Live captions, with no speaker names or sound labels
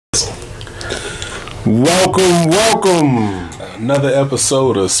Welcome. Another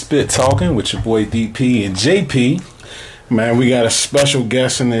episode of Spit Talking with your boy DP and JP. Man, we got a special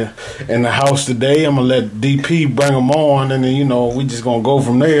guest in the house today. I'm gonna let DP bring him on, and then we just gonna go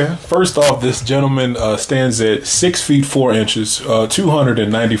from there. First off, this gentleman stands at 6 feet 4 inches,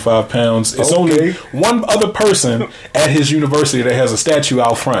 295 pounds. It's only one other person at his university that has a statue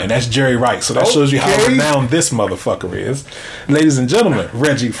out front, and that's Jerry Wright. So that shows you how renowned this motherfucker is. Ladies and gentlemen,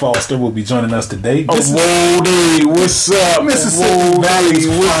 Reggie Foster will be joining us today. What's up, Mississippi Valley's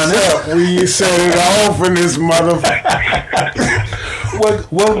What's up? We set it off in this motherfucker. What's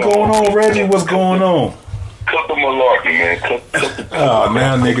going on, Reggie? What's going on? Cut the malarkey, man. Oh,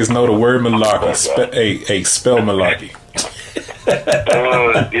 now niggas know the word malarkey. Spell malarkey.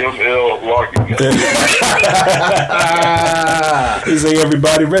 ML Larky. Say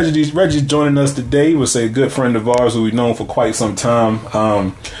everybody, Reggie's joining us today. He was a good friend of ours who we've known for quite some time.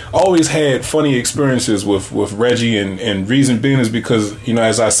 Always had funny experiences with Reggie, and reason being is because,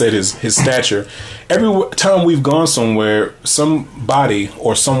 as I said, his stature. Every time we've gone somewhere, somebody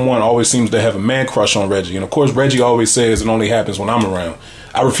or someone always seems to have a man crush on Reggie. And of course, Reggie always says it only happens when I'm around.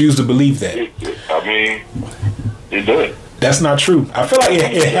 I refuse to believe that. It does. That's not true. I feel like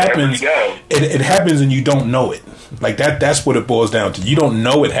it happens. It happens and you don't know it. Like that's what it boils down to. You don't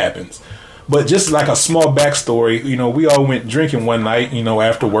know it happens. But just like a small backstory, we all went drinking one night,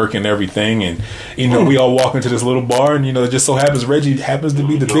 after work and everything, and we all walk into this little bar, and it just so happens Reggie happens to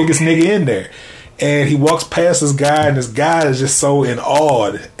be the biggest nigga in there. And he walks past this guy, and this guy is just so in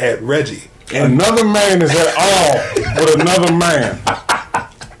awe at Reggie. And another man is at awe with another man.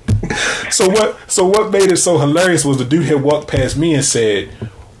 So what made it so hilarious was the dude had walked past me and said,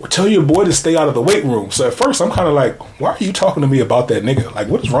 "Well, tell your boy to stay out of the weight room." So at first I'm kind of like, "Why are you talking to me about that nigga? Like,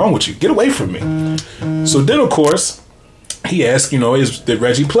 what is wrong with you? Get away from me." So then of course he asked, did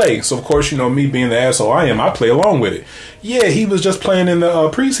Reggie play? So of course, me being the asshole I play along with it. Yeah, he was just playing in the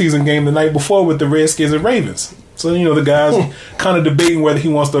preseason game the night before with the Redskins and Ravens. So, the guy's kind of debating whether he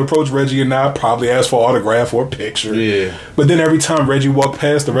wants to approach Reggie or not, probably ask for an autograph or a picture. Yeah. But then every time Reggie walked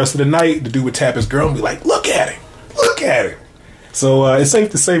past the rest of the night, the dude would tap his girl and be like, look at him. Look at him. So it's safe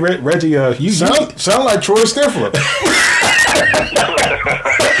to say, Reggie, you sound like Troy Stifler.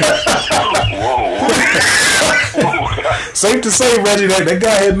 Safe to say, Reggie, that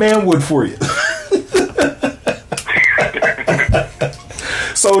guy had manwood for you.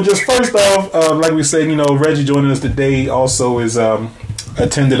 So just first off, like we said, Reggie joining us today also is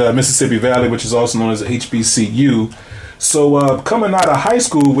attended Mississippi Valley, which is also known as HBCU. So coming out of high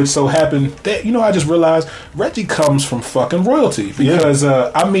school, which so happened that, I just realized Reggie comes from fucking royalty because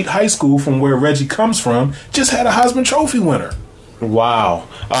I meet high school from where Reggie comes from just had a Heisman Trophy winner. Wow,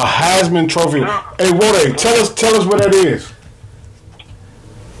 a Heisman Trophy. Hey, Wode, tell us what that is.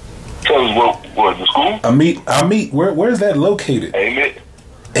 Tell us what the school? I meet. Where's that located?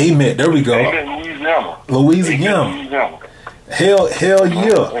 Amen. There we go. Amen, Louisiana. Hell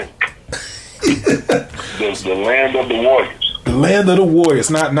yeah. The land of the Warriors. The land of the Warriors.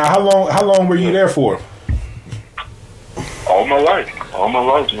 Now, how long were you there for? All my life,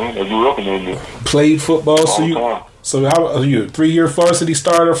 man. I grew up in India. Played football, so how are you? 3-year varsity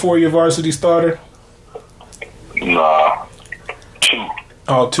starter, 4-year varsity starter? Nah, 2.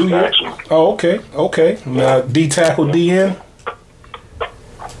 Oh, 2 years. Oh, okay. Now, D tackle, DN.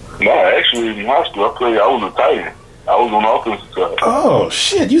 No, actually, in high school, I was a tight end. I was on the offensive side. Oh,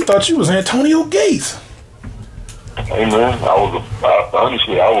 shit. You thought you was Antonio Gates. Hey, man,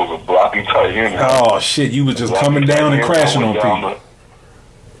 honestly, I was a blocking tight end. Oh, shit. You was just coming down and crashing on people.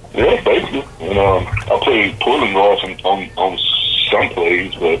 Yeah, basically. And I played pulling guards on some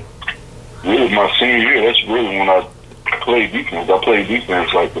plays, but really my senior year, that's really when I played defense. I played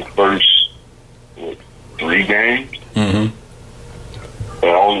defense like the first 3 games. Mm-hmm.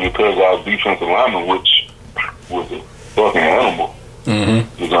 And only because I was defensive lineman, which was a fucking animal,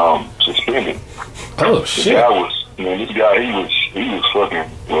 was suspended. Oh shit! This guy, he was fucking.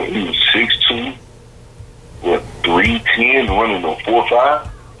 He was 6'2", 310, running a 4.5.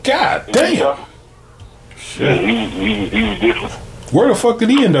 God damn! Shit, he was different. Where the fuck did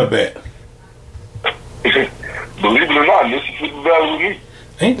he end up at? Believe it or not, Mississippi Valley with me.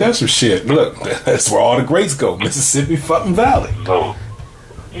 Ain't that some shit? Look, that's where all the greats go. Mississippi fucking Valley. No.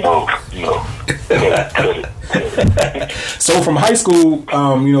 So from high school,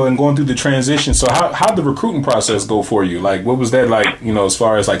 and going through the transition, so how'd the recruiting process go for you? Like, what was that like, as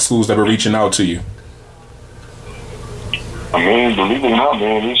far as like schools that were reaching out to you? I mean, believe it or not,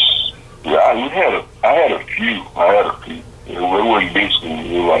 man, I had a few. It wasn't big school.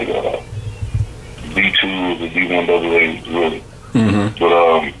 It was like D2 or the D1AA, really. But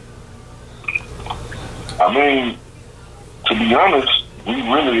I mean, to be honest, we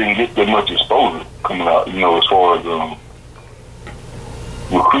really didn't get that much exposure coming out. You know, as far as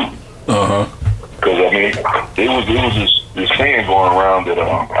recruiting. Because I mean, it was this saying going around that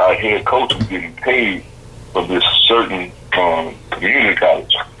our head coach was getting paid from this certain community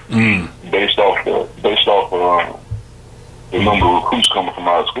college based off the number of recruits coming from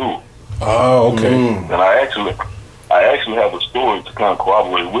our school. Oh, okay. And I actually have a story to kind of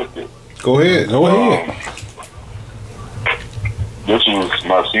corroborate with it. Go ahead. This was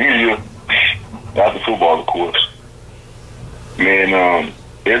my senior year after football, of course. Man,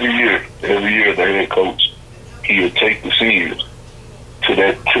 every year the head coach, he would take the seniors to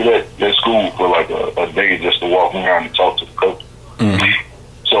that school for like a day just to walk around and talk to the coach.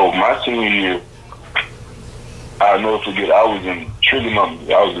 So my senior year, I'll never forget, I was in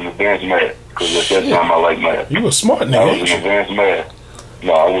trigonometry. I was in advanced math because at that time I liked math. You were smart, nigga. I was in advanced math.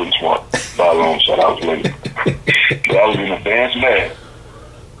 No, I wasn't smart. By a long shot, I was late. But I was in advanced math.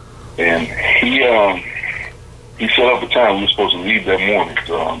 And he set up a time we were supposed to leave that morning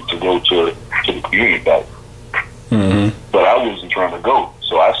to go to the community college. But I wasn't trying to go,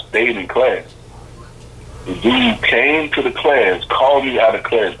 so I stayed in class. The dude came to the class, called me out of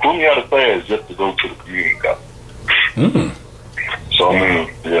class, pulled me out of class just to go to the community college. So I mean,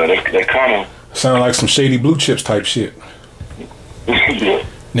 yeah, that kind of sound like some shady blue chips type shit. yeah.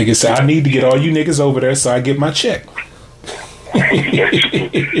 Niggas say I need to get all you niggas over there so I get my check.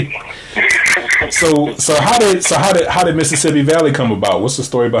 So how did Mississippi Valley come about? What's the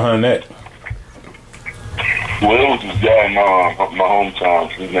story behind that? Well, it was this guy in my hometown.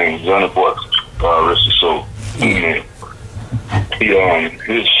 His name was Johnny Bucks. Rest his soul.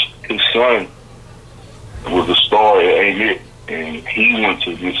 His son was a star at A-Lit, and he went to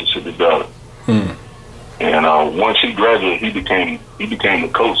Mississippi Valley. And once he graduated, he became the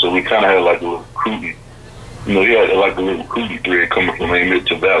coach. So we kind of had like a little recruiting. You know, he had like a little recruiting thread coming from A-Lit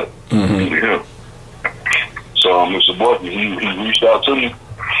to Valley to him. So Mr. Buckley, he reached out to me,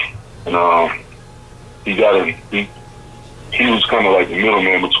 and he got him. He was kind of like the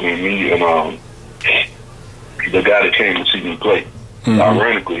middleman between me and the guy that came to see me play.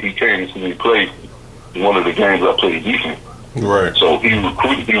 Ironically, he came to see me play one of the games I played defense. Right. So he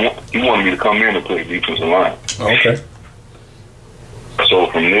recruited. He wanted me to come in and play defensive line. Okay. So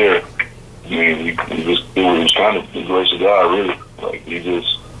from there, I mean, it was kind of the grace of God, really. Like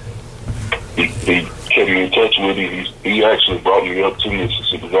he kept me in touch with him. He actually brought me up to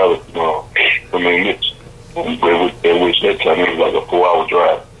Mississippi Valley from A-Lit, at which that time it was like a 4-hour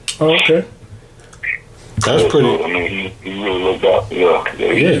drive. Oh, okay. That's pretty. So, I mean, he really looked out. Yeah.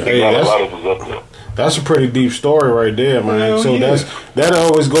 He got a lot of us up there. That's a pretty deep story right there, man. Hell So yeah. that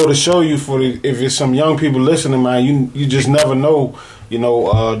always go to show you if it's some young people listening, man. You just never know. You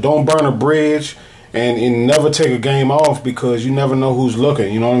know, don't burn a bridge and never take a game off because you never know who's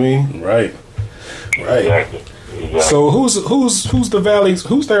looking. You know what I mean? Right. Exactly. So who's the Valley's?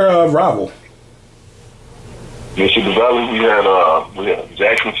 Who's their rival? Mississippi Valley, we had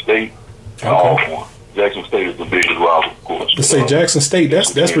Jackson State. Okay. Jackson State is the biggest rival, of course. Let's say Jackson State.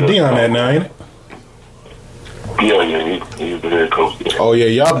 That's where Deion at now, ain't it? Yeah, he's the head coach there. Oh yeah,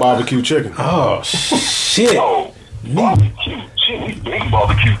 y'all barbecue chicken. Oh shit! Oh, barbecue. Shit, we big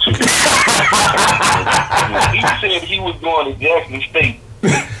barbecue chicken. He said he was going to Jackson State.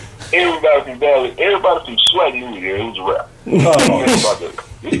 Everybody from Valley, everybody from Swag knew it. It was a rap.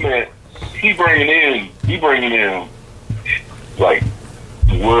 This man, he bringing in like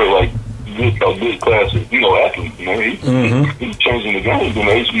word like good class of athletes. You know, he's changing the game in the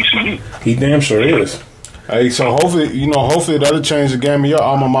HBCU. He damn sure is. Hey, so hopefully that'll change the game of your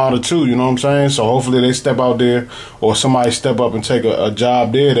alma mater too. You know what I'm saying? So hopefully they step out there, or somebody step up and take a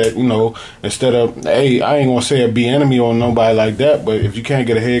job there that instead of I ain't gonna say be enemy on nobody like that, but if you can't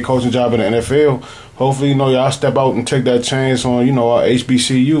get a head coaching job in the NFL, hopefully y'all step out and take that chance on our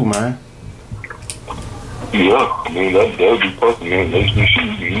HBCU, man. Yeah, I mean that would be perfect, man.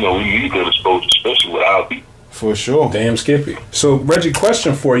 HBCU, we need that exposure, especially with our people. For sure. Damn Skippy. So Reggie,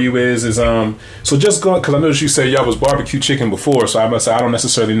 question for you is so just going, because I noticed you said y'all was barbecue chicken before, so I must say I don't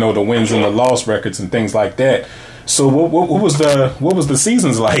necessarily know the wins and the loss records and things like that. So what was the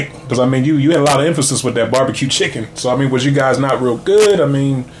seasons like? Because I mean you had a lot of emphasis with that barbecue chicken. So I mean, was you guys not real good? I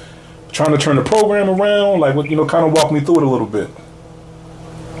mean, trying to turn the program around, like what kind of walk me through it a little bit.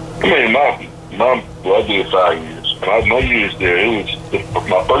 I mean, I did 5 years. My years there, it was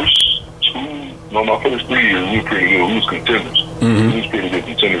my first 3 years, we were pretty good. We was contenders. We was pretty good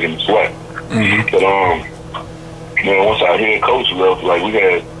contenders in the SWAC. But once our head coach left, like we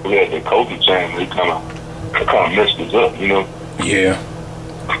had the coaching change, it kind of messed us up, Yeah.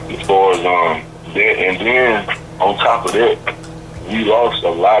 As far as that, and then on top of that, we lost a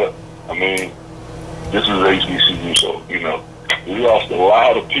lot of. I mean, this is HBCU, so you know, we lost a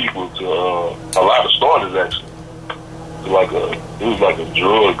lot of people to a lot of starters actually. It was like a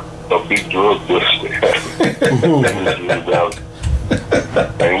big drug bust.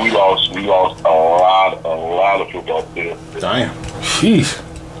 And we lost a lot of football players. Damn. Sheesh.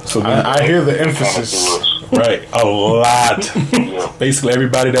 So then, I hear the emphasis. right, a lot. Yeah. Basically,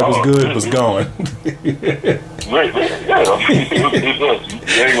 everybody that was good was gone. Right, yeah. I mean, it's us.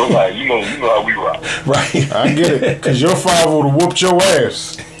 You ain't gonna lie. You know how we rock. right. I get it. Because your father would have whooped your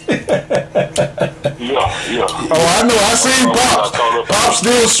ass. Yeah. Oh, I know. I seen Pops. Pops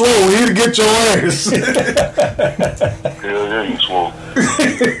still swole. He'd get your ass. Yeah, you swole.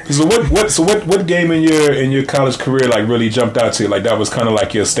 So what game in your college career like really jumped out to you? Like that was kind of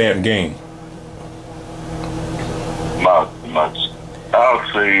like your stamp game. I'll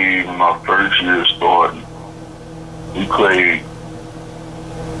say my first year starting, we played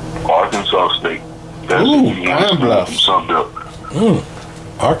Arkansas State. That's Ooh, Pine Bluff.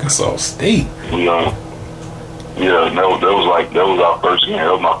 Arkansas State. Yeah, that was our first game.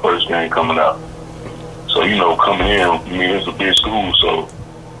 That was my first game coming out. So, you know, coming in, I mean, it's a big school, so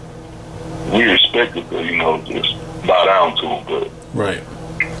we expected to, you know, just bow down to them. But Right.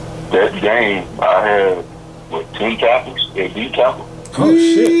 that game, I had, 10 tackles, 8 tackles. Oh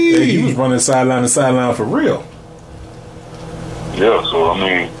shit! Hey, you was running sideline to sideline for real. Yeah, so, I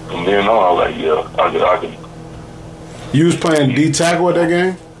mean, from then on, I was like, yeah, I can. You was playing D tackle at that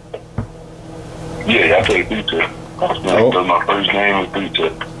game? Yeah, I played 3 tackle. That was my first game with 3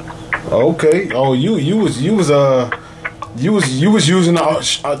 tackle. Okay. Oh, you was using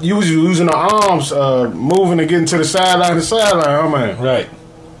the arms, moving and getting to the sideline to sideline, huh, man? Right.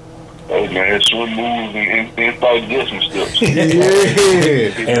 Hey, man, swim moves and inside distance steps.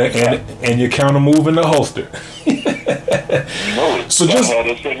 Yeah. And your counter move in the holster. You know it. So just- I had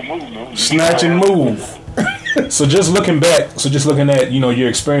that second move, man. Snatch and move. So just looking at, you know, your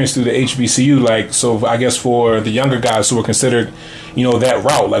experience through the HBCU, like, so I guess for the younger guys who are considered, you know, that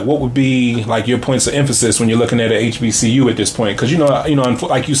route, like what would be like your points of emphasis when you're looking at an HBCU at this point? Because, you know,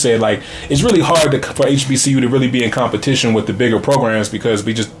 like you said, like it's really hard for HBCU to really be in competition with the bigger programs because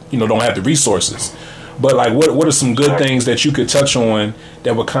we just, you know, don't have the resources. But like, what are some good things that you could touch on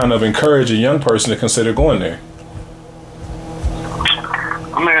that would kind of encourage a young person to consider going there?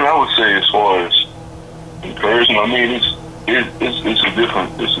 I mean, I would say as far as encouragement, I mean, it's just a different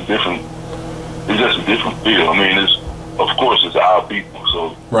feel. I mean, of course it's our people,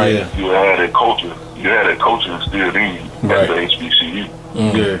 so Right. Yeah. you had that culture instilled in you at the HBCU.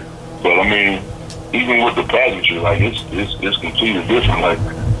 Yeah. But I mean, even with the pageantry, like it's completely different. Like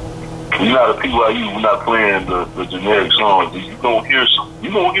we're not a PYU, we're not playing the generic songs. You gonna hear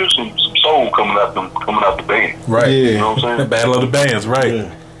some soul coming out the band. Right. Yeah. You know what I'm saying? The Battle of the Bands, right? Yeah.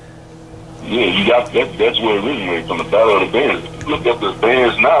 Yeah, you got that's where it originated from, the Battle of the Bands. If you look at the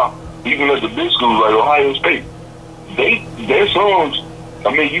bands now, even at the big schools like Ohio State, their songs, I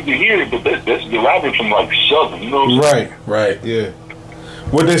mean, you can hear it, but that's deriving from like Southern, you know what I'm saying? Right. Right. Yeah.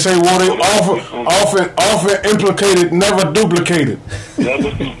 What they say, often implicated, never duplicated. Never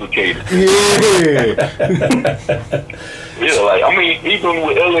duplicated. Yeah. Yeah, like I mean, even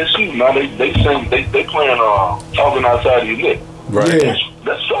with LSU now, they sing, they playing Talking Outside of Your Neck. Right. Yeah.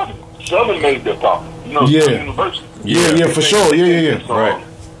 That's Southern. Southern made that pop. You know, Yeah. Southern University. Yeah, for sure. Yeah. Right.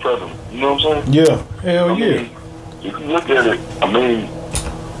 Prevalent. You know what I'm saying? Yeah. Hell I yeah. mean, if you look at it, I mean,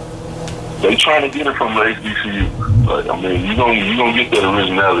 they trying to get it from the HBCU. But I mean, you gonna get that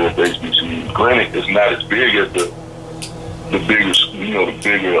originality at the HBCU. Granted, it's not as big as the biggest, the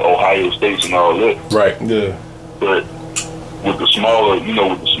bigger Ohio States and all that. Right. Yeah. But with the smaller,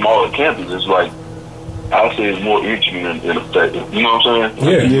 campus, it's like I'll say it's more intimate and effective. You know what I'm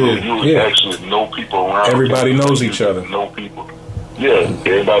saying? Yeah, You would yeah. actually know people around. Everybody campus. knows each other. Know people. Yeah,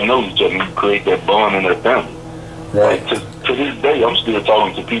 everybody knows each other. You create that bond in that family. Right. Like, to this day, I'm still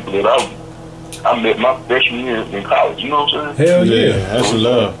talking to people that I met my freshman year in college. You know what I'm saying? Hell Yeah. yeah. That's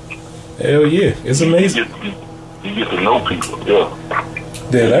love. Hell yeah. It's amazing. You get to know people. Yeah.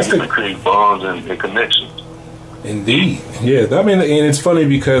 Yeah, that's you get the to create bonds and connections. Indeed. Yeah, I mean, and it's funny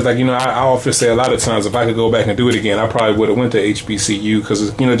because, like, I often say a lot of times if I could go back and do it again, I probably would have went to HBCU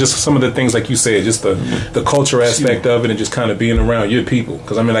because, just some of the things, like you said, just the culture aspect of it and just kind of being around your people.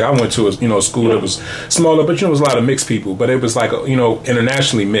 Because, I mean, like, I went to a school that was smaller, but, it was a lot of mixed people. But it was, like,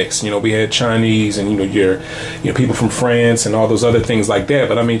 internationally mixed. We had Chinese and, your people from France and all those other things like that.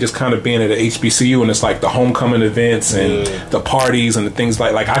 But, I mean, just kind of being at a HBCU and it's, like, the homecoming events and the parties and the things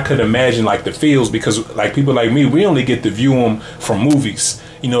like I could imagine, like, the feels because, like, people like me, we only get to view them from movies,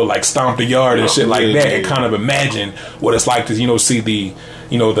 you know, like Stomp the Yard and shit like that, and kind of imagine what it's like to, you know, see the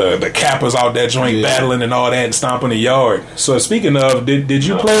Kappas out that joint battling and all that and stomping the yard. So speaking of, did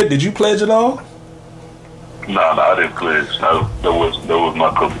you pledge at all? No, I didn't pledge. That was my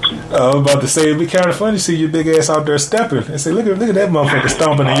cup of tea. I was about to say, it'd be kind of funny to see your big ass out there stepping and say, look at that motherfucker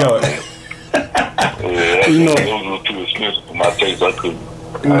stomping the yard. Yeah, You know- those were too expensive for my taste. I couldn't.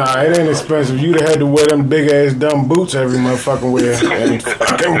 Nah, it ain't expensive. You'd have had to wear them big ass dumb boots every motherfucking wear and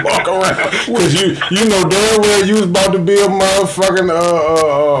fucking walk around. Cause you know damn well you was about to be a motherfucking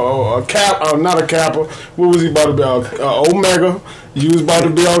not a Kappa. What was he about to be? Omega. You was about to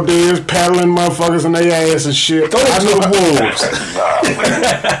be out there paddling motherfuckers in their ass and shit. I know the wolves.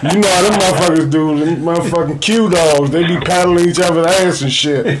 You know how them motherfuckers do. Them motherfucking Q dogs. They be paddling each other's ass and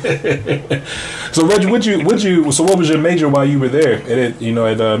shit. So Reggie, what was your major while you were there at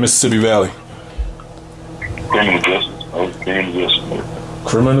Mississippi Valley? Criminal justice. I was criminal justice.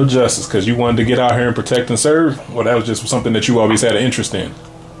 Criminal justice, because you wanted to get out here and protect and serve? Well, that was just something that you always had an interest in.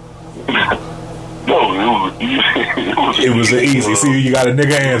 No, It was easy. See, you got a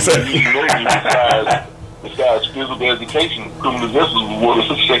nigga answer. Besides physical education, criminal justice was one of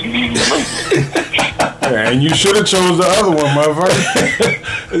the second easiest major. And you should have chose the other one,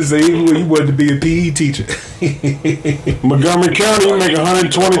 motherfucker. So he wanted to be a PE teacher. Montgomery County, you make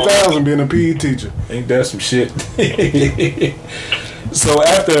 $120,000 being a PE teacher. Ain't that some shit? So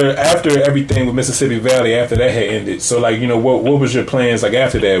after everything with Mississippi Valley, after that had ended, so like, you know, what was your plans like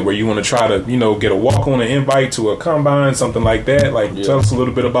after that? Where you want to try to, you know, get a walk on, an invite to a combine, something like that? Like, tell us a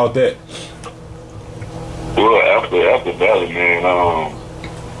little bit about that. Well, after Valley, man,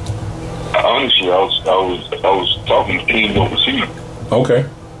 honestly, I was talking to teams overseas. Okay.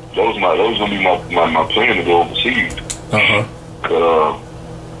 That was gonna be my plan to go overseas.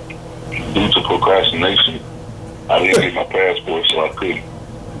 Due to procrastination, I didn't get my passport, so I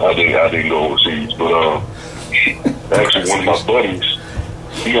didn't go overseas. But actually, one of my buddies,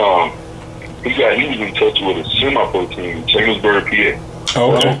 he was in touch with a semi-pro team in Chambersburg, PA.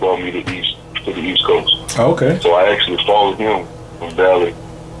 Okay. That brought me to the East Coast. Okay. So I actually followed him from Valley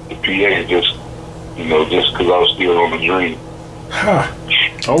to PA, just because I was still on the dream. Huh.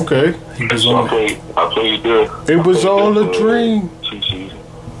 Okay. He was So on. I played there. It was all a there for, dream. 2 seasons.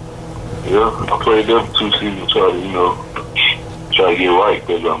 Yeah, I played there for 2 seasons, try to get right.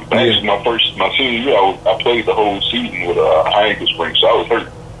 Because actually my senior year, I played the whole season with a high ankle sprain, so I was hurt.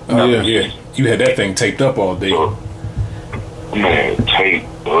 Yeah. You had that thing taped up all day. So, man, tape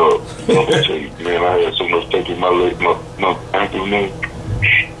up, double tape. Man, I had so much tape in my leg, my ankle, man.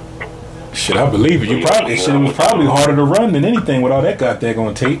 Shit, I believe it. It was probably harder to run than anything with all that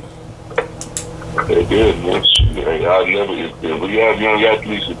goddamn tape. It did, man. Hey, I never. If we have young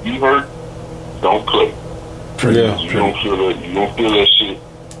athletes, if you hurt, don't play. You don't feel that shit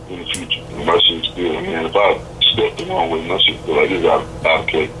in the future. My shit still, man. If I stepped the wrong way, my shit feel like it's out of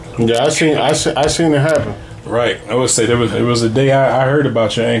play. Yeah, I seen it happen. Right. I would say there was a day I heard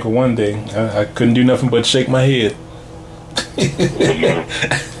about your ankle one day. I couldn't do nothing but shake my head. Yeah, man.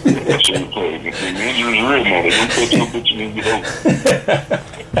 That shit play. The injury's real, man. They don't put you a bitch and you get over.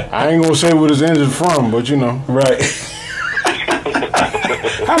 I ain't gonna say what it's injured from, but you know. Right.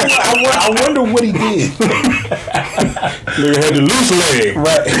 I wonder what he did. Nigga had the loose leg.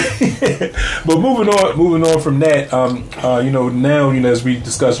 Right. But moving on from that, now, as we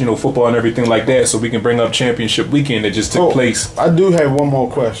discuss, football and everything like that, so we can bring up championship weekend that just took place. I do have one more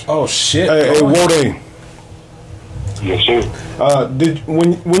question. Oh shit. Hey, Wode. Yes, sir.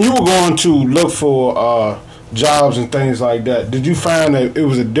 When you were going to look for jobs and things like that, did you find that it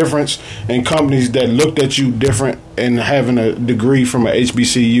was a difference in companies that looked at you different and having a degree from a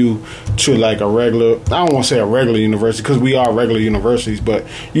HBCU to like a regular, I don't want to say a regular university because we are regular universities, but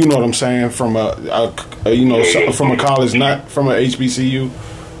you know what I'm saying, from from a college, not from a HBCU?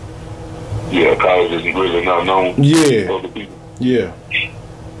 Yeah, college is really not known to other people. Yeah.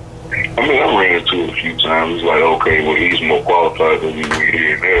 I mean, I ran into it a few times. It's like, okay, well, he's more qualified than me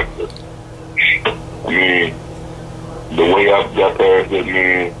here and there. But, I mean, the way I got past that,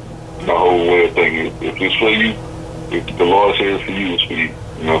 man, my whole way of thinking, if it's for you, if the Lord says for you, it's for you.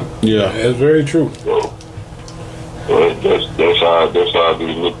 Yeah, that's very true. So that's how I do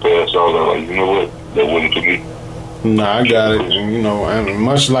look past all that. Like, you know what? That wasn't for me. Nah, I got it. And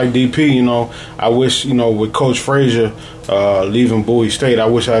much like DP, I wish, with Coach Frazier leaving Bowie State, I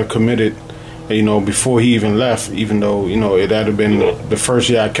wish I had committed, before he even left, even though, it had been the first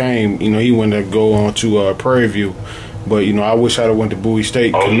year I came, he went to go on to Prairie View. But, I wish I'd have went to Bowie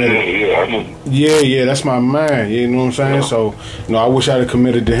State and committed. Yeah, I know. Yeah, that's my man, you know what I'm saying? Yeah. So, I wish I'd have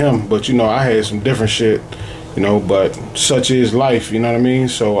committed to him. But, I had some different shit, You know, but such is life. You know what I mean?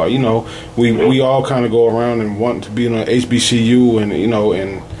 So you know, we all kind of go around and want to be in an HBCU, and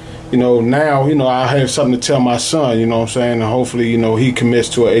now, I have something to tell my son, you know what I'm saying? And hopefully, he commits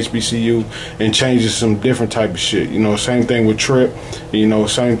to a HBCU and changes some different type of shit. Same thing with Trip,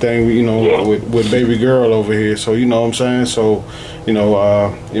 same thing, with baby girl over here. So, you know what I'm saying? So,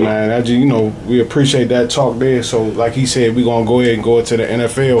 we appreciate that talk there. So, like he said, we're going to go ahead and go into the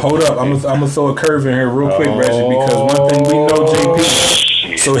NFL. Hold up. I'm going to throw a curve in here real quick, Reggie, because one thing we know, JP...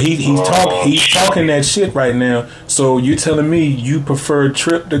 So he's talking that shit right now. So you telling me you prefer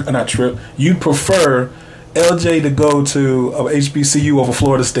you prefer LJ to go to a HBCU over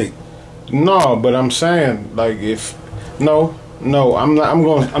Florida State? No, but I'm saying like no, I'm not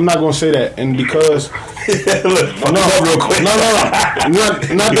going to say that, and because not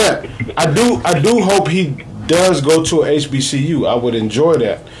that. I do hope he does go to a HBCU. I would enjoy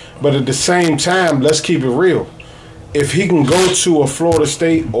that, but at the same time, let's keep it real. If he can go to a Florida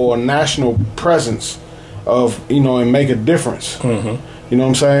State or a national presence and make a difference, you know what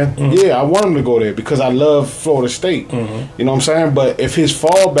I'm saying? Mm-hmm. Yeah, I want him to go there because I love Florida State. Mm-hmm. You know what I'm saying? But if his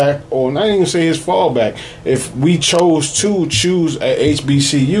fallback, or not even say his fallback, if we chose to choose a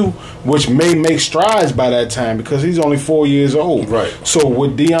HBCU, which may make strides by that time because he's only 4 years old. Right. So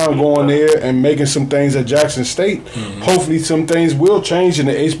with Deion going there and making some things at Jackson State, hopefully some things will change in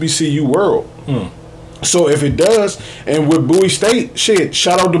the HBCU world. So if it does, and with Bowie State,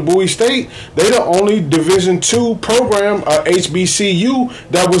 shout out to Bowie State. They the only Division II program, HBCU,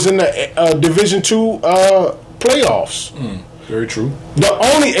 that was in the Division II playoffs. Very true. The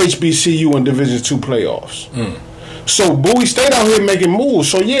only HBCU in Division II playoffs. So Bowie State out here making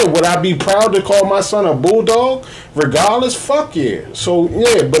moves. So yeah, would I be proud to call my son a Bulldog? Regardless, fuck yeah. So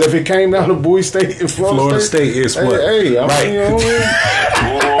yeah, but if it came down to Bowie State and Florida State is what? Hey, right.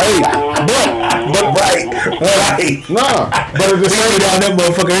 Nah, but at the same time, that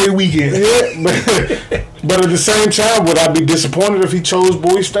motherfucker every weekend. Yeah, but at the same time, would I be disappointed if he chose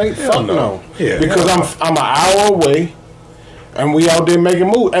Bowie State? Fuck no. Yeah, because I'm an hour away. And we out there making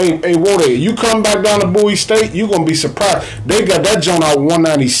moves. Hey, Woody, you come back down to Bowie State, you gonna be surprised. They got that joint out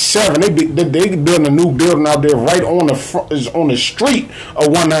 197. They building a new building out there right on the front, is on the street of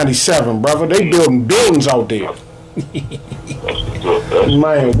 197, brother. They building buildings out there.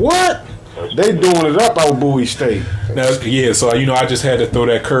 Man, what? They doing it up out Bowie State. Now, yeah, so I just had to throw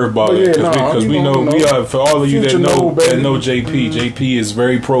that curveball in because we are, for all of you that know JP. JP is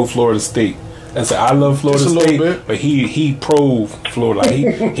very pro Florida State. I love Florida State, but he pro Florida.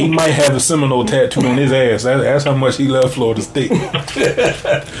 Like he might have a Seminole tattoo on his ass. That's how much he loves Florida State. Fuck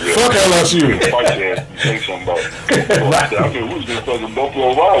LSU. Say something about. I mean, we was gonna fucking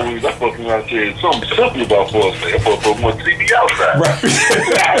Buffalo Wild Wings. I fucking said something simple about Florida State. I put more TV outside.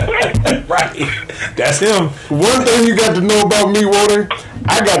 Right. That's him. One thing you got to know about me, Woody,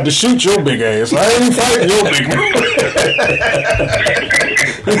 I got to shoot your big ass. I ain't fighting your big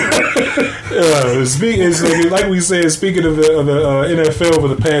like we said, speaking of the NFL over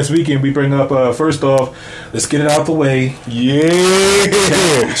the past weekend, we bring up first off, let's get it out the way.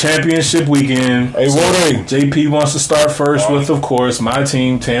 Yeah, championship weekend. Hey, Woody, JP wants to start first with, of course, my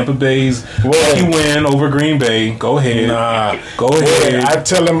team, Tampa Bay's lucky win over Green Bay. Go ahead. Go ahead. I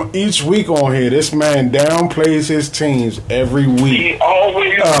tell him each week on here, this man downplays his teams every week. He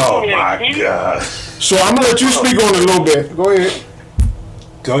always. Oh my gosh. So I'm gonna let you speak on it a little bit. Go ahead.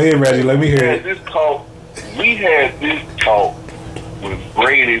 Go ahead, Reggie. Let me hear it. We had this talk when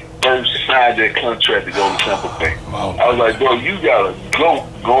Brady first signed that contract to go to Tampa Bay. Wow. I was like, bro, you gotta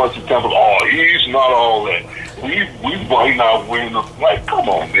going to Tampa. Oh, he's not all that. We might not win. Like, come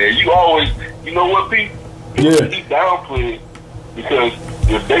on, man. You always, you know what, Pete? Yeah. He downplayed because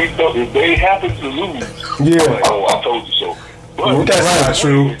if they happen to lose, yeah. Like, oh, I told you so. But that's not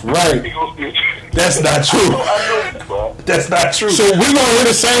true. Right. That's not true. That's not true. So we're gonna hear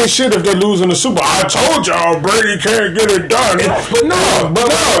the same shit if they're losing the Super Bowl. I told y'all Brady can't get it done. But no.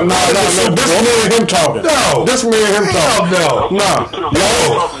 This me and him talking. No. This me and him talking.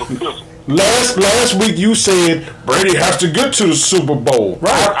 No. Last week you said Brady has to get to the Super Bowl.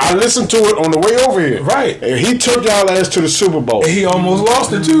 Right. I listened to it on the way over here. Right. And he took y'all ass to the Super Bowl. And he almost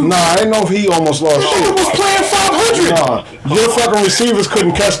lost it too. Nah, I didn't know if he almost lost shit. He was playing 500. Nah, your fucking receivers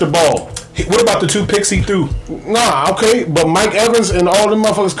couldn't catch the ball. What about the 2 picks he threw? Nah, okay, but Mike Evans and all them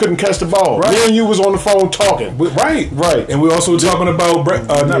motherfuckers couldn't catch the ball. Right. Me and you was on the phone talking. Right. Right. And we're also talking about Brett.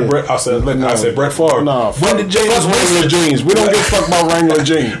 Not Brett. I said Brett Favre. Nah, when did James Wrangler jeans? We don't give a fuck about Wrangler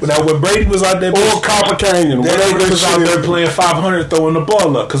jeans. Now when Brady was out there, or Copper Canyon, whatever was out there playing 500, throwing the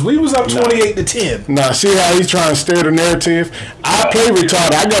ball up because we was up 28-10. Nah, see how he's trying to steer the narrative. I play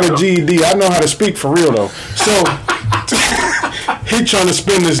retarded. I got a GED. I know how to speak for real though. So he trying to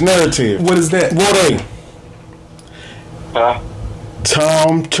spin this narrative. What is that? What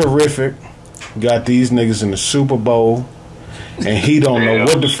Tom Terrific got these niggas in the Super Bowl, and he don't know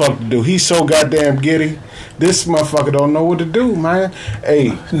what the fuck to do. He's so goddamn giddy. This motherfucker don't know what to do, man.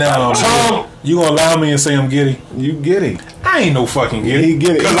 Hey, now Tom, you gonna allow me and say I'm giddy? You giddy? I ain't no fucking giddy. He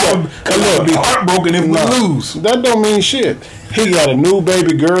giddy. Cause I would be heartbroken if we lose. That don't mean shit. He got a new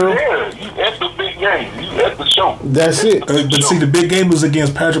baby girl. Yeah, that's the big game. That's the show. That's it. But see, the big game was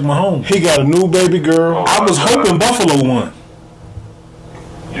against Patrick Mahomes. He got a new baby girl. I was hoping Buffalo won.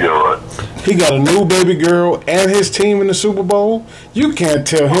 Yeah, right. He got a new baby girl and his team in the Super Bowl. You can't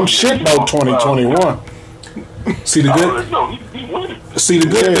tell him shit about 2021. See the good. See the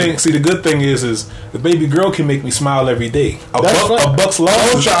good thing. See the good thing is the baby girl can make me smile every day. A Bucks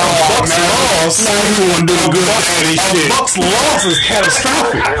loss. Now you want to do the good daddy shit. A Bucks loss is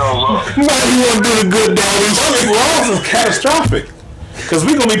catastrophic. Now you want to do the good daddy shit. Loss is catastrophic. Because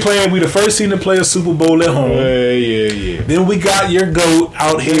we're going to be playing, we the first team to play a Super Bowl at home. Yeah. Then we got your GOAT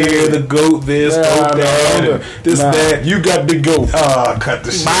out here, the GOAT this, GOAT that, that. You got the GOAT. Cut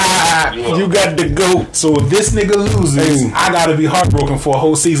the shit. You got the GOAT. So if this nigga loses, I got to be heartbroken for a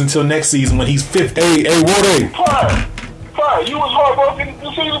whole season till next season when he's 50. Hey, what Fine. You was heartbroken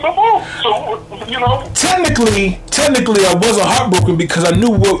the season before. So, you know. Technically, I wasn't heartbroken because I knew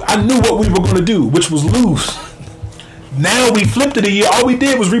what we were going to do, which was lose. Now we flipped it a year. All we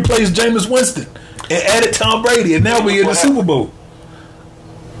did was replace Jameis Winston and added Tom Brady, and now we're in the Super Bowl.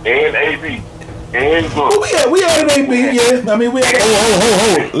 And AB. And well, we added AB, yeah. I mean, we added.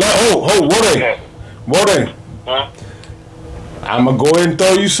 Hold. What? I'm gonna go ahead and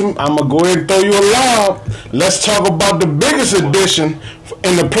throw you a lob. Let's talk about the biggest addition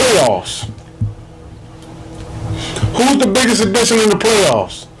in the playoffs. Who's the biggest addition in the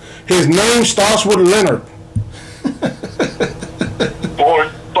playoffs? His name starts with Leonard. Boy,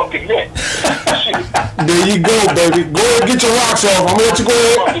 fucking net. There you go, baby. Go ahead and get your rocks off. I'm gonna let you go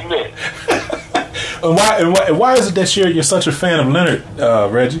ahead. And why is it that you're such a fan of Leonard,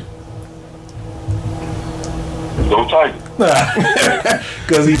 Reggie? Go Tigers.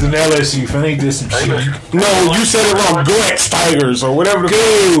 Because he's an LSU fan. Ain't this some shit? No, you said it wrong. Glex Tigers or whatever.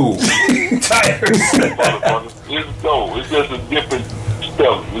 Go Tigers. Let's go. It's just a different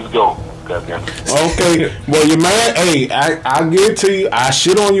spelling. Let's go. Okay, well, your man. Hey, I give it to you. I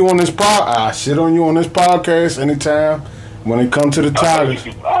shit on you on this podcast anytime when it comes to the Tigers.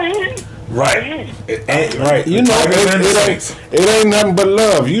 Right. You know, it ain't nothing but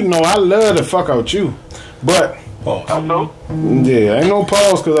love. You know, I love the fuck out you, but I know. Yeah, ain't no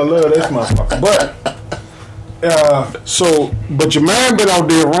pause because I love this motherfucker. But but your man been out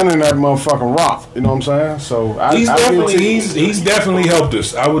there running that motherfucking rock. You know what I'm saying? So he's definitely helped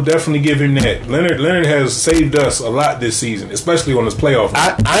us. I would definitely give him that. Leonard has saved us a lot this season, especially on this playoff.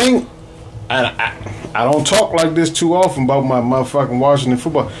 I don't talk like this too often about my motherfucking Washington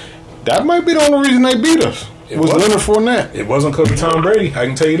football. That might be the only reason they beat us. Was Leonard Fournette. It wasn't because of Tom Brady. I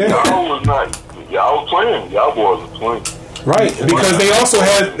can tell you that. Y'all was not. Y'all was playing. Y'all boys was playing. Right, because they also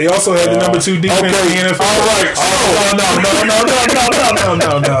had the number 2 defense in the NFL. All right.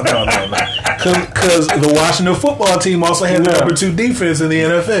 No. Because the Washington football team also had the number 2 defense in the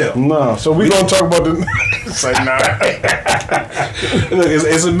NFL. No, so we gonna talk about the. Say Look,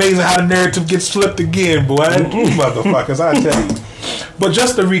 it's amazing how the narrative gets flipped again, boy. You motherfuckers, I tell you. But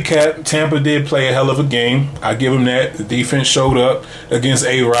just to recap, Tampa did play a hell of a game. I give them that. The defense showed up against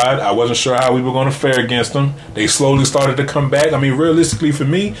A-Rod. I wasn't sure how we were going to fare against them. They slowly started to come back. I mean, realistically for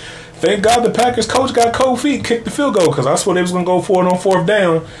me, thank God the Packers coach got cold feet, kicked the field goal, because I swear they was going to go for it on 4th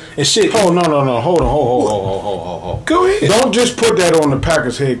down and shit. Oh, no. Hold on. Go ahead. Don't just put that on the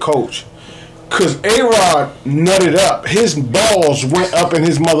Packers head coach. Because A-Rod nutted up. His balls went up in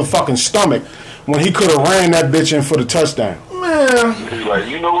his motherfucking stomach when he could have ran that bitch in for the touchdown. Man. He's like,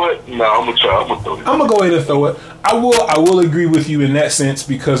 you know what? No, I'm going to try. I'm going to throw it. I'm going to go ahead and throw it. I will agree with you in that sense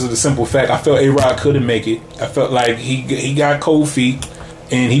because of the simple fact I felt A-Rod couldn't make it. I felt like he got cold feet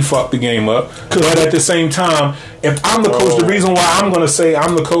and he fucked the game up. But at the same time, if I'm the coach, the reason why I'm going to say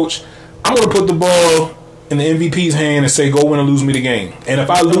I'm the coach, I'm going to put the ball in the MVP's hand and say, go win or lose me the game. And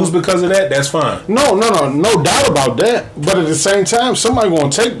if I lose because of that, that's fine. No doubt about that. But at the same time, somebody going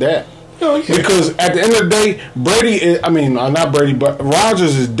to take that. Oh, yeah. Because at the end of the day, not Brady, but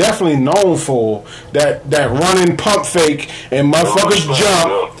Rodgers is definitely known for that running pump fake and motherfuckers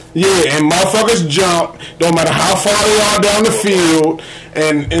jump. Yeah, and motherfuckers jump, no matter how far they are down the field,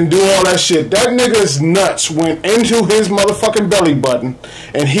 and do all that shit. That nigga's nuts went into his motherfucking belly button,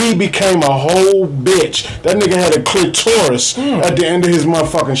 and he became a whole bitch. That nigga had a clitoris at the end of his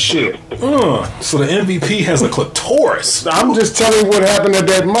motherfucking shit. So the MVP has a clitoris. I'm just telling you what happened at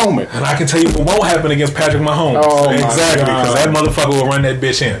that moment. And I can tell you what won't happen against Patrick Mahomes. Oh, exactly, because that God. motherfucker will run that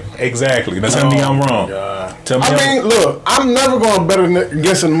bitch in. Exactly. Now tell me I'm wrong. God. Tell me Look, I'm never going to bet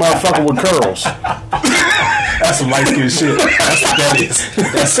against a motherfucker with curls. that's some light skin shit. That's what that is.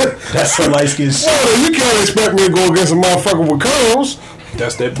 That's some light skin shit. Well, you can't expect me to go against a motherfucker with curls.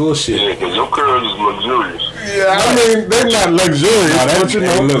 That's that bullshit. Yeah, because your curls is luxurious. Yeah, I mean, they're not luxurious, but you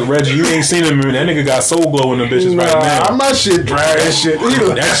know. Hey, look, Reggie, you ain't seen him. That nigga got soul glow in them bitches right now. My shit dry as shit.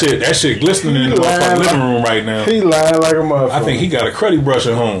 That shit glistening in the motherfucking living room right now. He lying like a motherfucker. I think he got a cruddy brush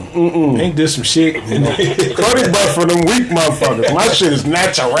at home. Ain't this some shit? Cruddy brush for them weak motherfuckers. My shit is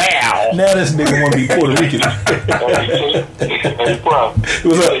natural. Now this nigga want to be Puerto Rican. Hey, Prime.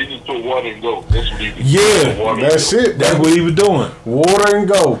 What's up? You just put water and go. That's what he did. Yeah, That's it. that's what he was doing. Water and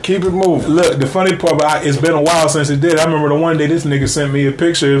go. Keep it moving. Look, the funny part about it's been a while since it did. I remember the one day this nigga sent me a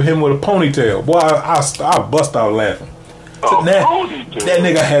picture of him with a ponytail. Boy, I bust out laughing. That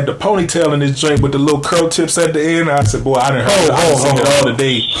nigga had the ponytail in his joint with the little curl tips at the end. I said, boy, I done heard I seen it all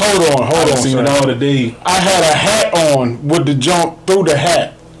today. Hold on. Seen it all today. I had a hat on with the jump through the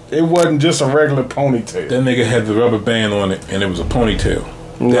hat. It wasn't just a regular ponytail. That nigga had the rubber band on it, and it was a ponytail.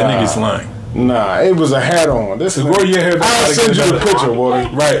 That nigga's lying. Nah, it was a hat on. This is grow your hair back. I'll send you the picture, boy.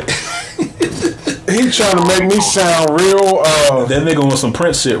 Right. He trying to make me sound real. That nigga on some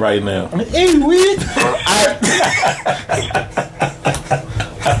Prince shit right now. Hey, we. Hell,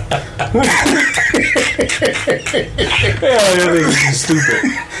 that nigga's stupid.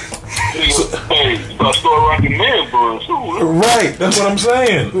 Hey, you gotta start rocking man buns too. Right, that's what I'm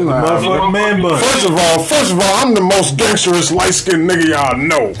saying. Motherfucking man bun. First of all, I'm the most gangsterous light skinned nigga y'all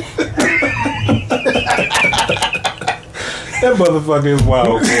know. That motherfucker is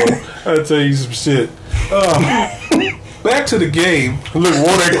wild, boy. I'll tell you some shit. Back to the game. Look,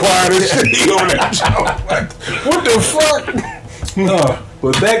 water quiet as shit. What the fuck?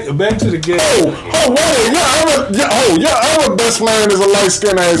 But back to the game. Your other best man is a light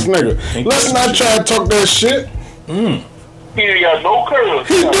skinned ass nigga. Let's not try to talk that shit. He ain't got no curls.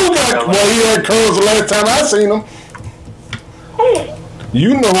 He do got. Well, he had curls the last time I seen him. Who?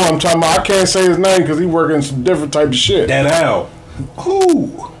 You know who I'm talking about. I can't say his name because he working some different type of shit. That Al.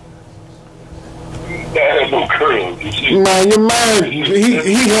 Who? That had no curls. Man, your man,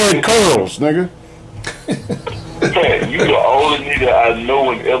 he had curls, nigga. Man, you the only nigga I know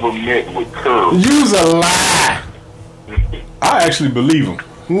and ever met with curls. You's a lie. I actually believe him.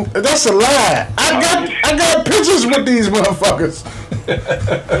 That's a lie. I got pictures with these motherfuckers.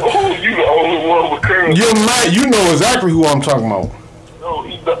 Oh, you the only one with curls. You know exactly who I'm talking about. No,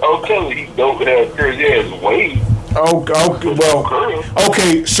 I'm telling you, he don't have curls. He has waves. Okay, well,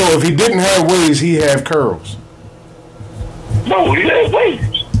 okay. So if he didn't have waves, he have curls. No, he had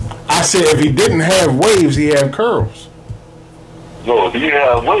waves. I said if he didn't have waves, he have curls. No, if he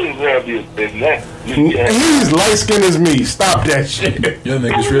had waves, he have his neck. He's light skinned as me. Stop that shit. Your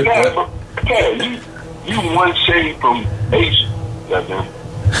nigga's ripped up. You one shade from Asia. Goddamn.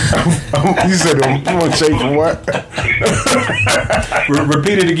 You said you want to shade from what?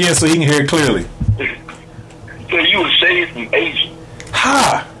 Repeat it again so he can hear it clearly. So you a shade from Asia.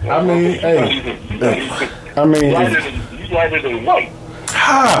 Ha! I mean, hey. You lighter than white.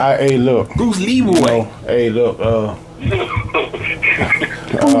 Ha! Hey, look. Bruce Leroy. Hey, look.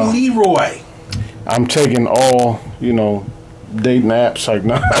 Bruce Leroy. I'm taking all, dating apps like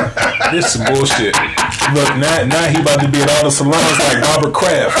now. This is bullshit. Look, now he about to be at all the salons like Robert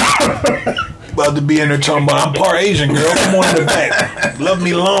Kraft. About to be in there talking about, I'm part Asian, girl. Come on in the back. Love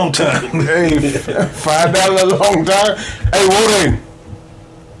me a long time. Hey, $5 long time. Hey, Woody.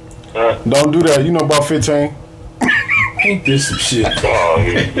 Don't do that. You know about 15. Ain't this some shit? Oh,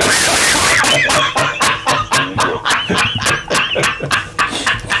 yeah.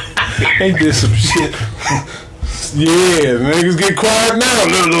 Ain't this some shit? Yeah, niggas get quiet now.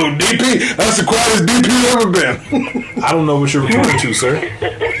 Little DP. That's the quietest DP ever been. I don't know what you're referring to, sir.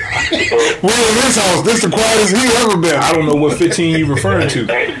 We're in his house. This the quietest he ever been. I don't know what 15 you referring to.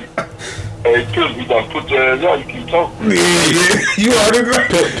 Hey, Chris, you gotta put your ass out. You keep talking. Yeah. You already got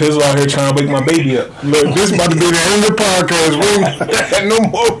Pizzle out here trying to wake my baby up. Look, this about to be the end of the podcast. We ain't no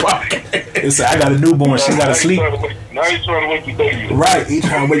more podcast. Listen, I got a newborn. She got to sleep. Now you trying to wake your baby up. Right, he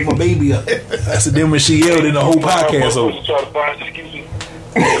trying to wake my baby up. That's the difference she yelled in the whole podcast over. You try to find excuses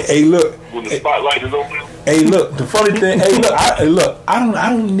Hey, look. when the spotlight is on. Hey, look. The funny thing. Hey, look. I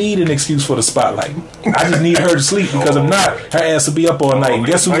don't need an excuse for the spotlight. I just need her to sleep because if not, her ass will be up all night. And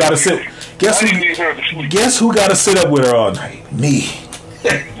guess who got to sit? Guess who got to sit up with her all night? Me.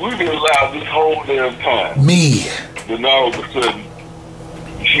 We've been allowed this whole damn time. Me. Then all of a sudden,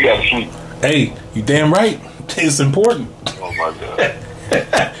 she got to sleep. Hey, you damn right. It's important. Oh my God. Man,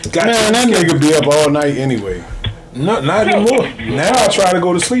 that nigga be up all night anyway. No, not anymore. Now I try to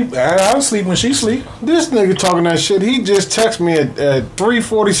go to sleep. I'll sleep when she sleep. This nigga talking that shit. He just texted me at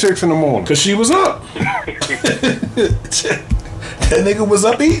 3:46 in the morning. Cause she was up. That nigga was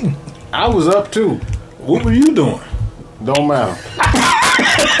up eating. I was up too. What were you doing? Don't matter.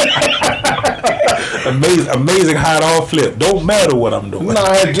 Amazing how it all flipped. Don't matter what I'm doing. No,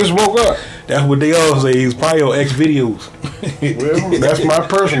 I had just woke up. That's what they all say. He's probably on X videos. Well, that's my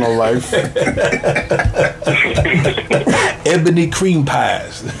personal life. Ebony cream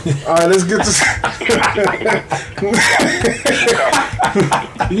pies. All right, let's get this.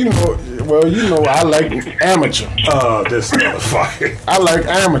 you know, I like amateur. Oh, this motherfucker. I like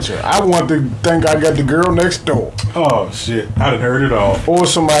amateur. I want to think I got the girl next door. Oh, shit. I done heard it all. Or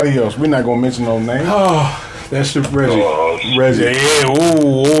somebody else. We're not going to mention no name. Oh, that's your Reggie. Reggie. Yeah,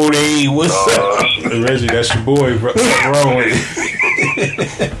 oh, hey, what's up? Reggie, that's your boy, bro. What's wrong with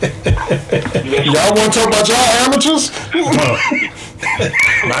Y'all want to talk about y'all amateurs?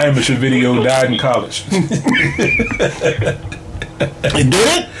 My amateur video died in college. You did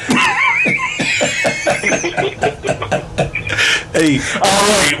it? Hey, all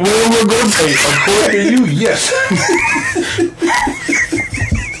right. Well, we're going to say, according to you, yes.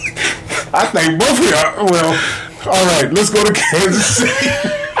 I think both of y'all. Well, all right. Let's go to Kansas City.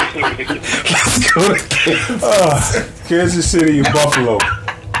 Let's go to Kansas City and Buffalo.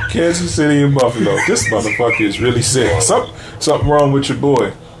 Kansas City and Buffalo. This motherfucker is really sick. Something wrong with your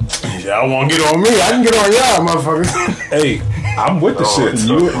boy. Y'all want to get on me? I can get on y'all, motherfuckers. Hey, I'm with the shit.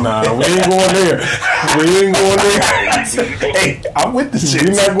 Nah, we ain't going there. We ain't going there. Hey, I'm with the shit.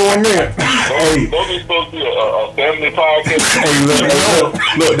 We're not going there. Hey, Don't be supposed to be a family podcast. hey,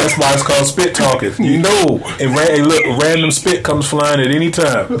 look, that's why it's called spit talking. You know, and look, random spit comes flying at any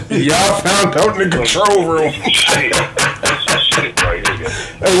time. Y'all found out in the control room. Shit right here.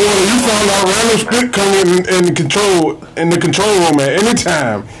 Hey, Warner, you found out random spit coming in the control room at any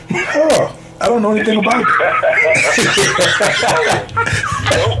time. Oh, I don't know anything about it.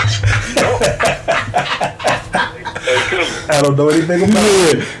 I don't know anything about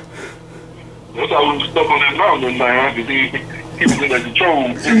it. That's how we was stuck on that mountain that night, because he was in that control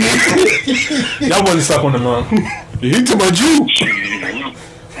room. Y'all wasn't stuck on the mountain. He talking about you.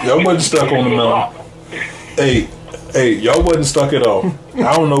 Y'all wasn't stuck on the mountain. Hey, y'all wasn't stuck at all.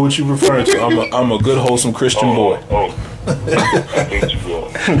 I don't know what you're referring to. I'm a good, wholesome Christian boy. Oh. I think you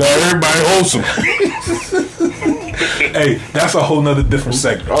are. Now everybody wholesome. Hey, that's a whole nother different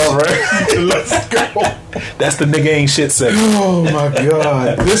segment. All right, let's go. That's the nigga ain't shit segment. Oh my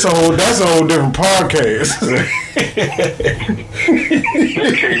God, that's a whole different podcast. That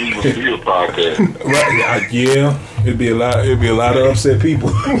can't even be a podcast. Right? Yeah, it'd be a lot of upset people.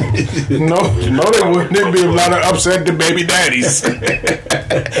 No, they wouldn't. There'd be a lot of upset the baby daddies.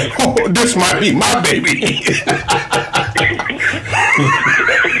 Oh, this might be my baby.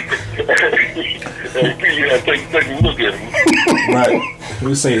 You gotta take a look at him. Right?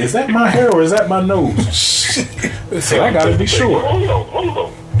 We say, is that my hair or is that my nose? So I gotta be sure. Hold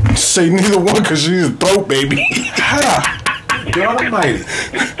on. Say neither one because she's a throat baby. God Almighty!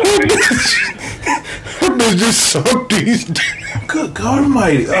 Her bitch just sucked these. Good God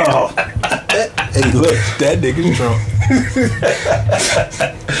Almighty! Oh, hey, look, that nigga's drunk.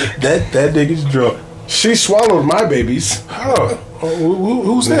 that nigga's drunk. She swallowed my babies. Oh,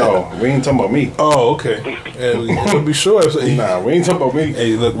 who's that? No, we ain't talking about me. Oh, okay. Yeah, we'll be sure. Nah, we ain't talking about me.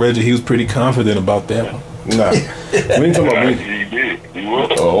 Hey, look, Reggie, he was pretty confident about that one. Nah, we ain't talking about me. He did. He was.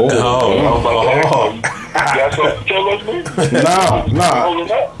 Oh. You got something to tell us, man?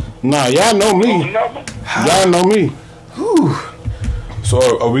 Nah, y'all know me. Y'all know me. Whew. So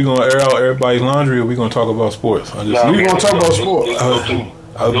are we gonna air out everybody's laundry, or are we gonna talk about sports? We gonna talk about sports.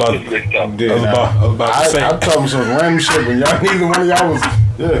 I was about to say. I'm talking some random shit when y'all neither one of y'all was.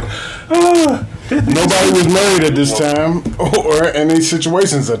 Yeah. Nobody was married at this time, or any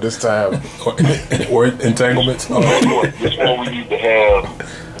situations at this time, or entanglements. This one we need to have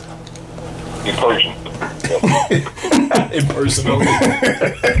In person. In person only.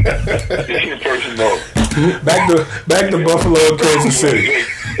 In person, no. Back to Buffalo and Kansas City.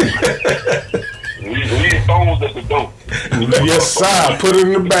 Leave phones at the door. Yes, sir. Put it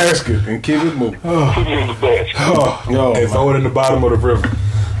in the basket and keep it moving. Put it in the basket. And throw it in the bottom of the river.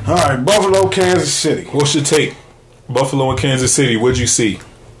 All right, Buffalo, Kansas City. What's your take? Buffalo and Kansas City. What'd you see?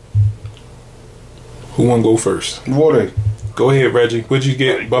 Who want to go first? What? Go ahead, Reggie. What'd you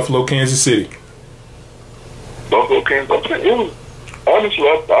get? Buffalo, Kansas City. Buffalo, Kansas City. It was, honestly,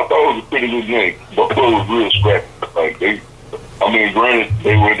 I thought it was a pretty good game. Buffalo was real scrappy. Like granted,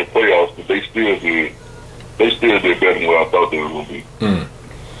 they were in the playoffs, but they still did better than what I thought they were going to be.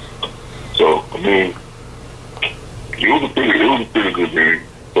 So, it was a pretty good game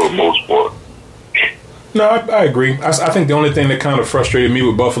for the most part. No, I agree. I think the only thing that kind of frustrated me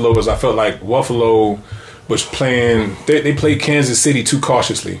with Buffalo is I felt like Buffalo was playing. They played Kansas City too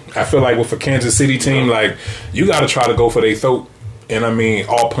cautiously. I feel like with a Kansas City team, like you got to try to go for their throat. And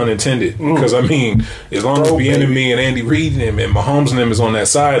all pun intended, because as long as Bieniemy and Andy Reid and Mahomes and them is on that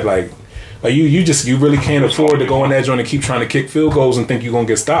side, like you really can't afford to go in that joint and keep trying to kick field goals and think you're gonna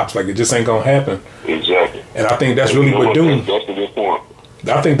get stops. Like it just ain't gonna happen. Exactly. And I think that's really what doomed. That's the good point.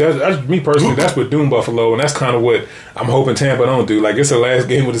 I think that's me personally. That's what doomed Buffalo, and that's kind of what I'm hoping Tampa don't do. Like it's the last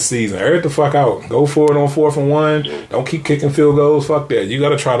game of the season. Air it the fuck out. Go for it on 4th and 1. Don't keep kicking field goals. Fuck that. You got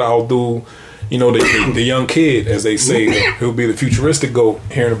to try to outdo. The young kid, as they say, who'll be the futuristic GOAT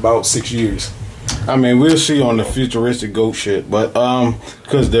here in about 6 years. We'll see on the futuristic GOAT shit, but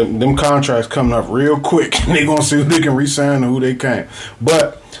because them contracts coming up real quick, they gonna see who they can re-sign and who they can't.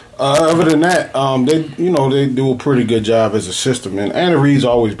 But other than that, they do a pretty good job as a system, and Andy Reid's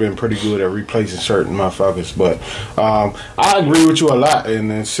always been pretty good at replacing certain motherfuckers. But I agree with you a lot in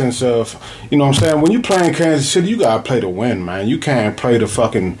the sense of, when you play in Kansas City, you gotta play to win, man. You can't play the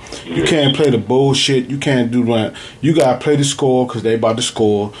bullshit. You can't do that. You gotta play the score because they about to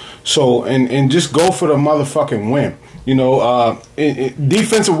score. So and just go for the motherfucking win.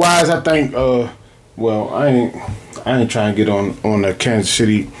 Defensive wise, I think. I ain't trying to get on the Kansas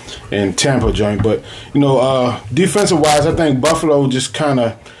City and Tampa joint, but defensive wise, I think Buffalo just kind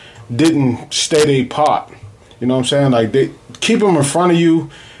of didn't stay their part. You know what I'm saying? Like they keep them in front of you.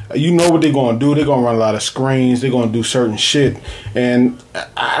 You know what they're gonna do. They're gonna run a lot of screens. They're gonna do certain shit, and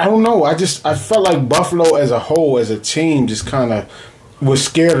I don't know. I felt like Buffalo as a whole, as a team, just kind of was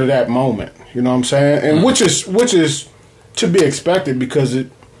scared of that moment. You know what I'm saying? And which is to be expected because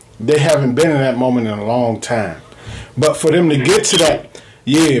they haven't been in that moment in a long time. But for them to get to that,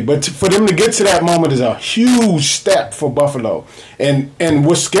 for them to get to that moment is a huge step for Buffalo. And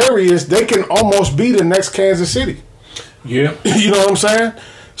what's scary is they can almost be the next Kansas City. Yeah. You know what I'm saying?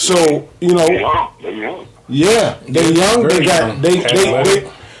 So, they're young. Yeah, they're young.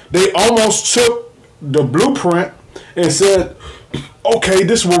 They almost took the blueprint and said, okay,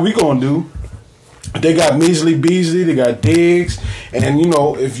 this is what we're going to do. They got Measley Beasley, they got Diggs, and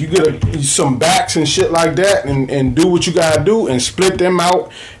if you get some backs and shit like that and do what you gotta do and split them out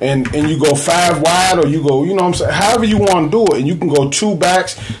and you go 5 wide or you go, however you want to do it, and you can go 2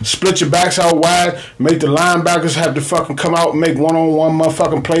 backs, split your backs out wide, make the linebackers have to fucking come out and make one-on-one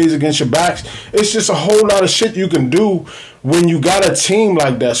motherfucking plays against your backs. It's just a whole lot of shit you can do when you got a team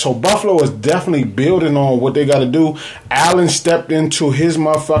like that. So Buffalo is definitely building on what they got to do. Allen stepped into his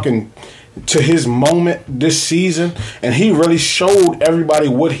moment this season, and he really showed everybody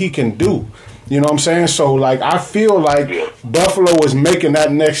what he can do. You know what I'm saying? So, I feel like Buffalo is making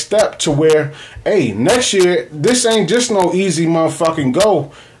that next step to where, hey, next year, this ain't just no easy motherfucking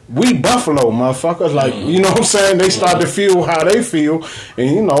go. We Buffalo, motherfuckers. You know what I'm saying? They start to feel how they feel.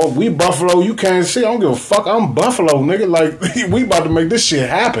 And, we Buffalo, you can't see. I don't give a fuck. I'm Buffalo, nigga. We about to make this shit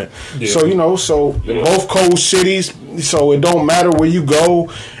happen. Yeah. So, both cold cities, so it don't matter where you go.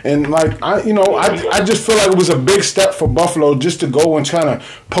 And, I just feel like it was a big step for Buffalo just to go and kind of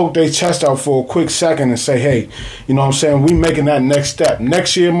poke their chest out for a quick second and say, hey, you know what I'm saying? We making that next step.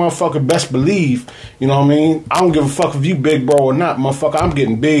 Next year, motherfucker, best believe, you know what I mean? I don't give a fuck if you big bro or not, motherfucker. I'm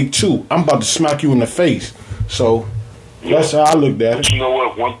getting big too. I'm about to smack you in the face. So that's how I looked at it. You know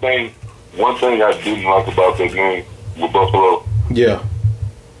what? One thing I didn't like about that game with Buffalo. Yeah.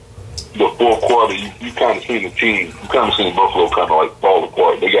 The fourth quarter, you kind of seen the team. You kind of seen Buffalo kind of fall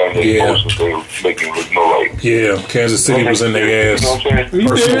apart. They got in their emotions. They were making it look Yeah, Kansas City was in their ass. You know what I'm saying?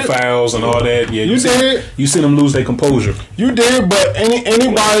 Personal fouls and all that. Yeah, you did. You seen them lose their composure. You did, but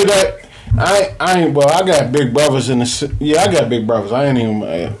anybody I ain't. Well, I got big brothers in the. Yeah, I got big brothers. I ain't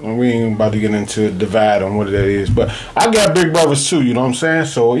even. We ain't about to get into a divide on what that is. But I got big brothers too. You know what I'm saying?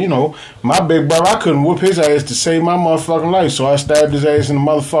 So my big brother, I couldn't whoop his ass to save my motherfucking life. So I stabbed his ass in the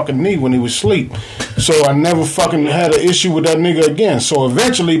motherfucking knee when he was asleep. So I never fucking had an issue with that nigga again. So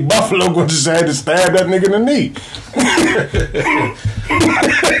eventually, Buffalo just had to stab that nigga in the knee.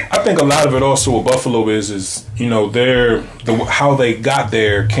 I think a lot of it also with Buffalo is how they got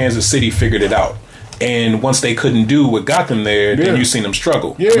there. Kansas City figured it out, and once they couldn't do what got them there, then you seen them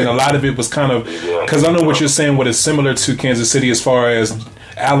struggle. Yeah. I mean, a lot of it was kind of because I know what you're saying. What is similar to Kansas City as far as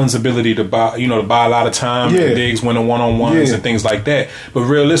Allen's ability to buy a lot of time, and Diggs winning one-on-ones and things like that. But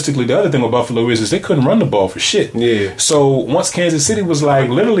realistically, the other thing with Buffalo is they couldn't run the ball for shit. Yeah. So once Kansas City was like,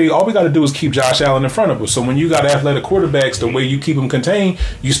 literally, all we got to do is keep Josh Allen in front of us. So when you got athletic quarterbacks, the way you keep them contained,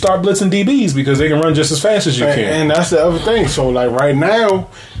 you start blitzing DBs because they can run just as fast as you can. And that's the other thing. So like right now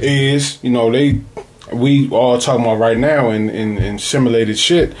is we all talking about right now in simulated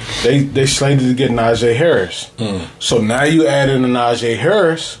shit. They slated to get Najee Harris. So now you add in a Najee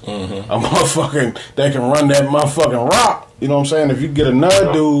Harris, a motherfucking that can run that motherfucking rock. You know what I'm saying? If you get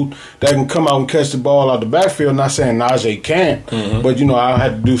another dude that can come out and catch the ball out the backfield, not saying Najee can't, but I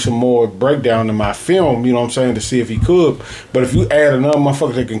had to do some more breakdown in my film, you know what I'm saying, to see if he could. But if you add another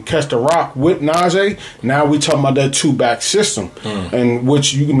motherfucker that can catch the rock with Najee, now we talking about that 2-back system. And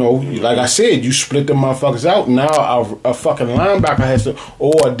which, like I said, you split them motherfuckers out. Now a fucking linebacker has to,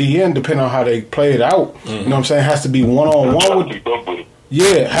 or a DN, depending on how they play it out, you know what I'm saying, has to be one-on-one with.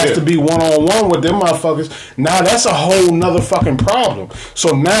 Yeah, it has to be one-on-one with them motherfuckers. Now that's a whole nother fucking problem. So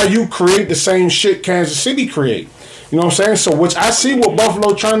now you create the same shit Kansas City create. You know what I'm saying? So which I see what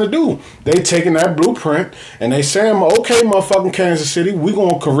Buffalo trying to do. They taking that blueprint and they saying, okay, motherfucking Kansas City, we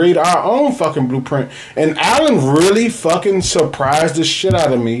gonna create our own fucking blueprint. And Allen really fucking surprised the shit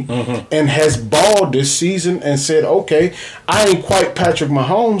out of me and has balled this season and said, okay, I ain't quite Patrick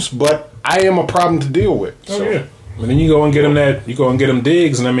Mahomes, but I am a problem to deal with. So. Yeah. And then you go and get him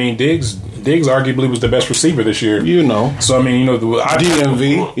Diggs, and I mean Diggs arguably was the best receiver this year. So I mean,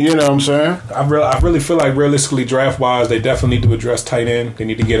 DMV, you know what I'm saying? I really feel like realistically draft wise, they definitely need to address tight end. They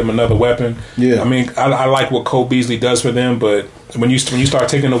need to get him another weapon. Yeah. I mean, I like what Cole Beasley does for them, but when you start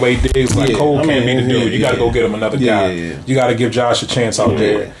taking away Diggs, like Cole can't be the dude. You got to go get him another guy. You got to give Josh a chance out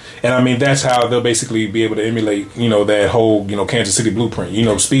there. And I mean, that's how they'll basically be able to emulate, that whole, Kansas City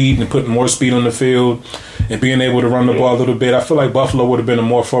blueprint. Speed and putting more speed on the field and being able to run the ball a little bit. I feel like Buffalo would have been a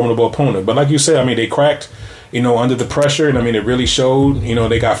more formidable opponent. But like you said, I mean, they cracked, under the pressure. And I mean, it really showed,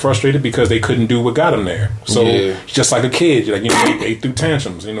 they got frustrated because they couldn't do what got them there. So just like a kid, they threw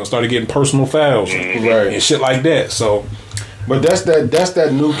tantrums, started getting personal fouls and shit like that. So. But that's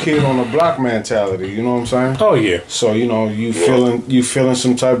that new kid on the block mentality, you know what I'm saying? Oh yeah. So you feeling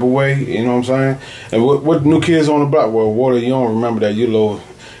some type of way, you know what I'm saying? And what new kids on the block? Well, Water, you don't remember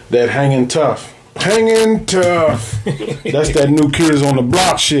that hanging tough. Hanging tough. That's that new kids on the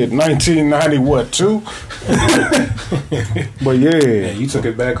block shit. 1992. But yeah, you took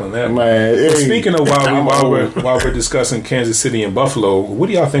it back on that, man. Hey, speaking of while we're discussing Kansas City and Buffalo, what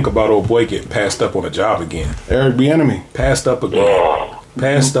do y'all think about old boy getting passed up on a job again? Eric Bieniemy passed up again.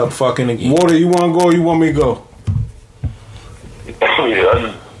 Passed up fucking again. Water, you want to go? Or you want me to go?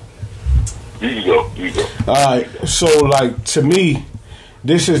 Yeah, you go. All right. So to me,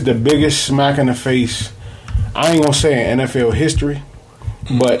 this is the biggest smack in the face. I ain't gonna say in NFL history,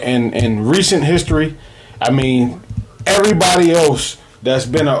 but in recent history, I mean, everybody else that's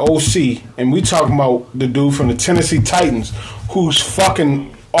been an OC, and we talking about the dude from the Tennessee Titans, whose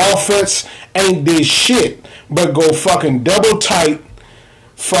fucking offense ain't did shit, but go fucking double tight,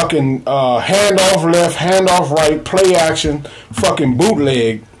 fucking hand off left, hand off right, play action, fucking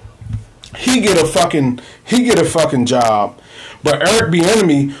bootleg. He get a fucking job. But Eric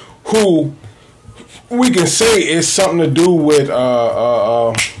Bieniemy, who we can say is something to do with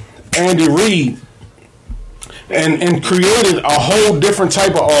Andy Reid, and created a whole different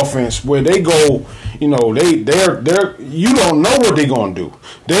type of offense where they go, they're you don't know what they're gonna do.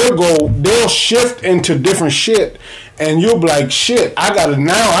 They'll shift into different shit, and you'll be like, shit, I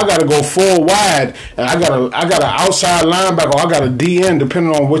gotta go full wide, and I got an outside linebacker, or I got a DN,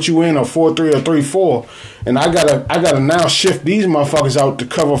 depending on what you in, a 4-3 or 3-4. And I gotta now shift these motherfuckers out to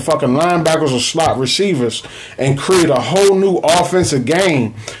cover fucking linebackers or slot receivers and create a whole new offensive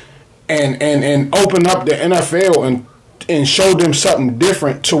game and open up the NFL and and show them something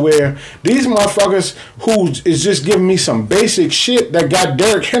different to where these motherfuckers who is just giving me some basic shit that got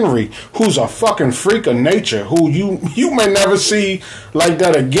Derrick Henry, who's a fucking freak of nature, who you may never see like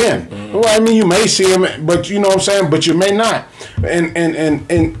that again. Well, I mean, you may see him, but you know what I'm saying, but you may not.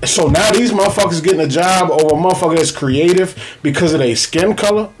 And so now these motherfuckers getting a job over a motherfucker that's creative because of their skin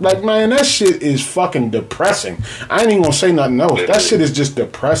color. Like, man, that shit is fucking depressing. I ain't even gonna say nothing else. That shit is just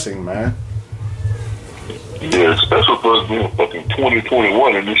depressing, man. Yeah, especially for us being fucking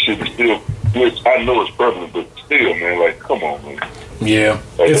 2021 and this shit is still, which I know it's prevalent, but still, man, like, come on, man. Yeah.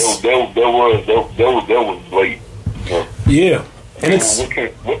 Like, that was late. You know? Yeah. And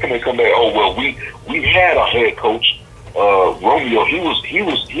what can they come back? Oh, well, we had a head coach, Romeo. He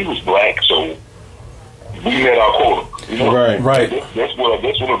was black, so we had our quota. You know? Right. That's what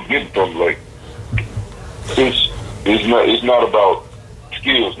I'm getting from. Like, it's not about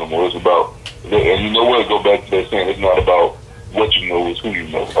skills no more. It's about, and you know what? Go back to that saying. It's not about what you know. It's who you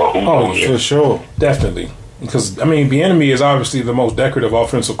know. For sure, definitely. Because I mean, Bieniemy is obviously the most decorative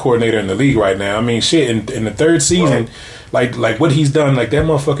offensive coordinator in the league right now. I mean, shit. In the third season, like what he's done, like that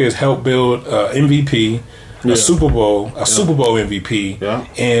motherfucker has helped build MVP. A Super Bowl MVP,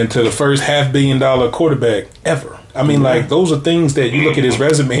 and to the first $500 million quarterback ever. I mean, like, those are things that you look at his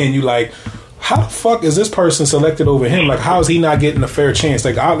resume and you like, how the fuck is this person selected over him? Like, how is he not getting a fair chance?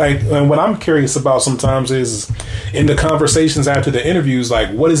 Like, and what I'm curious about sometimes is in the conversations after the interviews,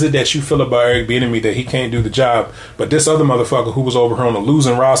 like, what is it that you feel about Eric Bieniemy that he can't do the job, but this other motherfucker who was over here on a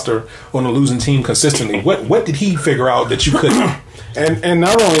losing roster, on a losing team consistently, what did he figure out that you couldn't? And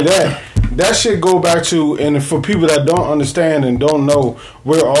not only that shit go back to, and for people that don't understand and don't know,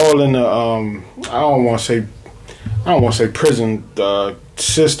 we're all in the I don't want to say prison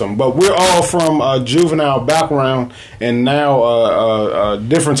system, but we're all from a juvenile background and now a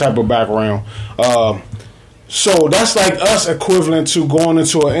different type of background. So that's like us equivalent to going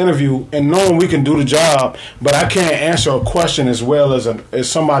into an interview and knowing we can do the job, but I can't answer a question as well as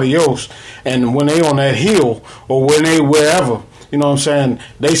somebody else. And when they on that hill or when they wherever, you know what I'm saying,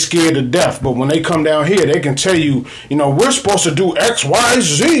 they scared to death. But when they come down here, they can tell you, you know, we're supposed to do X, Y,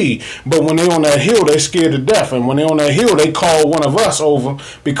 Z. But when they on that hill, they scared to death. And when they on that hill, they call one of us over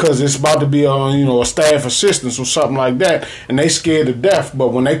because it's about to be a staff assistance or something like that. And they scared to death.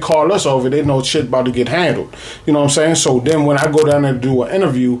 But when they call us over, they know shit about to get handled. You know what I'm saying? So then when I go down there to do an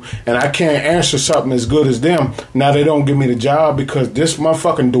interview and I can't answer something as good as them, now they don't give me the job because this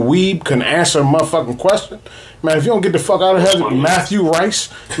motherfucking dweeb can answer a motherfucking question. Man, if you don't get the fuck out of here, Matthew Rice,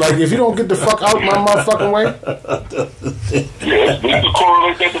 like, if you don't get the fuck out my motherfucking way. Yeah, we can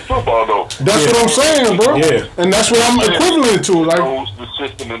correlate that to football, though. That's what I'm saying, bro. Yeah. And that's what I'm equivalent to. Like, the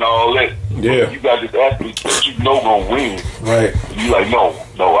system and all that. Yeah. You got this athlete that you know gonna win. Right. You like, no,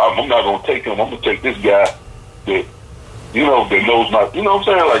 I'm not gonna take him. I'm gonna take this guy that, you know, that knows my, you know what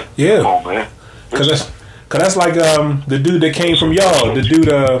I'm saying? Like, come on, man. Cause that's like the dude that came from y'all, the dude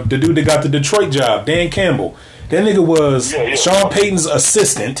that got the Detroit job, Dan Campbell. That nigga was Sean Payton's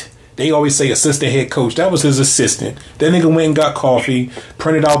assistant. They always say assistant head coach. That was his assistant. That nigga went and got coffee,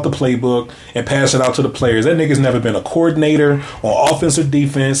 printed out the playbook, and passed it out to the players. That nigga's never been a coordinator on offense or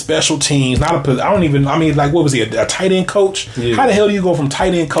defense, special teams. What was he, a tight end coach? Yeah. How the hell do you go from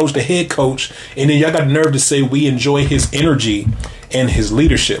tight end coach to head coach, and then y'all got the nerve to say we enjoy his energy and his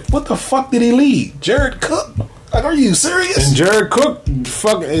leadership? What the fuck did he lead? Jared Cook? Like, are you serious? And Jared Cook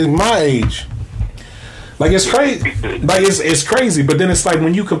fucking is my age. Like, it's crazy. Like, it's crazy. But then it's like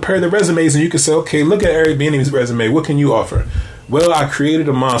when you compare the resumes and you can say, okay, look at Eric Bieniemy's resume. What can you offer? Well, I created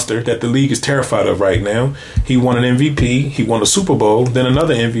a monster that the league is terrified of right now. He won an MVP. He won a Super Bowl, then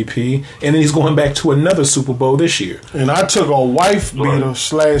another MVP, and then he's going back to another Super Bowl this year. And I took a wife beater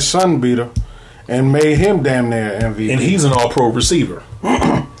 / son beater and made him damn near MVP. And he's an all-pro receiver.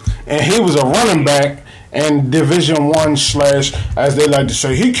 And he was a running back and Division One / as they like to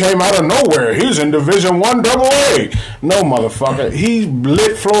say, he came out of nowhere. He's in Division One AA. No, motherfucker. He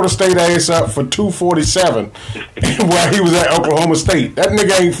lit Florida State ass up for 247 while he was at Oklahoma State. That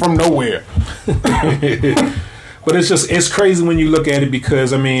nigga ain't from nowhere. But it's crazy when you look at it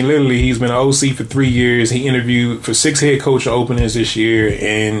because, I mean, literally he's been an OC for 3 years. He interviewed for 6 head coach openings this year,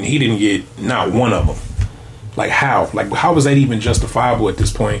 and he didn't get not one of them. Like, how? Like, how is that even justifiable at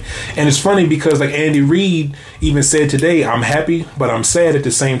this point? And it's funny because, like, Andy Reid even said today, I'm happy, but I'm sad at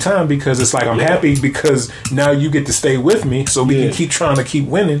the same time because it's like I'm happy because now you get to stay with me so we can keep trying to keep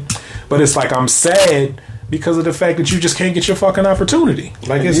winning. But it's like I'm sad because of the fact that you just can't get your fucking opportunity.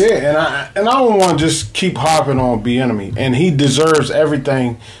 Like, it's, and I don't want to just keep harping on Bieniemy, and he deserves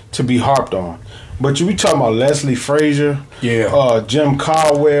everything to be harped on. But you be talking about Leslie Frazier, Jim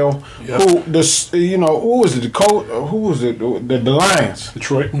Caldwell, who who was it? The coach? Who was it? The Lions,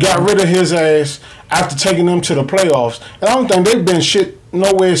 Detroit, got rid of his ass after taking them to the playoffs, and I don't think they've been shit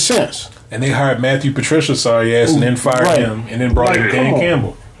nowhere since. And they hired Matthew Patricia, sorry ass, and then fired him, and then brought in Dan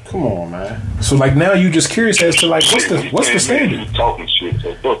Campbell. Come on, man. So like now you just curious as to like what's the standard? Talking shit,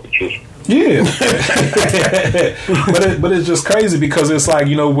 so fuck Patricia. Yeah, but it's just crazy because it's like,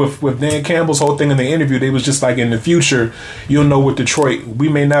 you know, with Dan Campbell's whole thing in the interview, they was just like, in the future, you'll know with Detroit, we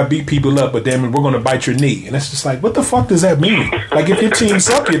may not beat people up, but damn it, we're gonna bite your knee, and it's just like, what the fuck does that mean? Like, if your team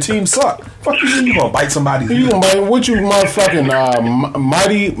suck, your team suck. Fuck you mean you gonna bite somebody's knee? You gonna bite what, you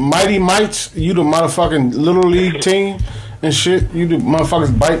motherfucking mighty mites? You the motherfucking little league team and shit? You the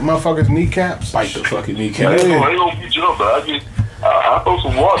motherfuckers bite motherfuckers kneecaps? Bite the fucking kneecaps. I ain't gonna beat you up, but I throw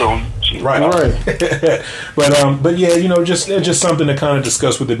some water on you. Right. But yeah, you know, just something to kind of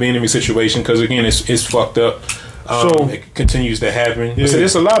discuss with the Bieniemy situation, because again, it's fucked up. So it continues to happen. Yeah. So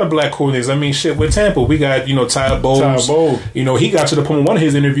there's a lot of black coordinators. I mean, shit, with Tampa, we got, you know, Todd Bowles. You know, he got to the point in one of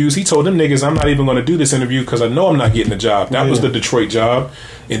his interviews, he told them niggas, I'm not even going to do this interview because I know I'm not getting the job. That was the Detroit job.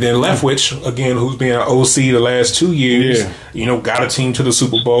 And then Leftwich, again, who's been an OC the last 2 years, you know, got a team to the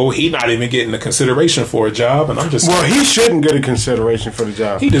Super Bowl. He not even getting a consideration for a job. And I'm just he shouldn't get a consideration for the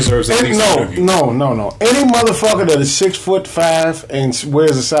job. He deserves at least an interview. No. Any motherfucker that is 6'5" and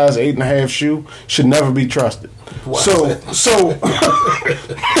wears a size 8.5 shoe should never be trusted. Wow. So if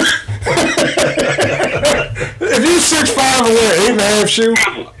you 6'5" and wear 8.5 shoe,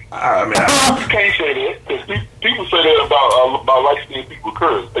 I mean, you can't say that, because people say that about light-skinned people,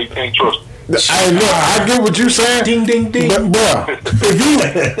 because they can't trust them. I get what you're saying. Ding, ding, ding. But, bro,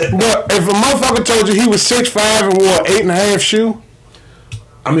 if a motherfucker told you he was 6'5" and wore 8.5 shoe,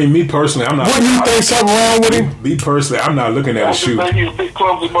 I mean, me personally, I'm not. Wouldn't you think something wrong with him? Me personally, I'm not looking at a shoe. I just think he's a big,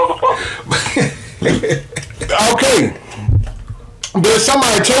 clumsy motherfucker. Okay. But if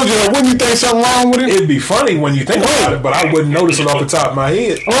somebody told you that, wouldn't you think something wrong with it? It'd be funny when you think about it, but I wouldn't notice it off the top of my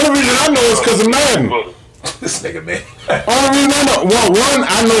head. The only reason I know is because of Madden. This nigga, man. Only reason I know. Well, one,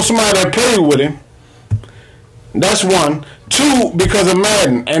 I know somebody that played with him. That's one. Two, because of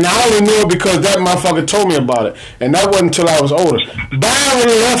Madden. And I only knew it because that motherfucker told me about it. And that wasn't until I was older. Byron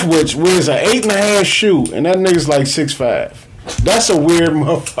Leftwich wears an 8.5 shoe, and that nigga's like 6'5". That's a weird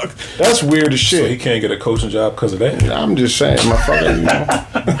motherfucker. That's weird as shit. So he can't get a coaching job because of that? I'm just saying, motherfucker. You know.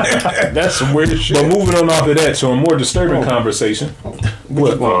 That's some weird shit. But moving on off of that to a more disturbing conversation.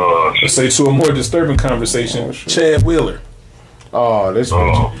 What? Let's say to a more disturbing conversation. Chad Wheeler. Oh, this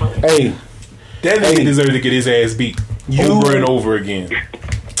bitch. Hey. That nigga deserves to get his ass beat over and over again.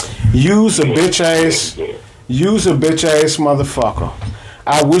 Use a bitch ass motherfucker.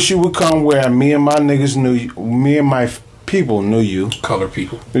 I wish you would come where me and my niggas knew you, me and my people knew you. Color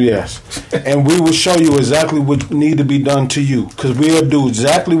people. Yes. And we will show you exactly what need to be done to you. Because we'll do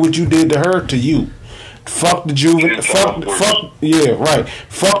exactly what you did to her to you. Fuck the juvenile. Fuck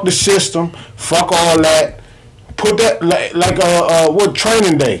the system. Fuck all that. Put that like what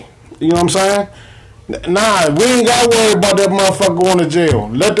training day. You know what I'm saying? Nah, we ain't got to worry about that motherfucker going to jail.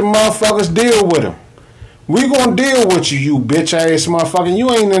 Let the motherfuckers deal with him. We gonna deal with you bitch ass motherfucker.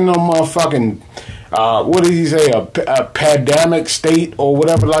 You ain't in no motherfucking what did he say, a pandemic state or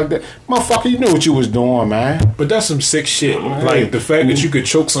whatever like that. Motherfucker, you knew what you was doing, man. But that's some sick shit. Like the fact that you could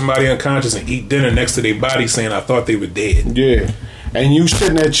choke somebody unconscious and eat dinner next to their body saying, I thought they were dead. Yeah. And you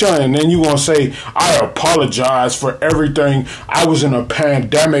sitting there chilling, and then you gonna say, I apologize for everything. I was in a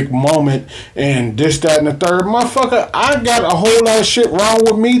pandemic moment and this, that, and the third. Motherfucker, I got a whole lot of shit wrong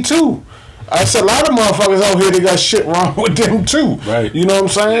with me too. I said a lot of motherfuckers out here, they got shit wrong with them too. Right. You know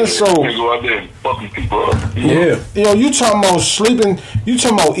what I'm saying? So they go out there and fucking people up. Yeah. You know, you talking about sleeping, you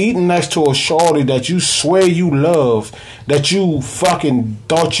talking about eating next to a shorty that you swear you love, that you fucking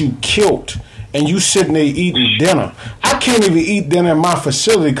thought you killed, and you sitting there eating dinner. I can't even eat dinner in my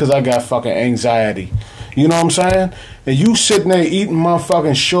facility because I got fucking anxiety. You know what I'm saying? And you sitting there eating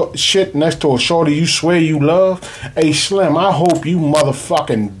motherfucking shit next to a shorty you swear you love. Hey, Slim, I hope you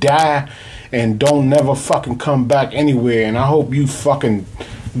motherfucking die and don't never fucking come back anywhere. And I hope you fucking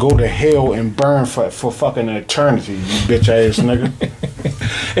go to hell and burn for fucking eternity, you bitch ass nigga.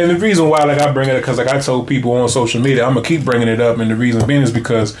 And the reason why, like, I bring it up, because like I told people on social media, I'm gonna keep bringing it up, and the reason being is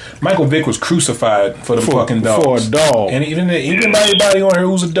because Michael Vick was crucified for the fucking dogs. For a dog. And even anybody on here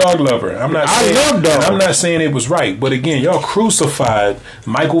who's a dog lover, I love dogs. I'm not saying it was right, but again, y'all crucified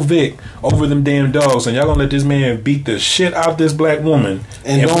Michael Vick over them damn dogs, and y'all gonna let this man beat the shit out this black woman,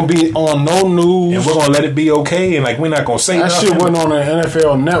 and don't be on no news, and we're gonna let it be okay, and like we're not gonna say that nothing. shit went on the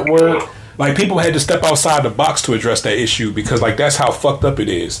NFL Network. Like, people had to step outside the box to address that issue because, like, that's how fucked up it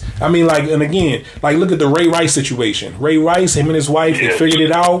is. I mean, like, and again, like, look at the Ray Rice situation. Ray Rice, him and his wife, they figured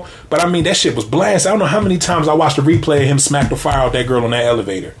it out. But, I mean, that shit was blast. I don't know how many times I watched a replay of him smack the fire out that girl on that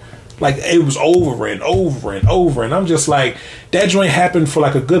elevator. Like, it was over and over and over. And I'm just like, that joint happened for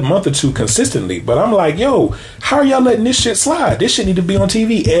like a good month or two consistently. But I'm like, yo, how are y'all letting this shit slide? This shit need to be on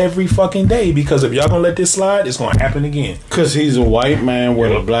TV every fucking day. Because if y'all gonna let this slide, it's gonna happen again. Because he's a white man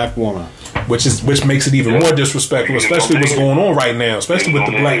with a black woman. Which makes it even more disrespectful, especially what's going on right now, especially with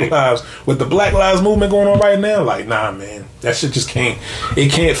the Black Lives movement going on right now. Like, nah, man, that shit just can't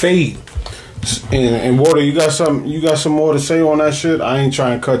fade. And Water, you got some more to say on that shit? I ain't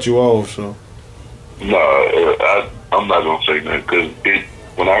trying to cut you off, so. Nah, I'm not gonna say nothing because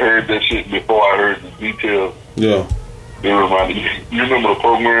when I heard that shit before I heard the details, yeah, it reminded me. You remember the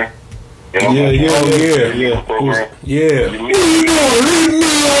program?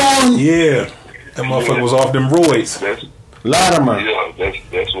 Yeah. That motherfucker was off them roids. Latimer. Yeah,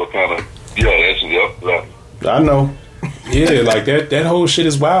 that's what kind of. Yeah, I know. Yeah, like that whole shit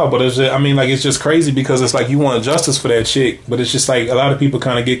is wild, but it's just crazy because it's like you want justice for that chick, but it's just like a lot of people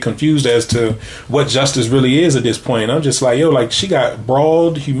kind of get confused as to what justice really is at this point. I'm just like, yo, like she got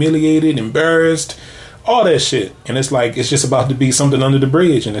brawled, humiliated, embarrassed, all that shit, and it's like it's just about to be something under the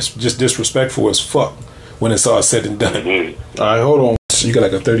bridge, and it's just disrespectful as fuck when it's all said and done. All right, hold on. So you got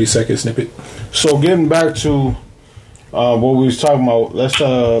like a 30-second snippet. So getting back to what we was talking about, let's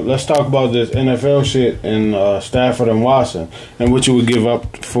talk about this NFL shit in Stafford and Watson, and what you would give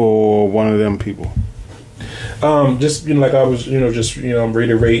up for one of them people. Just like I was, I'm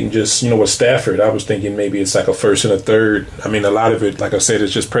reiterating just with Stafford. I was thinking maybe it's like a first and a third. I mean, a lot of it, like I said,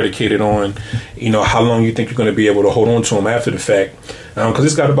 is just predicated on how long you think you're going to be able to hold on to him after the fact. Because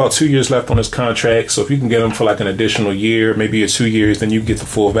he's got about 2 years left on his contract. So if you can get him for like an additional year, maybe 2 years, then you get the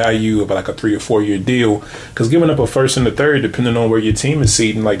full value of like a 3 or 4 year deal. Because giving up a first and a third, depending on where your team is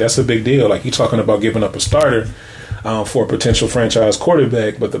seating, like that's a big deal. Like you're talking about giving up a starter for a potential franchise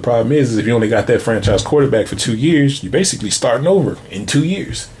quarterback. But the problem is if you only got that franchise quarterback for 2 years, you're basically starting over in 2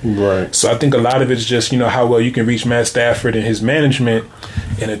 years. Right. So I think a lot of it's just, how well you can reach Matt Stafford and his management.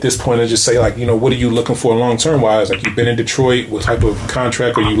 And at this point, I just say, like, what are you looking for long-term wise? Like, you've been in Detroit. What type of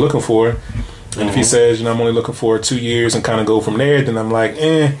contract are you looking for? And if he says, I'm only looking for 2 years and kind of go from there, then I'm like,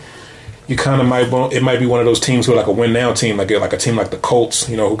 you kind of it might be one of those teams who are like a win-now team, like a team like the Colts,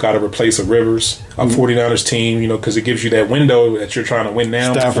 who got to replace a Rivers, a 49ers team, because it gives you that window that you're trying to win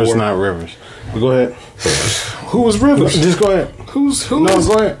now. Stafford's not Rivers. Go ahead. Who was Rivers? Just go ahead. No,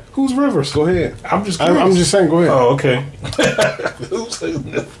 go ahead. Who's Rivers? Go ahead. I'm just curious. I'm just saying, go ahead. Oh, okay.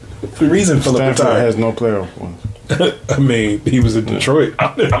 The reason Philip Stafford has no player points. I mean, he was in Detroit. Go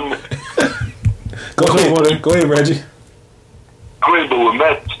ahead, Reggie. I mean, but with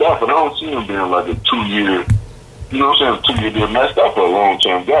Matt Stafford, I don't see him being like a 2 year, 2 year deal. Matt Stafford a long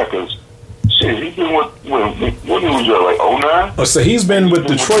term guy because shit, he's been what he was there, like 09? Oh, so he's been with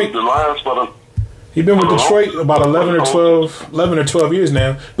Detroit. The Lions for the. He's been with Detroit about 11 or 12 years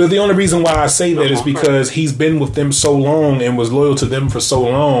now. But the only reason why I say that is because he's been with them so long and was loyal to them for so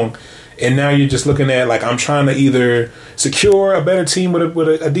long. And now you're just looking at, like, I'm trying to either secure a better team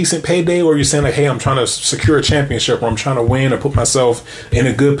with a decent payday, or you're saying, like, hey, I'm trying to secure a championship, or I'm trying to win or put myself in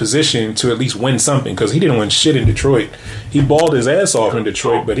a good position to at least win something. Because he didn't win shit in Detroit. He balled his ass off in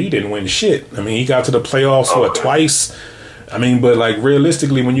Detroit, but he didn't win shit. I mean, he got to the playoffs, twice? I mean, but like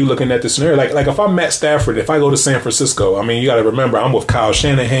realistically, when you're looking at the scenario, like if I'm Matt Stafford, if I go to San Francisco, I mean, you got to remember, I'm with Kyle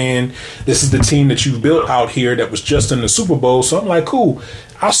Shanahan. This is the team that you've built out here that was just in the Super Bowl. So I'm like, cool.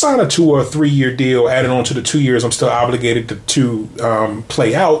 I'll sign a 2 or 3 year deal added on to the 2 years I'm still obligated to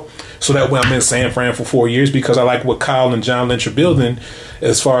play out. So that way I'm in San Fran for 4 years because I like what Kyle and John Lynch are building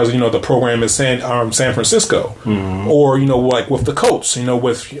as far as, the program in San Francisco. Mm-hmm. Or, like with the Colts,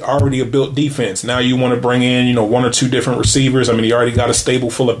 with already a built defense. Now you want to bring in, 1 or 2 different receivers. I mean, you already got a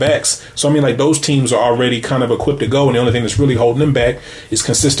stable full of backs. So, I mean, like those teams are already kind of equipped to go. And the only thing that's really holding them back is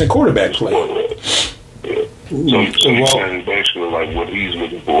consistent quarterback play. So he's saying basically like what he's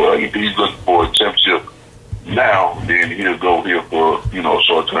looking for. Like if he's looking for a championship now, then he'll go here for,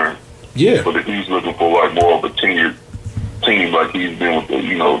 short term. Yeah. But if he's looking for like more of a tenured team like he's been with the,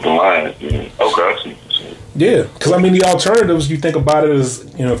 the Lions, then okay, I see. Yeah, because I mean the alternatives, you think about it as,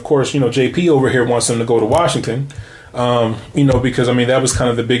 of course, JP over here wants him to go to Washington. Because I mean that was kind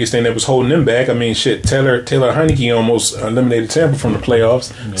of the biggest thing that was holding them back. I mean, shit, Taylor Heineke almost eliminated Tampa from the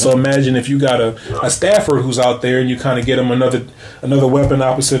playoffs. Yeah. So imagine if you got a Stafford who's out there and you kind of get him another weapon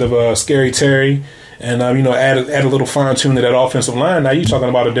opposite of Scary Terry, and add a little fine tune to that offensive line. Now you're talking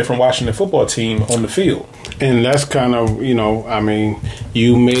about a different Washington football team on the field. And that's kind of I mean,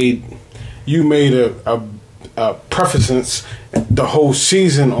 you made you made a preference the whole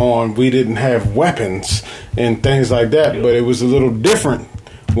season on we didn't have weapons and things like that, but it was a little different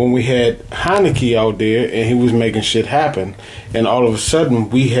when we had Heineke out there and he was making shit happen, and all of a sudden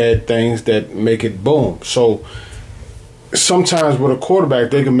we had things that make it boom. So sometimes with a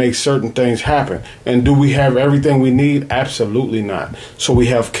quarterback, they can make certain things happen. And do we have everything we need? Absolutely not. So we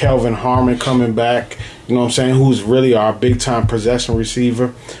have Kelvin Harmon coming back, you know what I'm saying, who's really our big-time possession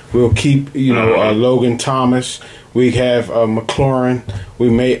receiver. We'll keep, Logan Thomas. We have McLaurin. We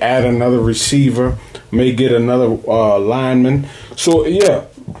may add another receiver, may get another lineman. So, yeah,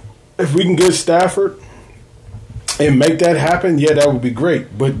 if we can get Stafford and make that happen, yeah, that would be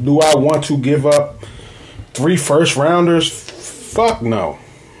great. But do I want to give up 3 first-rounders? Fuck no.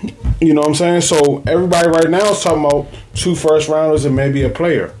 You know what I'm saying? So everybody right now is talking about 2 first-rounders and maybe a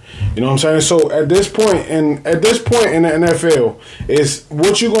player. You know what I'm saying? So at this point in the NFL, is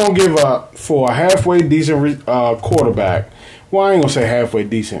what you gonna give up for a halfway decent quarterback? Well, I ain't gonna say halfway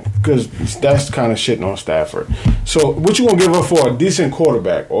decent because that's kind of shitting on Stafford. So what you gonna give up for a decent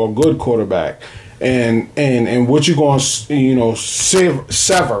quarterback or a good quarterback? And what you going to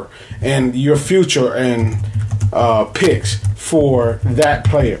sever and your future and picks for that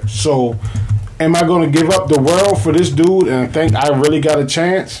player. So am I going to give up the world for this dude and think I really got a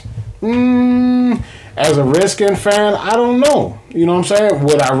chance? As a Redskin fan, I don't know. You know what I'm saying?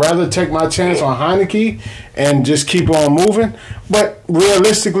 Would I rather take my chance on Heineke and just keep on moving? But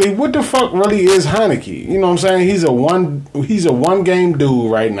realistically, what the fuck really is Heineke? You know what I'm saying? He's a one game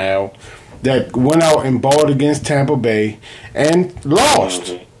dude right now that went out and balled against Tampa Bay and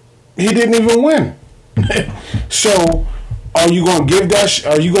lost. He didn't even win. So, are you going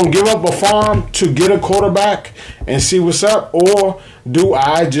to give up a farm to get a quarterback and see what's up, or do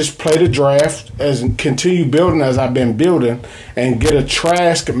I just play the draft and continue building as I've been building and get a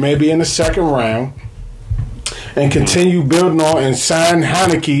Trask maybe in the second round? And continue building on and sign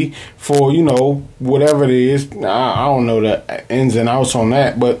Heineke for, whatever it is. I don't know the ins and outs on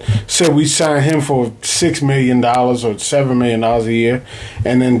that, but say we sign him for $6 million or $7 million a year,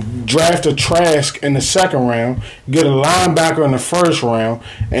 and then draft a Trask in the second round, get a linebacker in the first round,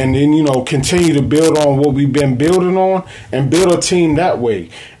 and then, continue to build on what we've been building on and build a team that way.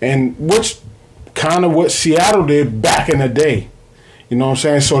 And which kind of what Seattle did back in the day. You know what I'm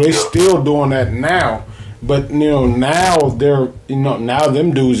saying? So they still doing that now. But now they're now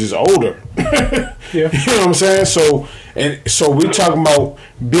them dudes is older. Yeah. You know what I'm saying? So we talking about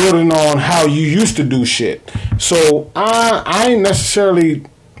building on how you used to do shit. So I ain't necessarily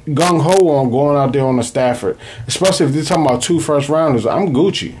gung ho on going out there on the Stafford, especially if they're talking about 2 first rounders. I'm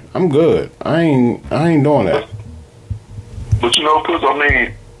Gucci. I'm good. I ain't doing that. But because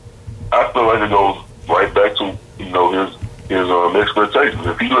I feel like it goes right back to his expectations.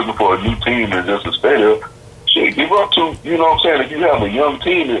 If he's looking for a new team and just to stay there, shit, give up to, you know what I'm saying, if you have a young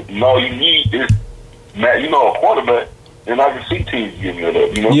team and all you need is, a quarterback, then I can see teams giving it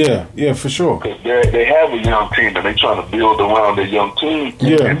up, Yeah, for sure. Because they have a young team and they trying to build around their young team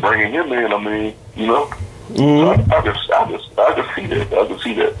and bringing him in, Mm-hmm. So I can see that. I can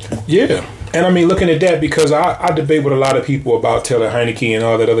see that. Yeah. And looking at that, because I debate with a lot of people about Taylor Heineke and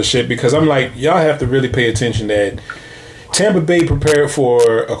all that other shit, because I'm like, y'all have to really pay attention that Tampa Bay prepared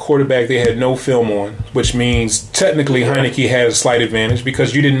for a quarterback they had no film on, which means technically Heineke had a slight advantage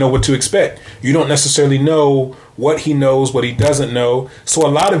because you didn't know what to expect. You don't necessarily know what he knows, what he doesn't know. So a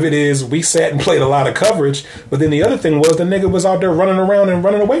lot of it is we sat and played a lot of coverage, but then the other thing was the nigga was out there running around and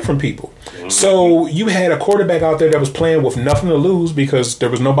running away from people. So you had a quarterback out there that was playing with nothing to lose because there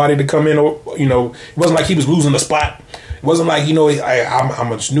was nobody to come in, or it wasn't like he was losing the spot. It wasn't like,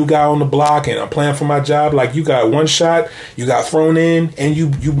 I'm a new guy on the block and I'm playing for my job. Like, you got one shot, you got thrown in, and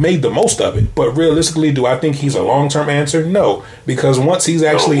you made the most of it. But realistically, do I think he's a long-term answer? No. Because once he's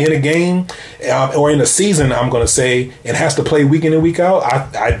actually in a game or in a season, I'm going to say, and has to play week in and week out,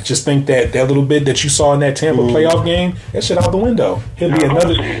 I just think that little bit that you saw in that Tampa playoff game, that shit out the window. He'll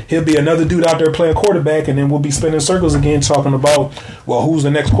be another dude out there playing quarterback, and then we'll be spinning circles again talking about, well, who's the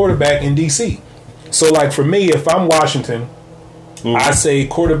next quarterback in D.C.? So, like, for me, if I'm Washington, I say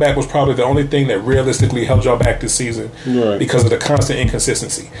quarterback was probably the only thing that realistically held y'all back this season because of the constant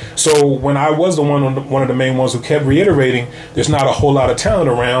inconsistency. So, when I was one of the main ones who kept reiterating, there's not a whole lot of talent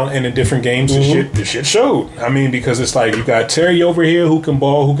around, and in different games, this shit showed. Because it's like you got Terry over here who can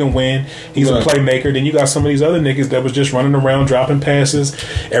ball, who can win. He's a playmaker. Then you got some of these other niggas that was just running around, dropping passes.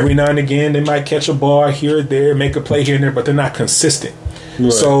 Every now and again, they might catch a ball here or there, make a play here and there, but they're not consistent.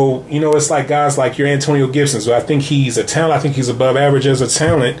 Right. So, it's like guys like your Antonio Gibson. So I think he's a talent. I think he's above average as a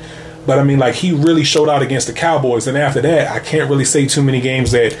talent. But I mean, like, he really showed out against the Cowboys, and after that, I can't really say too many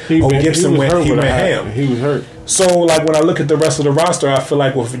games that Gibson went ham. He was hurt. So, like, when I look at the rest of the roster, I feel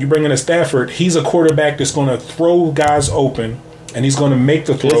like, well, if you bring in a Stafford, he's a quarterback that's going to throw guys open, and he's going to make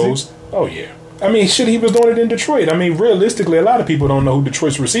the throws. Oh yeah. I mean, shit, he was doing it in Detroit. I mean, realistically, a lot of people don't know who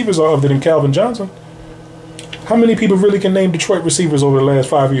Detroit's receivers are other than Calvin Johnson. How many people really can name Detroit receivers over the last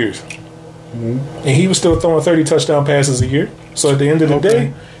 5 years? Mm-hmm. And he was still throwing 30 touchdown passes a year. So at the end of the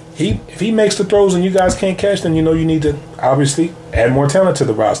day, if he makes the throws and you guys can't catch them, you know you need to obviously add more talent to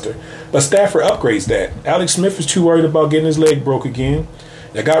the roster. But Stafford upgrades that. Alex Smith is too worried about getting his leg broke again.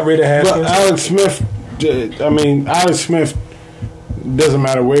 They got rid of Haskins. But Alex Smith doesn't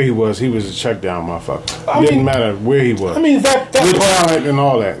matter where he was a check down motherfucker. It didn't matter where he was. I mean, that with talent and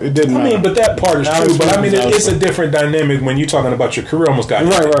all that. It didn't matter. I mean, but that part is true. But I mean, it's a different dynamic when you're talking about your career almost got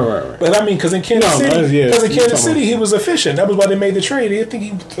right. But I mean, because in Kansas City, he was efficient. That was why they made the trade. I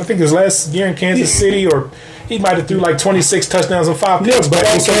think his last year in Kansas City, or he might have threw like 26 touchdowns and 5 picks. But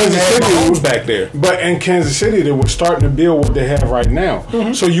in Kansas City, was back there. But in Kansas City, they were starting to build what they have right now.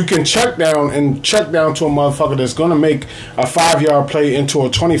 Mm-hmm. So you can check down to a motherfucker that's going to make a 5-yard play into a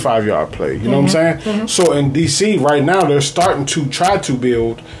 25-yard play. You know what I'm saying? Mm-hmm. So in DC right now, they're starting to try to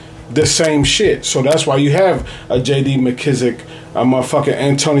build the same shit. So that's why you have a J.D. McKissick, a motherfucking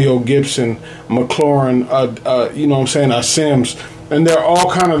Antonio Gibson, McLaurin, you know what I'm saying, a Sims. And they're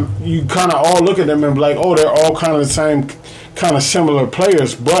all you all look at them and be like, oh, they're all kind of the same, kind of similar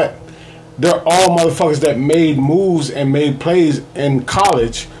players, but they're all motherfuckers that made moves and made plays in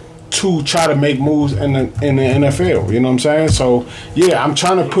college to try to make moves in the NFL. You know what I'm saying? So, yeah, I'm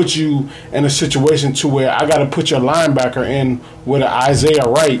trying to put you in a situation to where I got to put your linebacker in with an Isaiah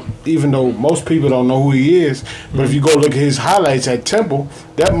Wright, even though most people don't know who he is. But if you go look at his highlights at Temple,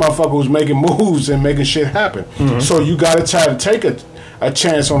 that motherfucker was making moves and making shit happen. Mm-hmm. So you got to try to take a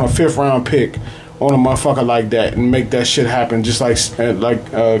chance on a 5th-round pick on a motherfucker like that and make that shit happen, just like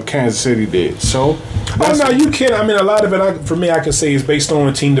Kansas City did. So, no, you can't. I mean, a lot of it, for me, I can say is based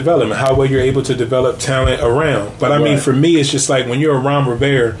on team development, how well you're able to develop talent around. But I mean, for me, it's just like when you're around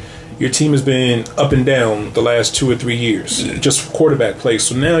Rivera, your team has been up and down the last 2 or 3 years, just quarterback play.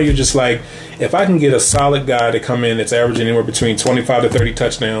 So now you're just like, if I can get a solid guy to come in that's averaging anywhere between 25 to 30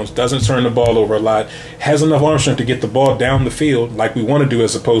 touchdowns, doesn't turn the ball over a lot, has enough arm strength to get the ball down the field like we want to do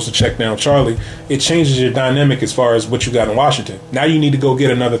as opposed to check down Charlie, it changes your dynamic as far as what you got in Washington. Now you need to go get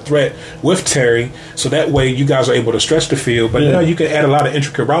another threat with Terry, so that way you guys are able to stretch the field, but now you can add a lot of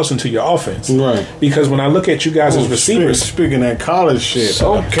intricate routes into your offense. Right. Because when I look at you guys as receivers... Speaking that college shit,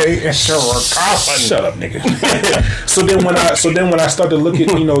 okay, shut up, nigga. So then when I start to look at,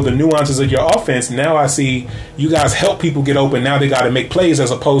 the nuances of your offense, now I see you guys help people get open. Now they got to make plays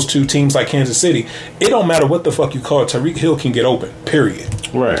as opposed to teams like Kansas City. It don't matter what the fuck you call it. Tyreek Hill can get open, period.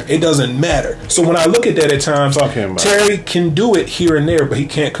 Right. It doesn't matter. So when I look at that at times, Terry can do it here and there, but he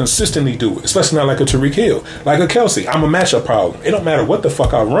can't consistently do it, especially not like a Tyreek Hill. Like a Kelsey, I'm a matchup problem. It don't matter what the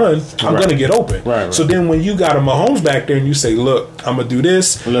fuck I run, I'm going to get open. Right. So then when you got a Mahomes back there and you say, look, I'm going to do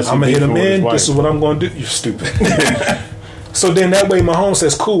this, I'm going to hit him in, this is what I'm going to do. You're stupid. So then that way Mahomes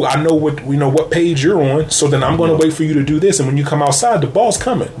says, cool, I know what page you're on, so then I'm going to wait for you to do this, and when you come outside, the ball's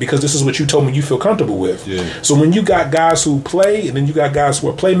coming, because this is what you told me you feel comfortable with. Yeah. So when you got guys who play, and then you got guys who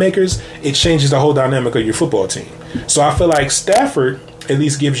are playmakers, it changes the whole dynamic of your football team. So I feel like Stafford at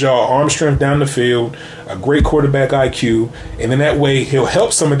least gives y'all arm strength down the field, a great quarterback IQ, and then that way he'll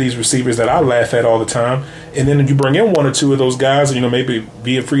help some of these receivers that I laugh at all the time, and then you bring in 1 or 2 of those guys, maybe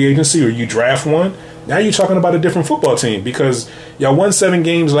be a free agency or you draft one. Now you're talking about a different football team, because y'all won 7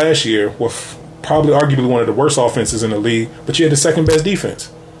 games last year with probably arguably one of the worst offenses in the league, but you had the second best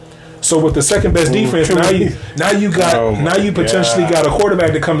defense. So with the second best defense, now you potentially got a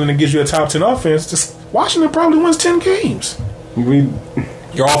quarterback that comes in and gives you a top 10 offense. Washington probably wins 10 games.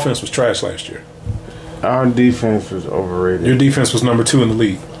 Your offense was trash last year. Our defense was overrated. Your defense was number 2 in the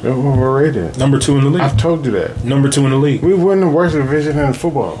league. It was overrated. Number 2 in the league. I've told you that. Number 2 in the league. We won the worst division in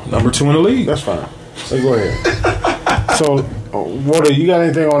football. Number 2 in the league. That's fine. So go ahead. So, Water, you got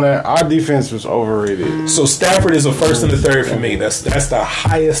anything on that? Our defense was overrated. So Stafford is a first and a third for me. That's the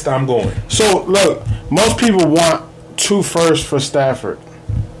highest I'm going. So look, most people want 2 firsts for Stafford.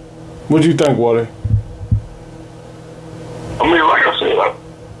 What do you think, Water? I mean, like I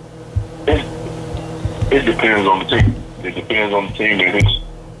said, it depends on the team. It depends on the team and his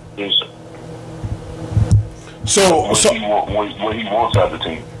what he wants out of the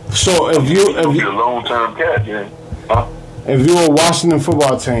team. So if you a long-term cat, then if you were a Washington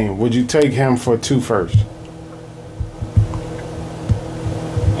football team, would you take him for 2 firsts?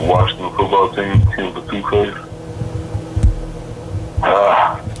 Washington football team for 2 firsts.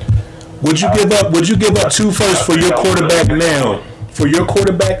 Would you give up? Would you give up 2 firsts for your quarterback now? For your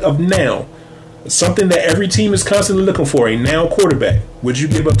quarterback of now, something that every team is constantly looking for, a now quarterback. Would you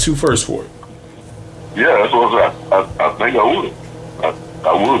give up 2 firsts for it? Yeah, that's what I think I would.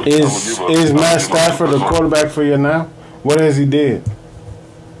 I would. Is Matt Stafford the quarterback for you now? What has he did?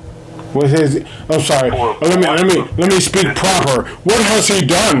 What has he? I'm sorry. Let me speak proper. What has he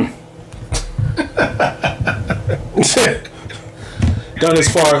done? Done as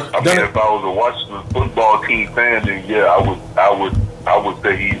far. I mean, if I was a Washington football team fan, then yeah, I would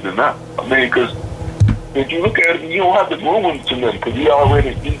say he's in that. I mean, because if you look at it, you don't have to move him to them because he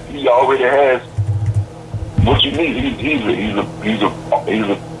already has what you need. He's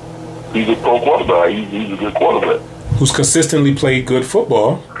a pro quarterback. He's a good quarterback who's consistently played good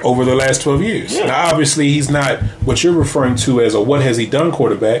football over the last 12 years. Yeah. Now, obviously, he's not what you're referring to as a what has he done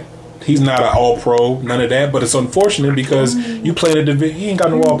quarterback. He's not an all-pro, none of that. But it's unfortunate because you play in a division. He ain't got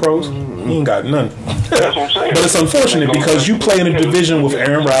no all-pros. He ain't got none. That's what I'm saying. But it's unfortunate because you play in a division with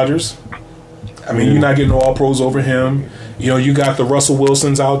Aaron Rodgers. I mean, you're not getting no all-pros over him. You know, you got the Russell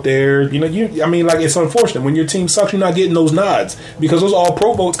Wilsons out there. You know, I mean, like, it's unfortunate. When your team sucks, you're not getting those nods because those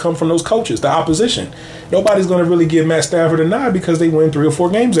all-pro votes come from those coaches, the opposition. Nobody's going to really give Matt Stafford a nod because they win 3 or 4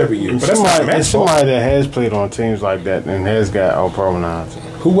 games every year. But that's not Matt's fault. Somebody that has played on teams like that and has got all-pro nods.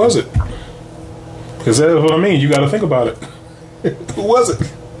 Who was it? Because that's what I mean. You got to think about it. Who was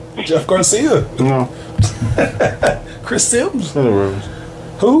it? Jeff Garcia? No. Chris Sims? Phillip Rivers.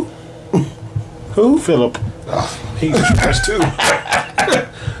 Who? Who? Phillip. Oh, he's trash too.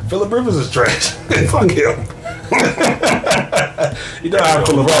 Phillip Rivers is trash. Fuck him. You know how I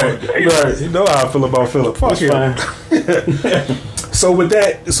feel about You know how I feel about Phillip. Fuck him. So with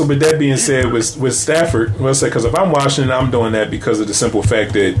that being said, with Stafford, let's say, because if I'm Washington, I'm doing that because of the simple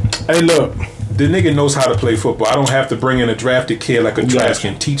fact that, hey, look, the nigga knows how to play football. I don't have to bring in a drafted kid like a trash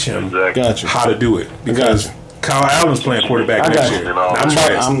and teach him how to do it because Kyle Allen's playing quarterback next year.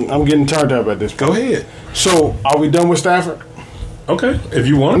 I'm getting turned up at this point. Go ahead. So, are we done with Stafford? Okay, if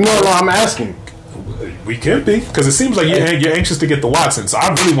you want. No, I'm asking. We can be because it seems like you're anxious to get the Watson. So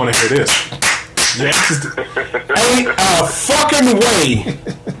I really want to hear this. Ain't a fucking way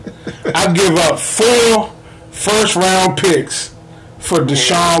I give up 4 first-round picks for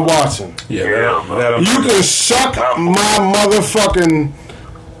Deshaun Watson. Yeah, you can suck my motherfucking.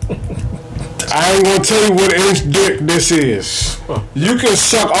 I ain't gonna tell you what inch dick this is. You can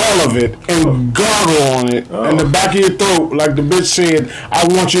suck all of it and gargle on it in the back of your throat, like the bitch said. I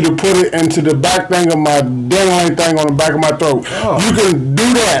want you to put it into the back thing of my dangling thing on the back of my throat. You can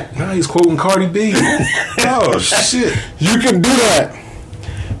do that. Now he's quoting Cardi B. Oh shit! You can do that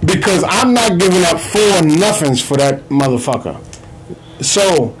because I'm not giving up 4 nothings for that motherfucker.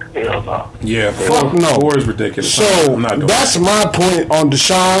 So. Yeah, fuck no. 4 is ridiculous. So that's my point on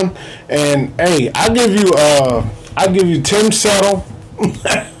Deshaun. And hey, I give you Tim Settle.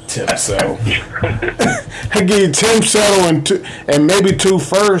 Tim Settle. I give you Tim Settle and maybe 2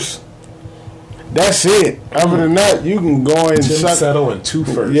 firsts. That's it. Other than that, you can go ahead and Tim Settle and 2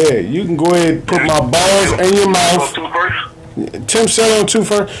 firsts. Yeah, you can go ahead and put my balls in your mouth. 2 firsts? Tim Settle and 2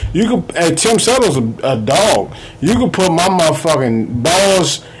 firsts. You could. Hey, Tim Settle's a dog. You could put my motherfucking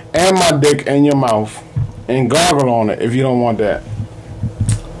balls and my dick in your mouth and gargle on it if you don't want that.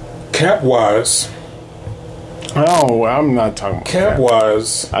 Cap wise, I'm not talking about cap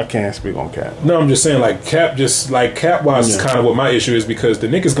wise. I can't speak on Cap. No, I'm just saying cap wise is kind of what my issue is because the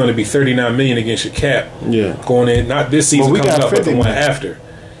nigga's going to be $39 million against your cap. Yeah, going in not this season coming up, but the one after.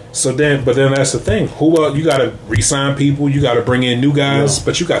 So then that's the thing. Who you got to re-sign people? You got to bring in new guys,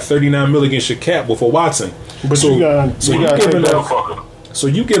 but you got $39 million against your cap with a Watson. But you giving up. So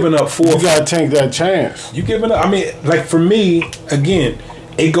you giving up 4? You got to take that chance. You giving up. I mean, like for me, again,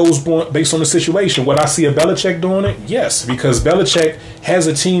 it goes based on the situation. Would I see a Belichick doing it? Yes, because Belichick has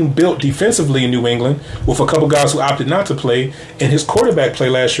a team built defensively in New England with a couple guys who opted not to play, and his quarterback play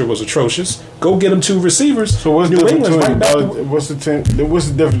last year was atrocious. Go get him 2 receivers. So what's the difference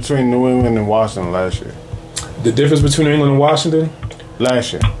between New England and Washington last year? The difference between New England and Washington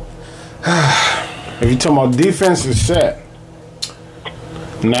last year. If you're talking about defense is set.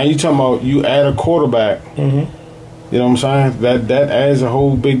 Now you talking about you add a quarterback. Mm-hmm. You know what I'm saying? That adds a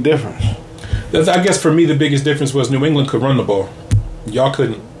whole big difference. I guess for me the biggest difference was New England could run the ball. Y'all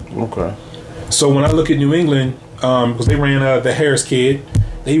couldn't. Okay. So when I look at New England, because they ran the Harris kid,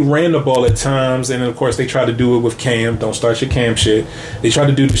 they ran the ball at times, and then of course they tried to do it with Cam. Don't start your Cam shit. They tried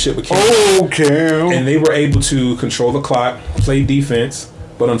to do the shit with Cam. Oh, Cam. And they were able to control the clock, play defense.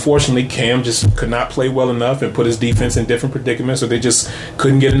 But unfortunately, Cam just could not play well enough and put his defense in different predicaments, so they just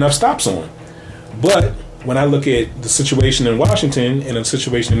couldn't get enough stops on him. But when I look at the situation in Washington and the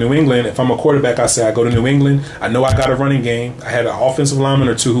situation in New England, if I'm a quarterback, I say I go to New England. I know I got a running game. I had an offensive lineman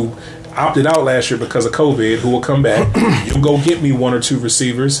or two who opted out last year because of COVID, who will come back. You'll go get me 1 or 2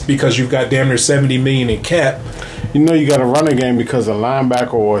 receivers because you've got damn near $70 million in cap. You know you got a running game because a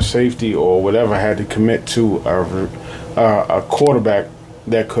linebacker or a safety or whatever had to commit to a quarterback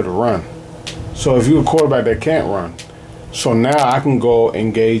that could run. So if you're a quarterback that can't run, so now I can go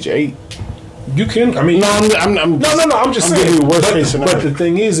engage 8. You can. I mean, no. I'm just saying. Giving you worst case scenario. But the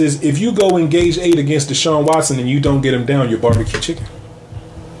thing is if you go engage 8 against Deshaun Watson and you don't get him down, you're barbecue chicken.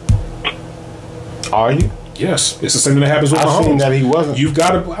 Are you? Yes, it's the same thing that happens with Mahomes. I've seen that he wasn't. You've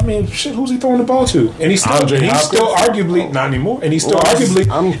got to. I mean, shit. Who's he throwing the ball to? And he's still arguably not anymore. And he's still arguably.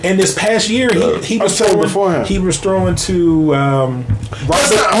 And this past year, he was throwing. He was throwing to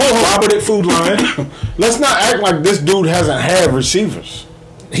Robert at Food Line. Let's not act like this dude hasn't had receivers.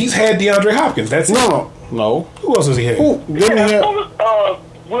 He's had DeAndre Hopkins. That's no. Who else has he had? Will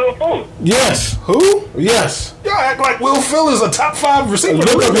Fuller. Yes. Who? Yes. Y'all act like Will Fuller's a top 5 receiver.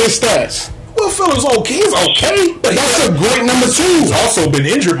 Look at his stats. Will Fuller's okay. He's okay. But that's a great number 2. He's also been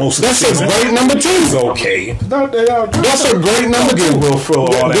injured most of the season. That's a great number 2. He's okay. That's a great number 2. Don't give Will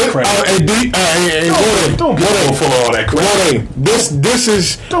Fuller all that credit. Don't give Will Fuller all that credit. This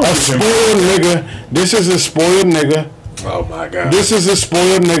is a spoiled nigga. This is a spoiled nigga. Oh my God. This is a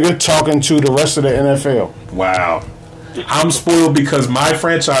spoiled nigga talking to the rest of the NFL. Wow. I'm spoiled because my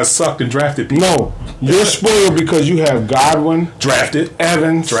franchise sucked and drafted people. No. You're spoiled because you have Godwin. Drafted.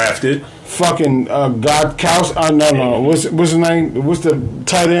 Evans. Drafted. Fucking Godkowski. No. What's his name? What's the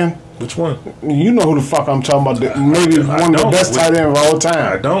tight end? Which one? You know who the fuck I'm talking about. Maybe one of the best tight ends of all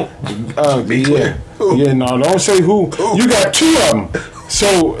time. I don't. Be clear. Yeah, no. Don't say who. You got 2 of them.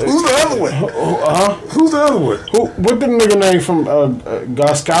 So who's the other one? Who's the other one? What the nigga name from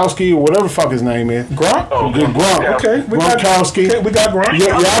Goskowski or whatever the fuck his name is? Gronk. Gronk. Okay, Gronkowski. We got Gronk.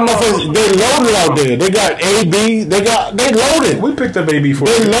 Y'all motherfuckers, they loaded out there. They got AB. They loaded. We picked up AB for.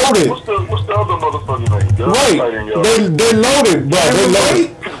 They loaded. What's the other motherfucker name? Right. They loaded, bro. They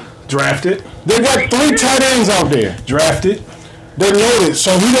loaded. Drafted. They got 3 tight ends out there. Drafted. They loaded,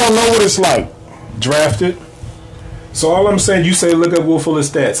 so we don't know what it's like. Drafted. So all I'm saying, you say look up Will Fuller's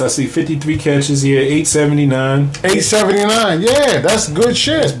stats. I see 53 catches here, 879. 879, yeah, that's good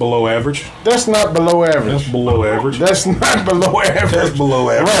shit. That's below average. That's not below average. That's below average. That's not below average. That's below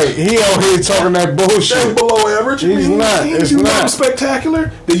average. Right, he out here talking that bullshit. That's below average. He's not. It's not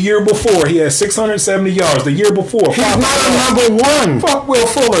spectacular. The year before, he had 670 yards. The year before, he's not a number 1. Fuck Will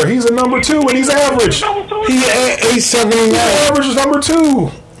Fuller. He's a number 2, and he's average. He had 879. Average is number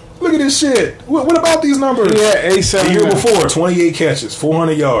 2. Look at this shit. What about these numbers? Yeah, 879. The year before, 28 catches,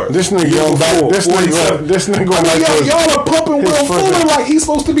 400 yards. This nigga going back. This nigga going back. Y'all are pumping Will Fuller like he's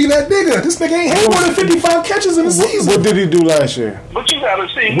supposed to be that nigga. This nigga ain't had more than 55 catches in the season. What did he do last year? But you gotta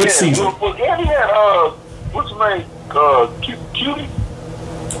see. What season? He had what's his name?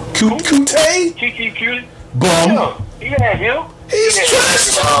 Cute? Kiki Cutie. Bum. Yeah, he had him. He's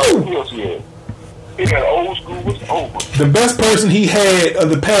trash too. He had old school. What's over? The best person he had of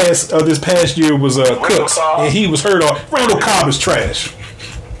this past year was Cooks, and he was hurt on. Randall Cobb is trash.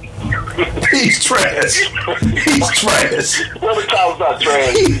 He's trash. He's trash. Randall Cobb's not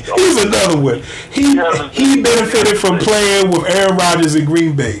trash. He's another one. He benefited from playing with Aaron Rodgers in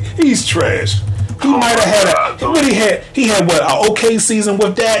Green Bay. He's trash. He might have had he had what, an okay season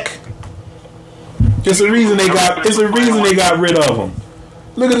with Dak. It's a reason they got rid of him.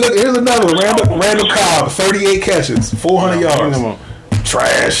 Look, here's another one. Randall Cobb, 38 catches, 400 yards.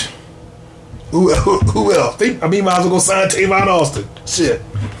 Trash. Who else? I mean, might as well go sign Tavon Austin. Shit.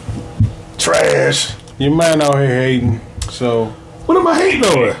 Trash. Your man out here hating. So what am I hating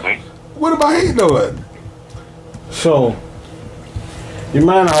on? So your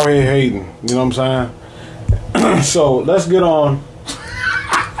man out here hating. You know what I'm saying? So let's get on.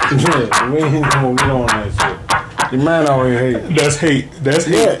 Yeah, we ain't gonna get on that shit. Your man out here hating. That's hate.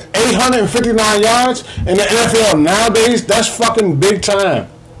 Yeah, 859 yards in the NFL nowadays. That's fucking big time.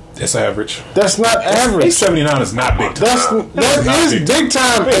 That's average. That's not average. 879 is not big time. That is big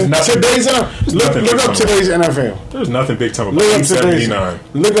time in today's NFL. Look up today's NFL. There's nothing big time about 879.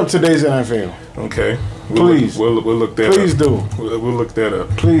 Look up today's NFL. Okay. Please. We'll look that up. Please do. We'll look that up.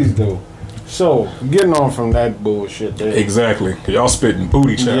 Please do. So, getting on from that bullshit there. Exactly. Y'all spitting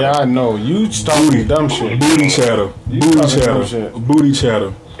booty chatter. Yeah, I know. You starting dumb shit. Booty chatter. Booty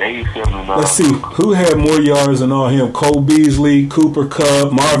chatter. Let's see. Who had more yards than all him? Cole Beasley, Cooper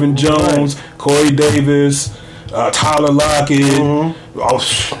Kupp, Marvin Jones, Corey Davis, Tyler Lockett,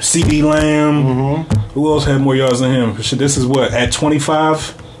 C.D. Lamb. Who else had more yards than him? This is what? At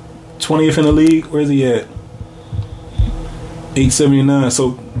 25? 20th in the league? Where's he at? 879.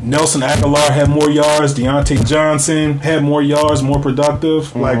 So Nelson Aguilar had more yards. Deontay Johnson had more yards, more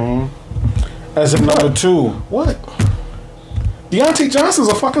productive. Like as a number 2. what? Deontay Johnson's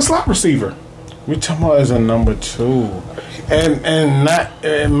a fucking slot receiver. We talking about as a number 2, and not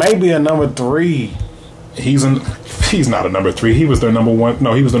maybe a number 3. He's not a number 3. He was their number 1.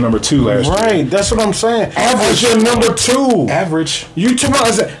 No, he was the number 2 last year. Right, that's what I'm saying. Average your number 2. Average. You talking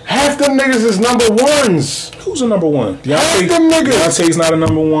about half them niggas is number 1s. Who's a number 1? Half them niggas. Deontay's not a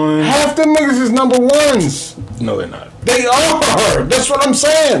number 1. Half them niggas is number 1s. No, they're not. They are. That's what I'm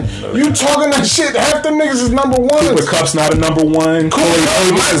saying. No, You talking that shit. Half them niggas is number 1s. Cooper Kupp's not a number 1. Corey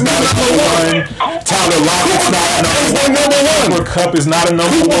Davis is not a number 1. Tyler Lockett's not a number 1. Cooper Kupp is not a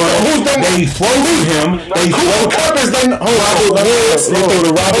number 1. They throw to him. They throw Kupp is the Robert Woods. They throw to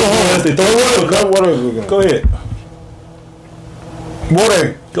Robert Woods. They throw to Kupp. Go ahead.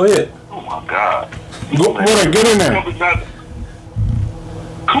 Water. Go ahead. Oh my God. Water, get in there.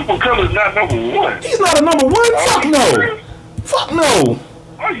 Cooper Kupp is not number 1. He's not a number 1. Fuck no. Fuck no.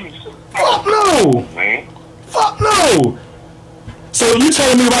 Are you? Fuck no. Man. Fuck no. So you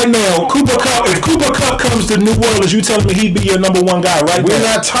telling me right now, Cooper Kupp, if Cooper Kupp comes to New Orleans, you telling me he'd be your number 1 guy right We're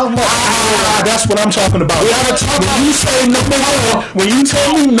there? not talking about. That's what I'm talking about. We gotta talk When you say number 1, when you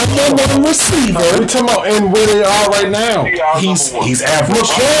tell me number 1 receiver, We talking about and where they are right now. he's average.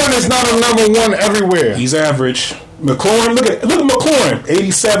 McLaurin is not a number 1 everywhere. He's average. McLaurin, look at McLaurin,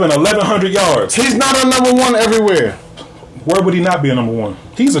 87, 1,100 yards. He's not a number 1 everywhere. Where would he not be a number 1?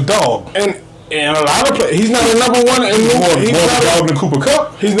 He's a dog. And a lot of places, he's not a number 1 in New Orleans. More of a dog than Cooper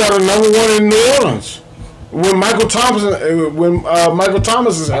Kupp. He's not a number 1 in New Orleans. When Michael Thomas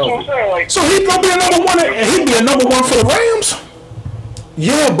is healthy. So he'd go be a number 1, and he'd be a number 1 for the Rams.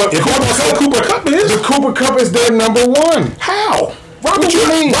 Yeah, but If Cooper Kupp is, the Cooper Kupp is their number 1. how? What you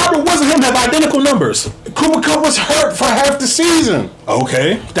mean? Robert Woods and him have identical numbers. Cooper Kupp was hurt for half the season.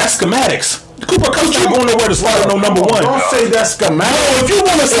 Okay, that's schematics. Cooper Kupp's not going nowhere to slide no number 1. Don't say that's schematic. If you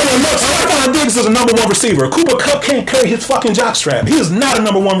want to say Stephon Diggs is a number 1 receiver, Cooper Kupp can't carry his fucking jockstrap. He is not a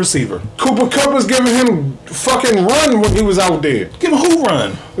number 1 receiver. Cooper Kupp was giving him fucking run when he was out there. Give him who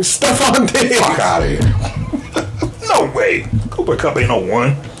run? Stephon Diggs. Fuck out of here. No way. Cooper Kupp ain't no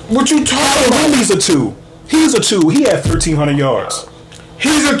 1. What you talking about? Ridley's a 2. He's a 2. He had 1,300 yards.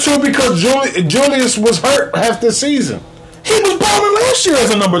 He's a 2 because Julius was hurt half the season. He was balling last year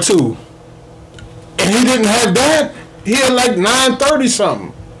as a number 2. And he didn't have that. He had like 930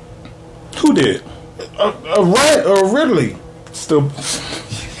 something. Who did? Ridley. Still.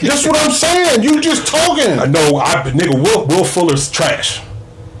 That's what I'm saying. You just talking. Nigga, Will Fuller's trash.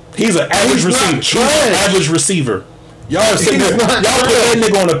 He's an average He's not receiver. He's trash. an average receiver. Y'all are sitting He's there. not Y'all put trash. that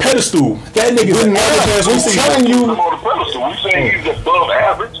nigga on a pedestal. That nigga's an average ass I'm receiver. telling Put him you. on the pedestal. We saying he's above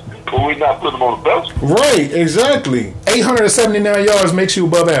average, but we not putting him on the pedestal. Right, exactly. 879 yards makes you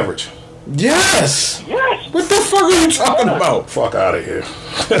above average. Yes. Yes. What the fuck are you talking about? Fuck out of here.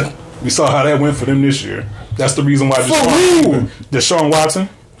 We saw how that went for them this year. That's the reason why For who? Deshaun Watson.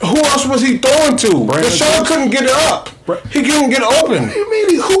 Who else was he throwing to? Deshaun couldn't get it up. He couldn't get open. What do you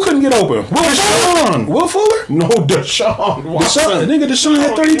mean? Who couldn't get open? Deshaun. Will Fuller? No, Deshaun Watson. Deshaun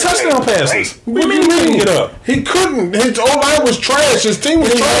had 30 touchdown passes. What do you mean he couldn't get up? He couldn't. His O-line was trash. His team was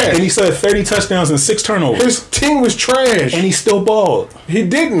And trash. he said 30 touchdowns and 6 turnovers. His team was trash. And he still balled. He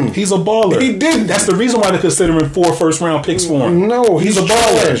didn't. He's a baller. He didn't. That's the reason why they're considering 4 first-round picks for him. No, he's a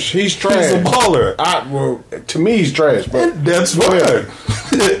baller. trash. He's trash. He's a baller. Well, to me, he's trash. But That's Go ahead.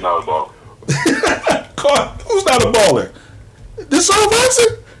 right. Not a ball. Who's not a baller? Deshaun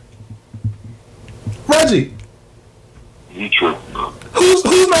Watson? Reggie. He true. Who's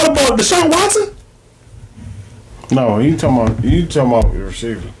not a baller? Deshaun Watson? No, you talking about your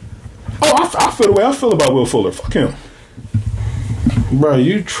receiver, Oh, I feel the way I feel about Will Fuller. Fuck him. bro.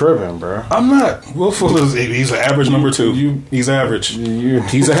 You tripping, bro? I'm not. Will Fuller's he's an average number 2. He's average.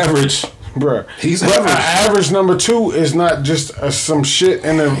 He's average. Bro, He's but average. an average number 2 is not just some shit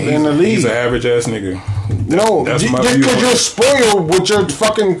in the league. He's an average ass nigga. No, That's my just view because on you're it. spoiled with your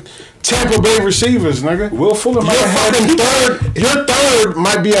fucking Tampa Bay receivers, nigga. Will Fuller might Your have fucking had your third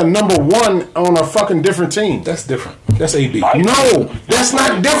might be a number 1 on a fucking different team. That's different. That's AB. No, that's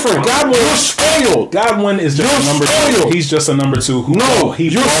not different. You're spoiled. Godwin is just You're a number spoiled. 2. He's just a number 2 who No, he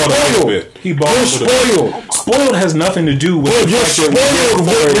you're balled a little spoiled. bit. He balled You're a little bit. spoiled. Spoiled has nothing to do with Bro, the you're fact that spoiled Will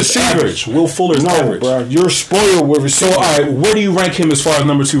with Fuller is receivers. average. Will Fuller's No, average. bro, you're spoiled with receivers. So, all right, where do you rank him as far as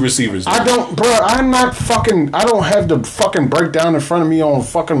number 2 receivers? I don't, bro. I'm not fucking. I don't have the fucking breakdown in front of me on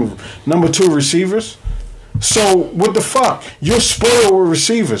fucking number 2 receivers. So what the fuck? You're spoiled with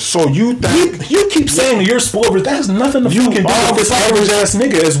receivers. So you think You keep saying you're spoiled, but that has nothing to fucking do with this average ass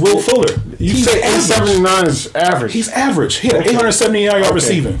nigga as Will Fuller. you He's say average. 879 is average. He's average. He had 879 yard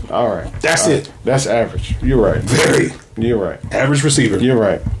receiving. All right, That's All it. right. That's average. You're right. Very You're right. average receiver. You're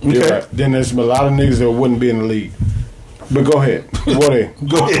right. You're Okay. right. Then there's a lot of niggas that wouldn't be in the league. But go ahead. What are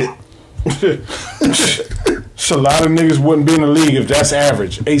Go ahead. So a lot of niggas wouldn't be in the league if that's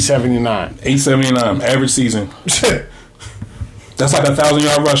average. 879. 879 average season. That's like a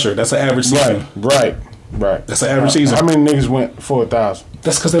 1,000-yard rusher. That's an average season. Right. That's an average season. How many niggas went for 1,000?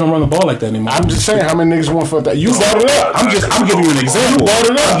 That's because they don't run the ball like that anymore. I'm just saying how many niggas went for 1,000. You brought it up. I'm giving you an example. You brought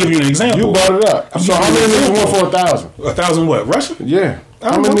it up. I'm giving you an example. You brought it up. So how many niggas went for 1,000? 1,000 what? Rushing? Yeah.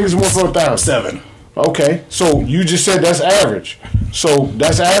 How many niggas went for 1,000? 7. Okay. So you just said that's average. So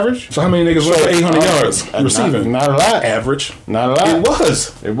that's average? So how many niggas went for 800 yards receiving? Not a lot. Average. Not a lot. It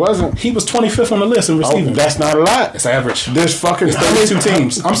was. It wasn't. He was 25th on the list in Oh, receiving. that's not a lot. It's average. There's fucking It's 32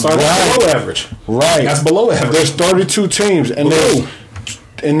 teams. I'm sorry, Right. that's below average. Right. That's below average. There's 32 teams, and Below.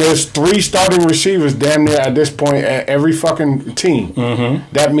 there's 3 starting receivers damn near at this point at every fucking team.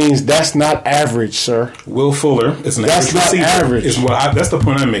 Mm-hmm. That means that's not average, sir. Will Fuller is an That's average not receiver. average. Is that's the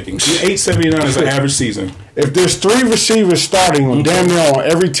point I'm making. 879 is an average season. If there's 3 receivers starting on damn near on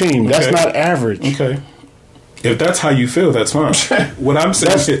every team, that's Okay. not average. Okay. If that's how you feel, that's fine. What I'm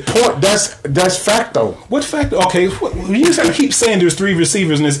saying That's facto. what fact? Okay, you keep saying there's 3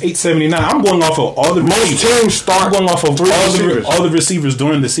 receivers and it's 879. I'm going off of all the Most receivers. teams start I'm going off of 3 receivers. all the receivers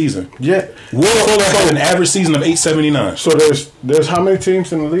during the season. Yeah. Will Fuller had an average season of 879. So there's how many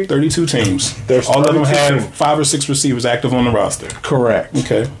teams in the league? 32 teams. There's all of them 32 have teams. 5 or 6 receivers active on the roster. Correct.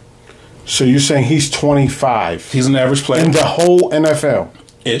 Okay, So you're saying he's 25 he's an average player. in the whole NFL?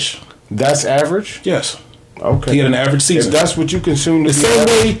 Ish. That's average? Yes. Okay. He had an average If season. that's what you consume to The be same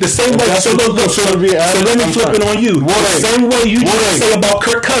average, way. that's So what you look. consider to be So average, let me I'm flip fine. it on you. What The ain't? same way you What just ain't? say about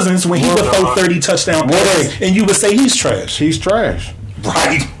Kirk Cousins when he would throw 30 touchdown passes, ain't? and you would say he's trash. He's trash.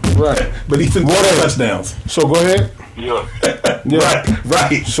 Right. Right. But he threw What ain't? touchdowns. So go ahead. Yeah. Yeah.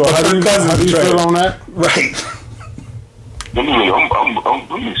 Right. So But how do you, Kirk Cousins how do you is feel trash. on that? Right. Let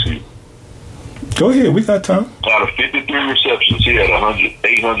me see. Go ahead. We got time. Out of 53 receptions, he had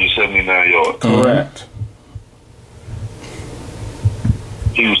 879 yards. Correct.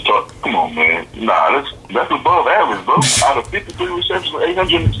 He was talking. Come on, man. Nah, that's above average, bro. Out of 53 receptions,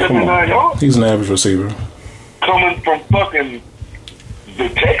 879 yards, He's an average receiver. coming from fucking the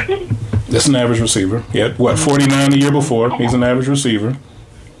Texans. That's an average receiver. He had, 49 the year before. He's an average receiver.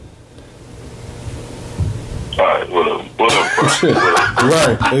 All right, whatever, bro.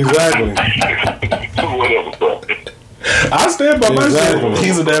 Right. Exactly. Whatever, bro. I stand by my Exactly. shit.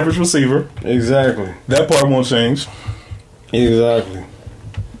 He's an average receiver. Exactly. That part won't change. Exactly.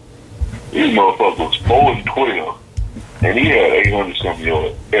 These motherfuckers was 4-12, and he had 800 something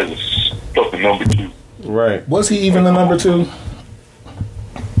yards as a fucking number 2. Right. Was he even the number 2?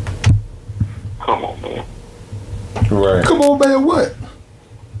 Come on, man. Right. Come on, man. What?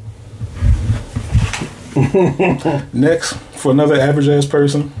 Next, for another average ass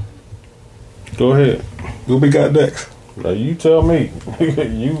person, Go ahead. what we got next? Now you tell me.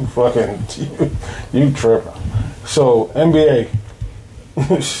 you fucking you tripping. So NBA.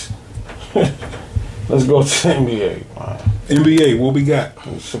 Let's go to the NBA. NBA, what we got?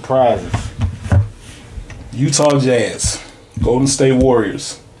 Surprises. Utah Jazz, Golden State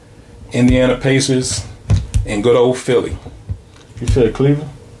Warriors, Indiana Pacers, and good old Philly. You said Cleveland?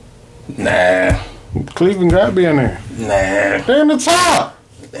 Nah. Cleveland got to be in there. Nah. They're in the top.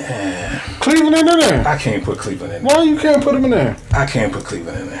 Cleveland ain't in there. I can't put Cleveland in there. Why you can't put them in there? I can't put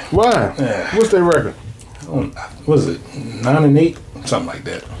Cleveland in there. Why? Yeah. What's their record? What is it? 9-8? Something like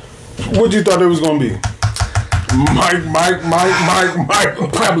that. What you thought it was going to be? Mike.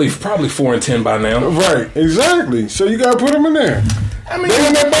 Probably 4-10 by now. Right, exactly. So you got to put them in there. I mean, They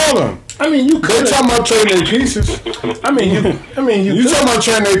in there balling. you They could. talking about trading their pieces. You You could. talking about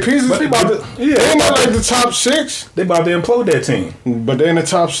trading their pieces? But They they about about to, to- yeah, they not about like the top 6, They about to implode that team. but they in the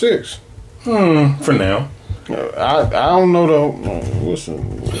top 6. For now. I don't know though. What's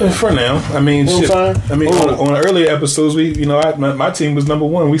the, For now. I mean, You know shit. what I'm saying? I mean, on earlier episodes, my team was number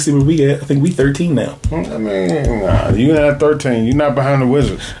 1. We see where we at. I think we 13 now. I mean, nah, you at 13. You're not behind the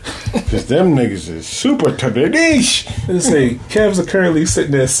Wizards. Because them niggas is super tradish. Let's say Cavs are currently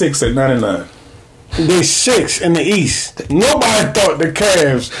sitting at 6 at 9-9. They 6 in the East. Nobody thought the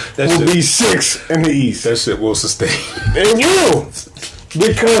Cavs would be 6 in the East. That shit will sustain. They will.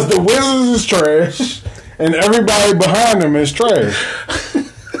 Because the Wizards is trash and everybody behind them is trash.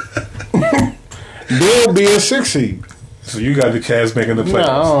 They'll be a 6 seed. So you got the Cavs making the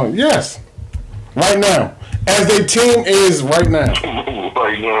playoffs. No, yes. Right now. as their team is right now.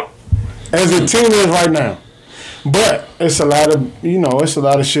 Right now. As the team is right now. But it's a lot of, it's a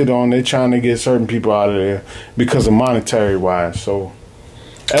lot of shit on. They're trying to get certain people out of there because of monetary wise. So,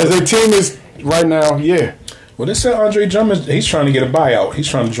 as their team is right now, yeah. Well, they said Andre Drummond, he's trying to get a buyout. He's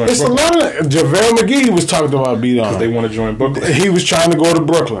trying to join It's Brooklyn. a lot of, JaVale McGee was talking about beat on. They want to join Brooklyn. He was trying to go to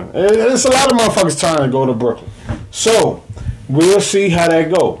Brooklyn. It's a lot of motherfuckers trying to go to Brooklyn. So, we'll see how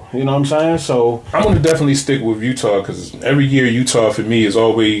that go. You know what I'm saying? So I'm going to definitely stick with Utah because every year Utah for me is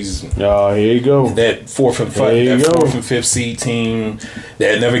always here you go. that fourth and fifth seed team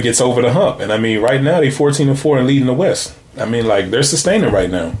that never gets over the hump. And I mean, right now they 14-4 and leading the West. I mean, like they're sustaining right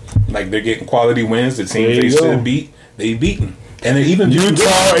now. Like they're getting quality wins. The teams they should beat, they beaten. And they're even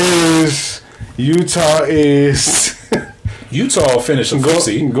Utah is. Utah finished a fifth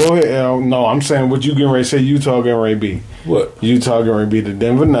seed. Go ahead. No, I'm saying what you getting ready to say. Utah getting ready to be. What? Utah getting ready to be the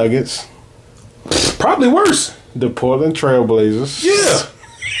Denver Nuggets. Probably worse. The Portland Trailblazers. Yeah.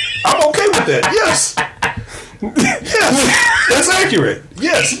 I'm okay with that. Yes. Yes. That's accurate.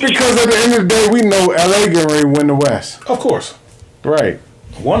 Yes. Because at the end of the day, we know LA getting ready to win the West. Of course. Right.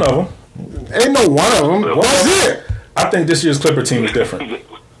 One of them. Ain't no one of them. What's it? I think this year's Clipper team is different.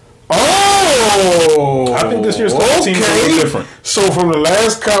 Oh, I think this year's Clipper team is a little different. So from the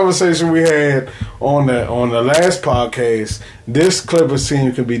last conversation we had on the last podcast, this Clippers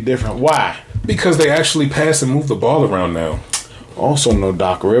team could be different. Why? Because they actually pass and move the ball around now. Also, no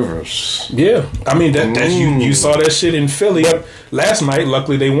Doc Rivers. Yeah, I mean that's you saw that shit in Philly last night.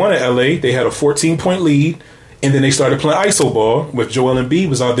 Luckily, they won at LA. They had a 14-point lead, and then they started playing ISO ball with Joel Embiid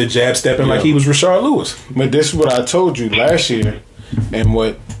was out there jab stepping like he was Rashard Lewis. But this is what I told you last year, and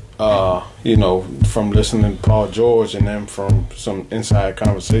what from listening to Paul George and then from some inside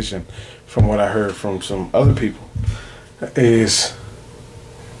conversation, from what I heard from some other people, is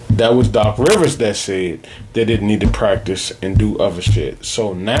that was Doc Rivers that said they didn't need to practice and do other shit.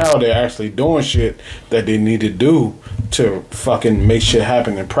 So now they're actually doing shit that they need to do to fucking make shit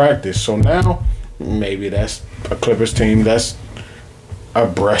happen in practice. So now maybe that's a Clippers team that's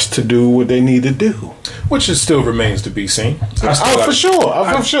abreast to do what they need to do. Which it still remains to be seen. For sure.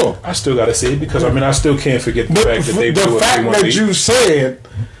 I still got to see it because, I still can't forget the fact that they blew the fact that you said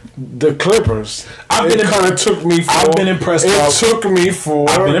the Clippers, I've been impressed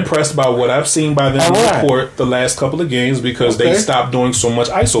by what I've seen by them in the court the last couple of games because they stopped doing so much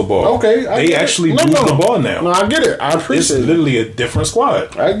ISO ball. Okay. They actually move the ball now. No, I get it. I appreciate it. It's literally a different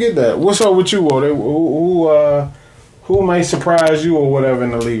squad. I get that. What's up with you, Woody? Who may surprise you or whatever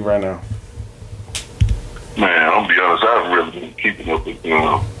in the league right now? Man, I'll be honest, I haven't really been keeping up with the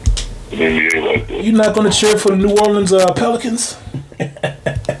NBA like that. You're not going to cheer for the New Orleans Pelicans?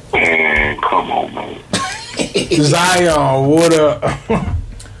 Man, come on, man. Zion, what up?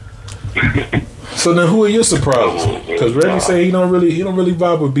 So then, who are your surprises? Because Reggie say he don't really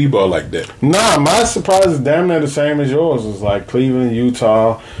vibe with b-ball like that. Nah, my surprise is damn near the same as yours. It's like Cleveland,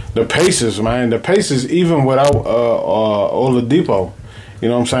 Utah, the Pacers, man. The Pacers, even without Oladipo, you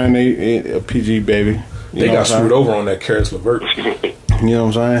know what I'm saying? They PG baby. They got screwed over on that Karis LeVert. You know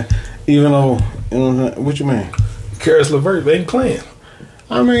what I'm saying? Even though, you know what you mean? Karis LeVert, they ain't playing.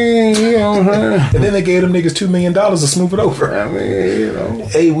 I mean, you know what I'm saying? And then they gave them niggas $2 million to smooth it over. I mean,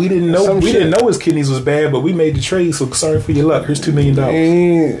 hey, we didn't know his kidneys was bad, but we made the trade, so sorry for your luck. Here's $2 million.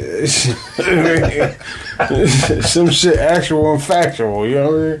 Some shit actual and factual, you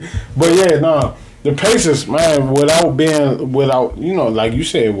know what I mean? But yeah, no. The Pacers, man, without like you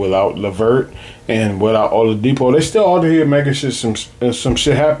said, without LeVert and without Oladipo, they still out here making shit some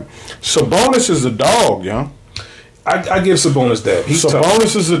shit happen. Sabonis is a dog, young. I give Sabonis that.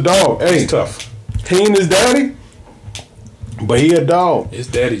 Sabonis is a dog. Hey, he's tough. He ain't his daddy, but he a dog. His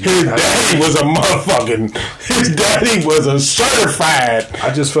daddy was a motherfucking. His daddy was a certified.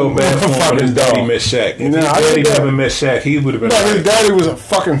 I just felt bad for him when his daddy met Shaq. If his daddy never met Shaq, he would have been. No, his daddy was a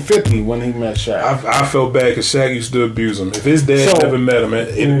fucking 50 when he met Shaq. I felt bad because Shaq used to abuse him. If his dad never met him,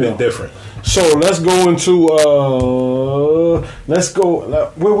 it'd have been different. So let's go into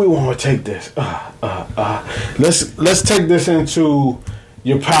where we want to take this. Let's take this into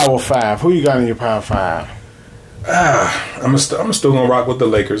your Power 5. Who you got in your Power 5? I'm still gonna rock with the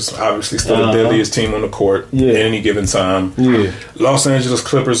Lakers. Obviously, still the deadliest team on the court at any given time. Yeah. Los Angeles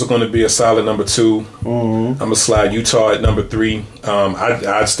Clippers are going to be a solid number 2. I'm gonna slide Utah at number 3.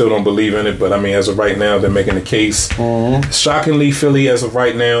 I still don't believe in it, but I mean, as of right now, they're making the case. Shockingly, Philly, as of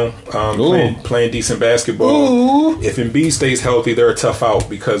right now, playing decent basketball. If Embiid stays healthy, they're a tough out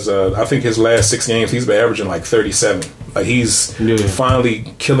because I think his last 6 games he's been averaging like 37. Like he's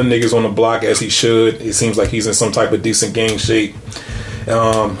finally killing niggas on the block as he should. It seems like he's in some type of decent game shape.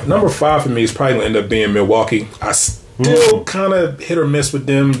 Number 5 for me is probably going to end up being Milwaukee. I still kind of hit or miss with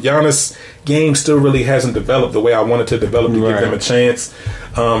them. Giannis' game still really hasn't developed the way I wanted to develop to give them a chance.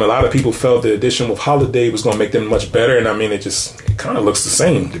 A lot of people felt the addition with Holiday was going to make them much better, and I mean, it kind of looks the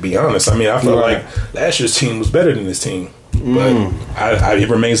same, to be honest. I mean, I felt like last year's team was better than this team, but it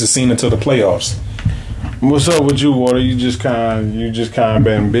remains the seen until the playoffs. What's up with you, Water? You just kind of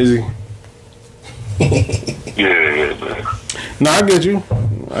been busy. Yeah, man. No, I get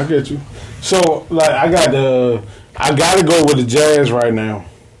you. So, like, I got to go with the Jazz right now,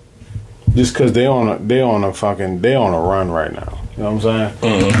 just because they on a run right now. You know what I'm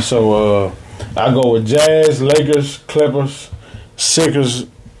saying? So, I go with Jazz, Lakers, Clippers, Sixers,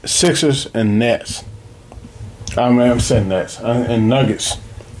 and Nets. I'm saying Nets and Nuggets.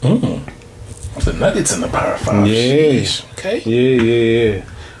 The Nuggets in the Power 5. Yes. Okay. Yeah.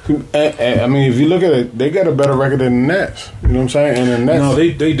 I mean, if you look at it, they got a better record than the Nets. You know what I'm saying? And the Nets, no,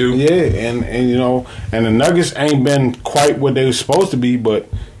 they do. Yeah, and you know, and the Nuggets ain't been quite what they were supposed to be. But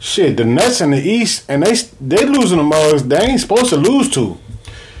shit, the Nets in the East, and they losing the most they ain't supposed to lose to.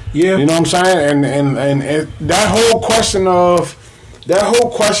 Yeah, you know what I'm saying? And that whole question of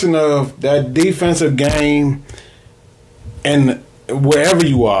that defensive game, and wherever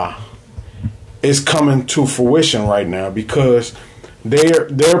you are, is coming to fruition right now because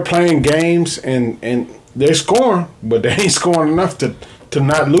they're playing games and they're scoring, but they ain't scoring enough to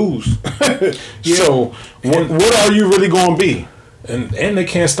not lose. So what are you really going to be? And they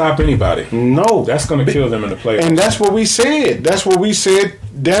can't stop anybody. No, that's going to kill them in the playoffs. And that's what we said.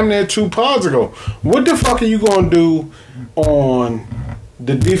 Damn near 2 pods ago. What the fuck are you going to do on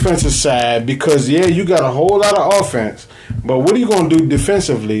the defensive side? Because you got a whole lot of offense, but what are you going to do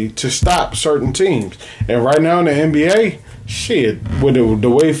defensively to stop certain teams? And right now in the NBA, shit, with the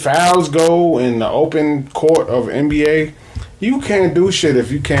way fouls go in the open court of NBA, you can't do shit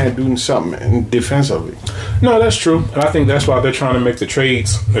if you can't do something defensively. No, that's true. And I think that's why they're trying to make the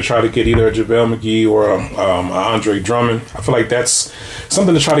trades. They try to get either a JaVale McGee or a Andre Drummond. I feel like that's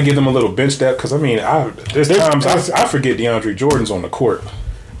something to try to give them a little bench depth. Because, I mean, there's times I forget DeAndre Jordan's on the court.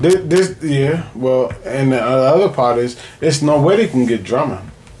 Well, and the other part is, there's no way they can get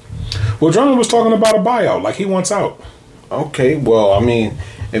Drummond. Well, Drummond was talking about a buyout. Like, he wants out. Okay, well, I mean,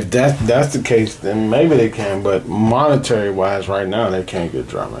 if that's the case, then maybe they can. But monetary-wise, right now, they can't get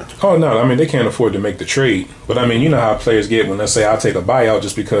Drummond. Oh, no. I mean, they can't afford to make the trade. But, I mean, you know how players get when they say, I'll take a buyout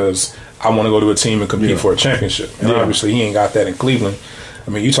just because I want to go to a team and compete for a championship. And obviously, he ain't got that in Cleveland. I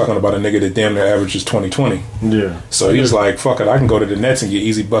mean, you're talking about a nigga that damn near averages 20-20. Yeah. So he's like, fuck it, I can go to the Nets and get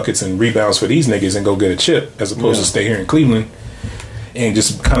easy buckets and rebounds for these niggas and go get a chip as opposed to stay here in Cleveland and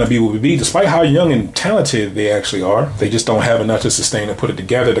just kind of be what we be. Despite how young and talented they actually are, they just don't have enough to sustain and put it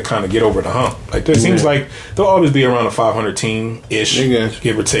together to kind of get over the hump. Like, it seems like they'll always be around a 500 team-ish,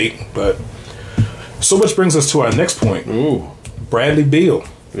 give or take. But so which brings us to our next point. Ooh. Bradley Beal.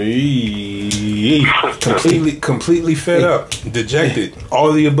 Completely fed up, dejected, all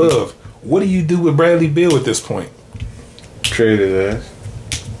of the above. What do you do with Bradley Beal at this point? Trade his ass.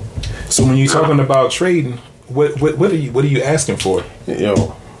 So when you're talking about trading, what are you asking for?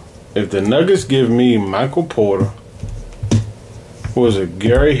 Yo, if the Nuggets give me Michael Porter,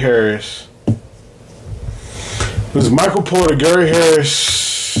 Gary Harris? Was Michael Porter, Gary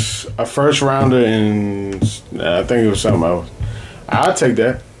Harris, a first rounder, and I think it was something else. I'll take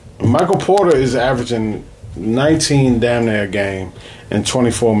that. Michael Porter is averaging 19 damn near a game in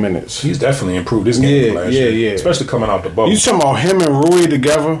 24 minutes. He's definitely improved his game from last year. Especially coming out the bubble. You talking about him and Rui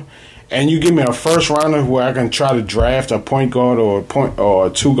together, and you give me a first rounder where I can try to draft a point guard or a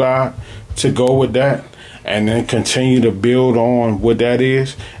 2 guard to go with that, and then continue to build on what that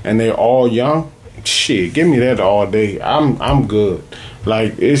is, and they're all young. Shit, give me that all day. I'm good.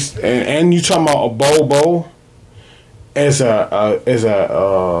 Like, it's and you talking about a Bobo as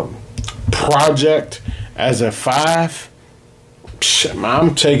a project, as a 5,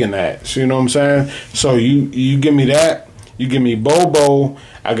 I'm taking that. So, you know what I'm saying? So you give me that. You give me Bobo.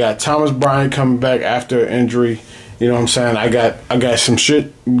 I got Thomas Bryant coming back after injury. You know what I'm saying? I got some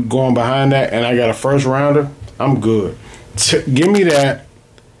shit going behind that, and I got a first rounder. I'm good. Give me that.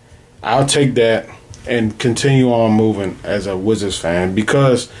 I'll take that and continue on moving as a Wizards fan,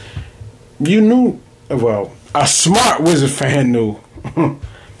 because you knew, well, a smart Wizards fan knew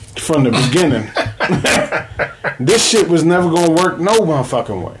from the beginning this shit was never going to work no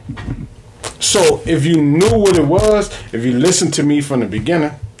motherfucking way. So if you knew what it was, if you listened to me from the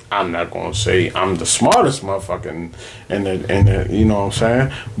beginning, I'm not going to say I'm the smartest motherfucking and the you know what I'm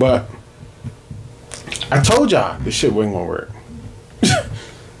saying, but I told y'all this shit wasn't going to work.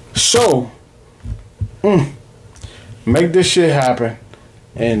 So make this shit happen.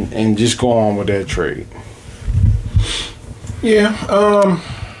 and just go on with that trade. Yeah.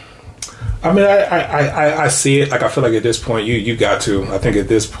 I mean, I see it. Like, I feel like at this point, you got to. I think at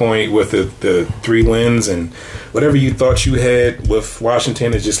this point, with the 3 wins and whatever you thought you had with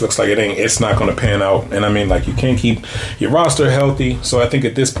Washington, it just looks like it's not going to pan out. And I mean, like, you can't keep your roster healthy. So I think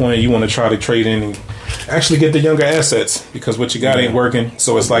at this point, you want to try to trade in and actually get the younger assets, because what you got ain't working.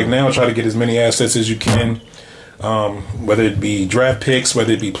 So it's like, now try to get as many assets as you can. Whether it be draft picks,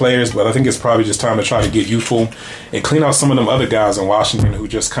 whether it be players, but I think it's probably just time to try to get youthful and clean out some of them other guys in Washington who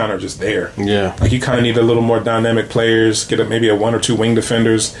just kind of just there. Yeah, like, you kind of need a little more dynamic players. Get maybe a 1 or 2 wing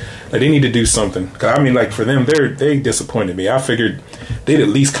defenders. Like, they need to do something. 'Cause I mean, like, for them, they disappointed me. I figured they'd at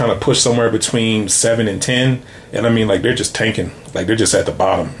least kind of push somewhere between 7 and 10, and I mean, like, they're just tanking. Like, they're just at the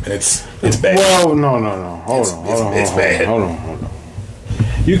bottom, and it's bad. Well, no. Hold on. It's bad. Hold on.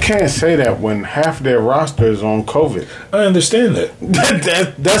 You can't say that when half their roster is on COVID. I understand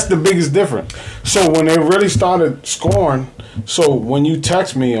that. That's the biggest difference. So when they really started scoring, so when you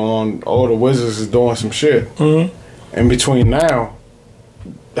text me on, the Wizards is doing some shit, in between now,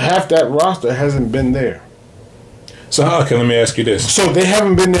 half that roster hasn't been there. So, okay, let me ask you this. So they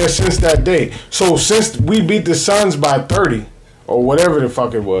haven't been there since that day. So since we beat the Suns by 30, or whatever the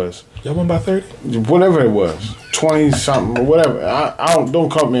fuck it was. Y'all won by 30? Whatever it was. 20 something or whatever. I don't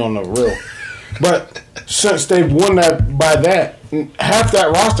quote me on the real. But since they've won that by that, half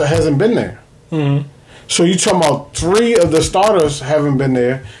that roster hasn't been there. Mm-hmm. So you talking about 3 of the starters haven't been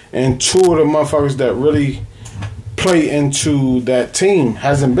there, and 2 of the motherfuckers that really play into that team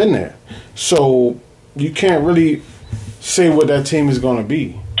hasn't been there. So you can't really say what that team is going to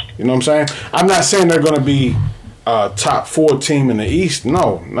be. You know what I'm saying? I'm not saying they're going to be top 4 team in the East.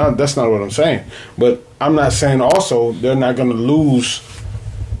 No, that's not what I'm saying. But I'm not saying also they're not going to lose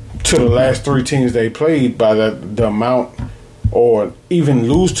to the last 3 teams they played by the amount, or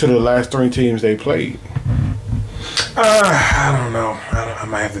even lose to the last 3 teams they played. I don't know. I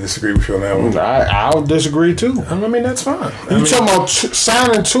might have to disagree with you on that one. I'll disagree too. I mean, that's fine. You talking about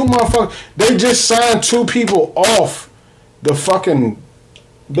signing 2 motherfuckers? They just signed 2 people off the fucking.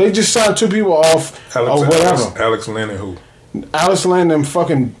 They just signed 2 people off or whatever. Alex Len and who? Alex Len and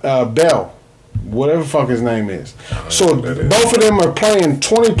fucking Bell. Whatever the fuck his name is. So both of them are playing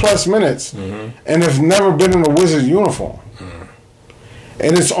 20 plus minutes, and have never been in a Wizards uniform.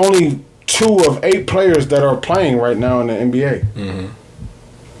 And it's only 2 of 8 players that are playing right now in the NBA.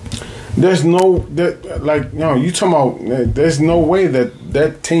 There's no, you talking about, there's no way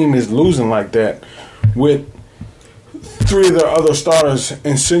that team is losing like that with 3 of the other starters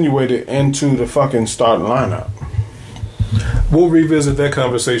insinuated into the fucking starting lineup. We'll revisit that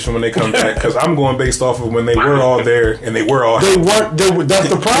conversation when they come back, because I'm going based off of when they were all there and they were all. They weren't. That's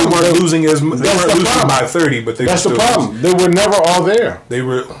the problem. They weren't losing by 30, but that's the problem. They were never all there. They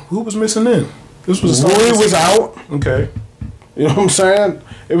were. Who was missing then? This was Rui was out. Okay, you know what I'm saying?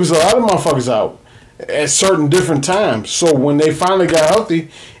 It was a lot of motherfuckers out at certain different times. So when they finally got healthy,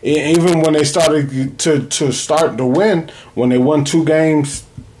 even when they started to start to win, when they won 2 games,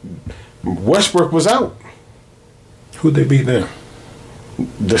 Westbrook was out. Who'd they beat then?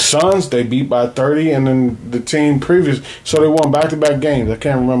 The Suns, they beat by 30, and then the team previous. So they won back-to-back games. I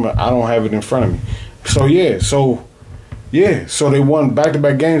can't remember. I don't have it in front of me. So they won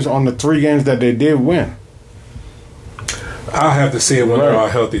back-to-back games on the 3 games that they did win. I'll have to see it when they're all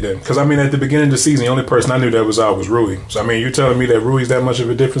healthy then. Because, I mean, at the beginning of the season, the only person I knew that was out was Rui. So, I mean, you're telling me that Rui's that much of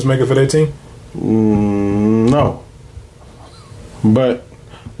a difference maker for that team? No. But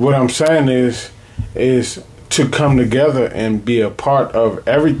what I'm saying is to come together and be a part of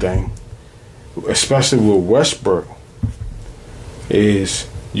everything, especially with Westbrook, is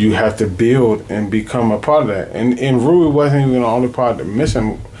you have to build and become a part of that. And Rui wasn't even the only part that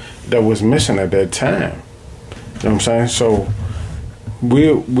was missing at that time. You know what I'm saying? So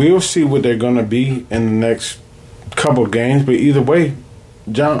we'll see what they're gonna be in the next couple of games. But either way,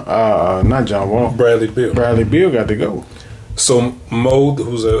 Bradley Beal got to go. So Mo,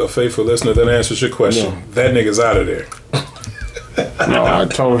 who's a faithful listener, that answers your question. Yeah. That nigga's out of there. No, I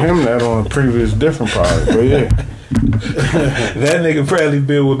told him that on a previous different part, but yeah. That nigga Bradley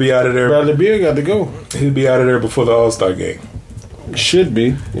Beal will be out of there. Bradley Beal got to go. He'll be out of there before the All-Star game. Should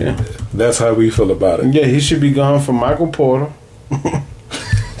be, yeah. That's how we feel about it. Yeah, he should be gone for Michael Porter.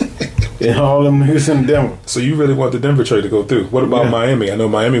 And all them niggas in Denver. So you really want the Denver trade to go through? What about Miami? I know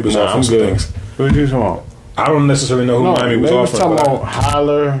Miami was offering some things. What are you talking about? I don't necessarily know who Miami was offering. They were talking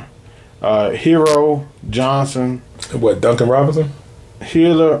about Hyler, Hero, Johnson. What, Duncan Robinson?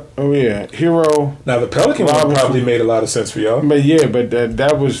 Healer. Oh yeah, Hero. Now the Pelican one probably made a lot of sense for y'all. But yeah, but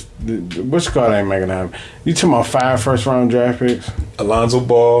that was what's called ain't making happen. You talking about 5 first-round draft picks? Alonzo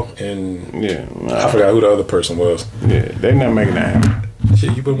Ball and I forgot who the other person was. Yeah, they not making that happen.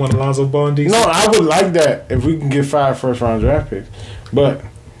 Shit, you would want Alonzo Ball in DC? No, I would like that if we can get 5 first-round draft picks. But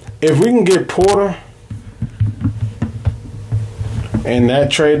if we can get Porter and that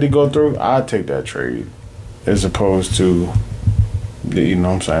trade to go through, I'd take that trade as opposed to, you know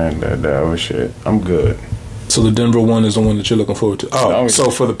what I'm saying, that other shit. I'm good. So the Denver one is the one that you're looking forward to. Oh, so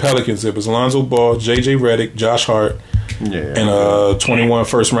for the Pelicans, it was Alonzo Ball, J.J. Redick, Josh Hart, and a 21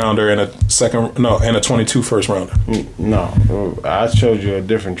 first rounder and a 22 first rounder. No, I showed you a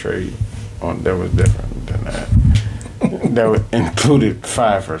different trade that was different than that. That included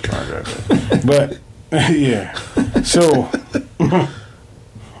 5 first round draft picks. But yeah, so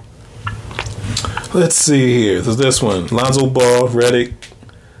let's see here. There's this one: Lonzo Ball, Redick,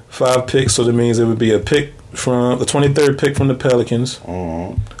 5 picks. So that means it would be a pick from the 23rd pick from the Pelicans,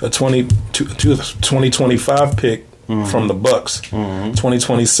 a 2025 pick from the Bucks,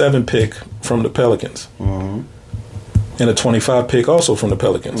 2027 pick from the Pelicans, and a 25 pick also from the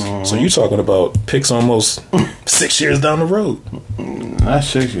Pelicans. So you're talking about picks almost 6 years down the road. Not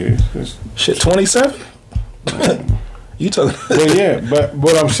 6 years. Shit, 27. You talking? Well, yeah, but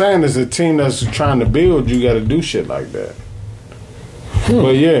what I'm saying is, a team that's trying to build, you got to do shit like that.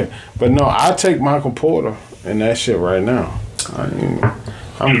 But yeah, but no, I take Michael Porter and that shit right now.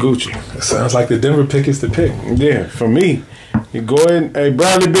 I'm Gucci. It sounds like the Denver pick is the pick. Yeah, for me, you go ahead. Hey,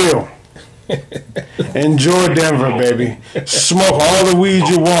 Bradley Beal, enjoy Denver, baby. Smoke all the weed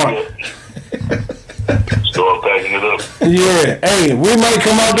you want. Start packing it up. Yeah, hey, we might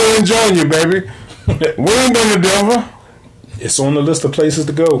come out there and join you, baby. We ain't been to Denver. It's on the list of places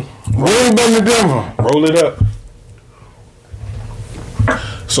to go. We ain't been to Denver. Roll it up.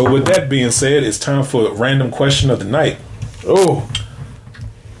 So with that being said, it's time for a random question of the night. Oh,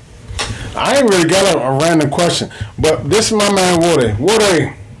 I ain't really got a random question, but this is my man Woody.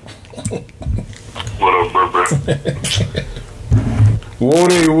 Woody. What up, brother?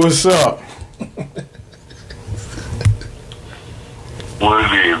 Woody, what's up? What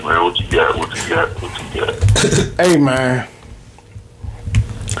it is, man? What you got? Hey, man.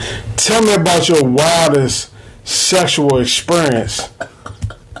 Tell me about your wildest sexual experience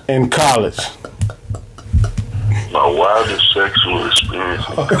in college. My wildest sexual experience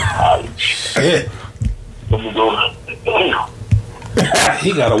in college. Shit. Let me go. Damn.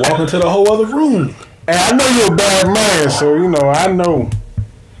 He got to walk into the whole other room. And I know you're a bad man, so, you know, I know.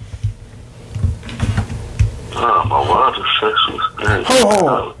 My wildest sexual experience.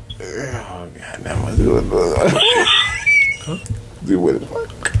 Oh, God damn it. Do it.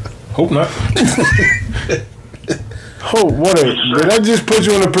 Hope not. Oh, what? Did I just put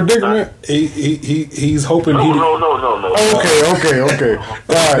you in a predicament? He's hoping. No. Okay. All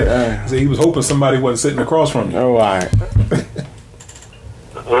right. So he was hoping somebody wasn't sitting across from you. All right.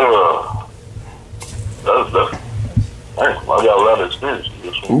 I got a lot of experience with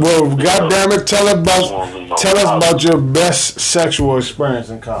this one. Well, goddamn it, tell us about your best sexual experience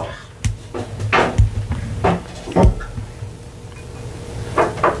in college.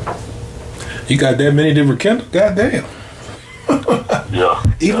 You got that many to rekindle? Goddamn. Yeah.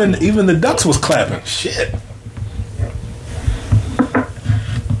 Even the ducks was clapping. Shit.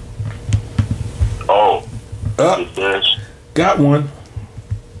 Oh. The best. Got one.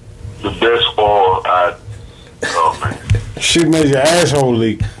 The best fall oh man. She made your asshole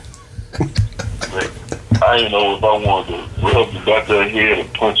leak. I didn't know if I wanted to rub the back of her head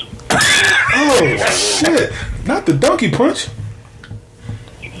and punch him. Oh shit! Not the donkey punch.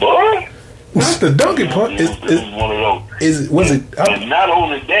 Boy. Not the donkey punch. It was one of those. Was it? And not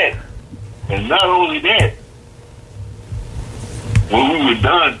only that. When we were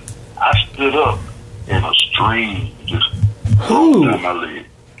done, I stood up and a stream just flowed down my leg.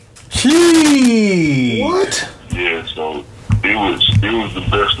 Gee. What? Yeah, so it was the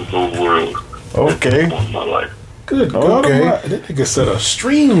best of both worlds. Okay. In my life. Good God. Okay. That nigga said a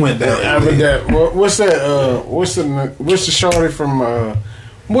stream went down. What's that? What's the shorty from?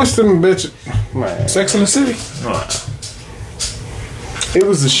 What's them bitch? Man. Sex in the City. It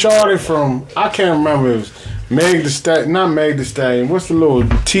was the shorty from. I can't remember. It was Meg the Stallion. Not Meg the Stallion. What's the little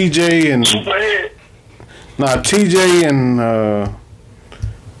TJ and? Superhead. Nah, TJ and.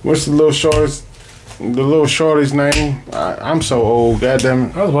 What's the little shorty's? The little shorty's name? I'm so old.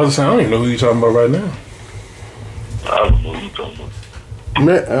 Goddamn it. I was about to say I don't even know who you're talking about right now. I don't know who you're talking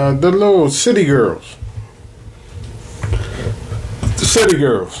about. The little city girls. The city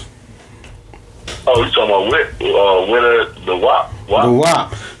girls. Oh, you talking about the WAP? The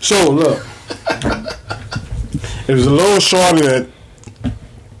WAP. So look, it was a little shorty that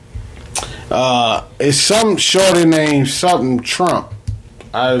it's some shorty named something Trump.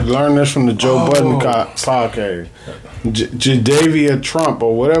 I learned this from the Joe Budden podcast. Jadavia Trump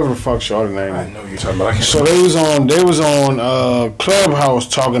or whatever the fuck shorty name. I know you're talking about. So they was on Clubhouse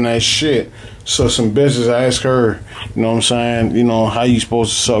talking that shit. So some bitches asked her, you know what I'm saying, you know, how you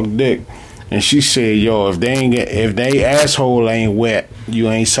supposed to suck dick? And she said, yo, if they asshole ain't wet, you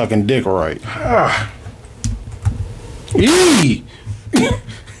ain't sucking dick right. Yee!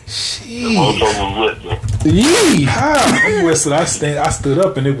 Yee! I stood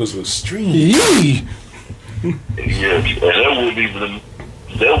up and it was a stream. Yee! Yeah,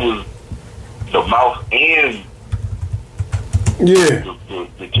 that was the mouth and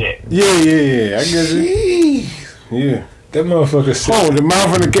the cat. Yeah. I guess it. Yeah. That motherfucker said. Oh, the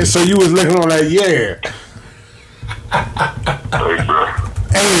mouth and the cat. So you was licking on that, yeah. Hey, bro.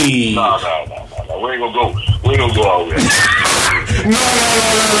 Hey. No. We ain't gonna go all the way. No.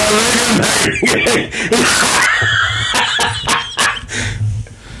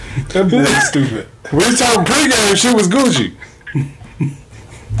 That boy is stupid. We was talking pregame, shit was Gucci.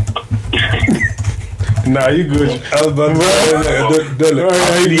 Nah, you Gucci. I was about to say, I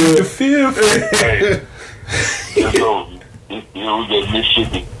need the fifth. Hey, we got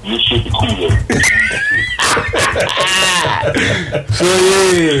Mississippi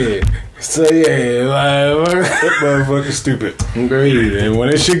Kool-Aid. So yeah, that motherfucker stupid. Great, and when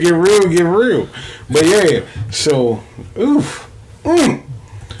that shit get real. But yeah, so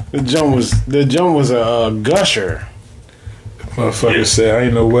the jump was a gusher. Motherfucker said, I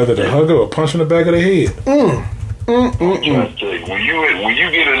ain't know whether to hug her or punch in the back of the head. I'm trying to tell you, when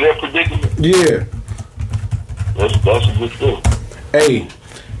you get in that predicament, yeah, that's a good thing.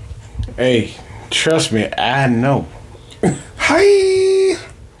 Hey, trust me, I know. Hi.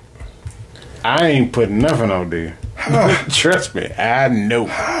 I ain't putting nothing out there. Trust me, I know.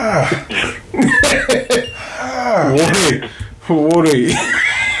 What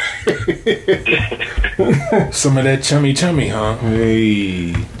Some of that chummy, huh?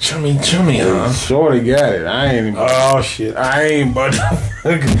 Hey, chummy, huh? Shorty got it. I ain't. Oh shit! I ain't but.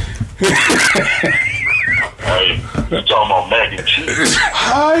 Hey, you talking about mac and cheese?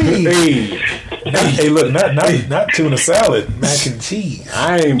 Hi. Hey, look, not tuna salad, mac and cheese.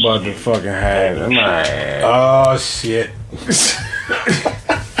 I ain't about to fucking have it. Oh shit!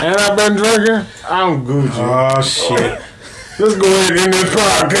 And I've been drinking. I'm Gucci. Oh shit! Let's go ahead and end this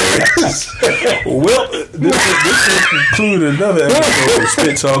podcast. Well, this will conclude another episode of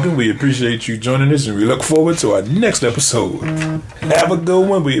Spit Talking. We appreciate you joining us, and we look forward to our next episode. Have a good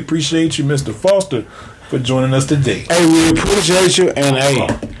one. We appreciate you, Mr. Foster, for joining us today. Hey, we appreciate you, and hey,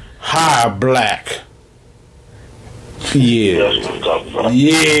 hi, Black. Yeah. That's what I'm talking about.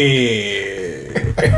 Yeah.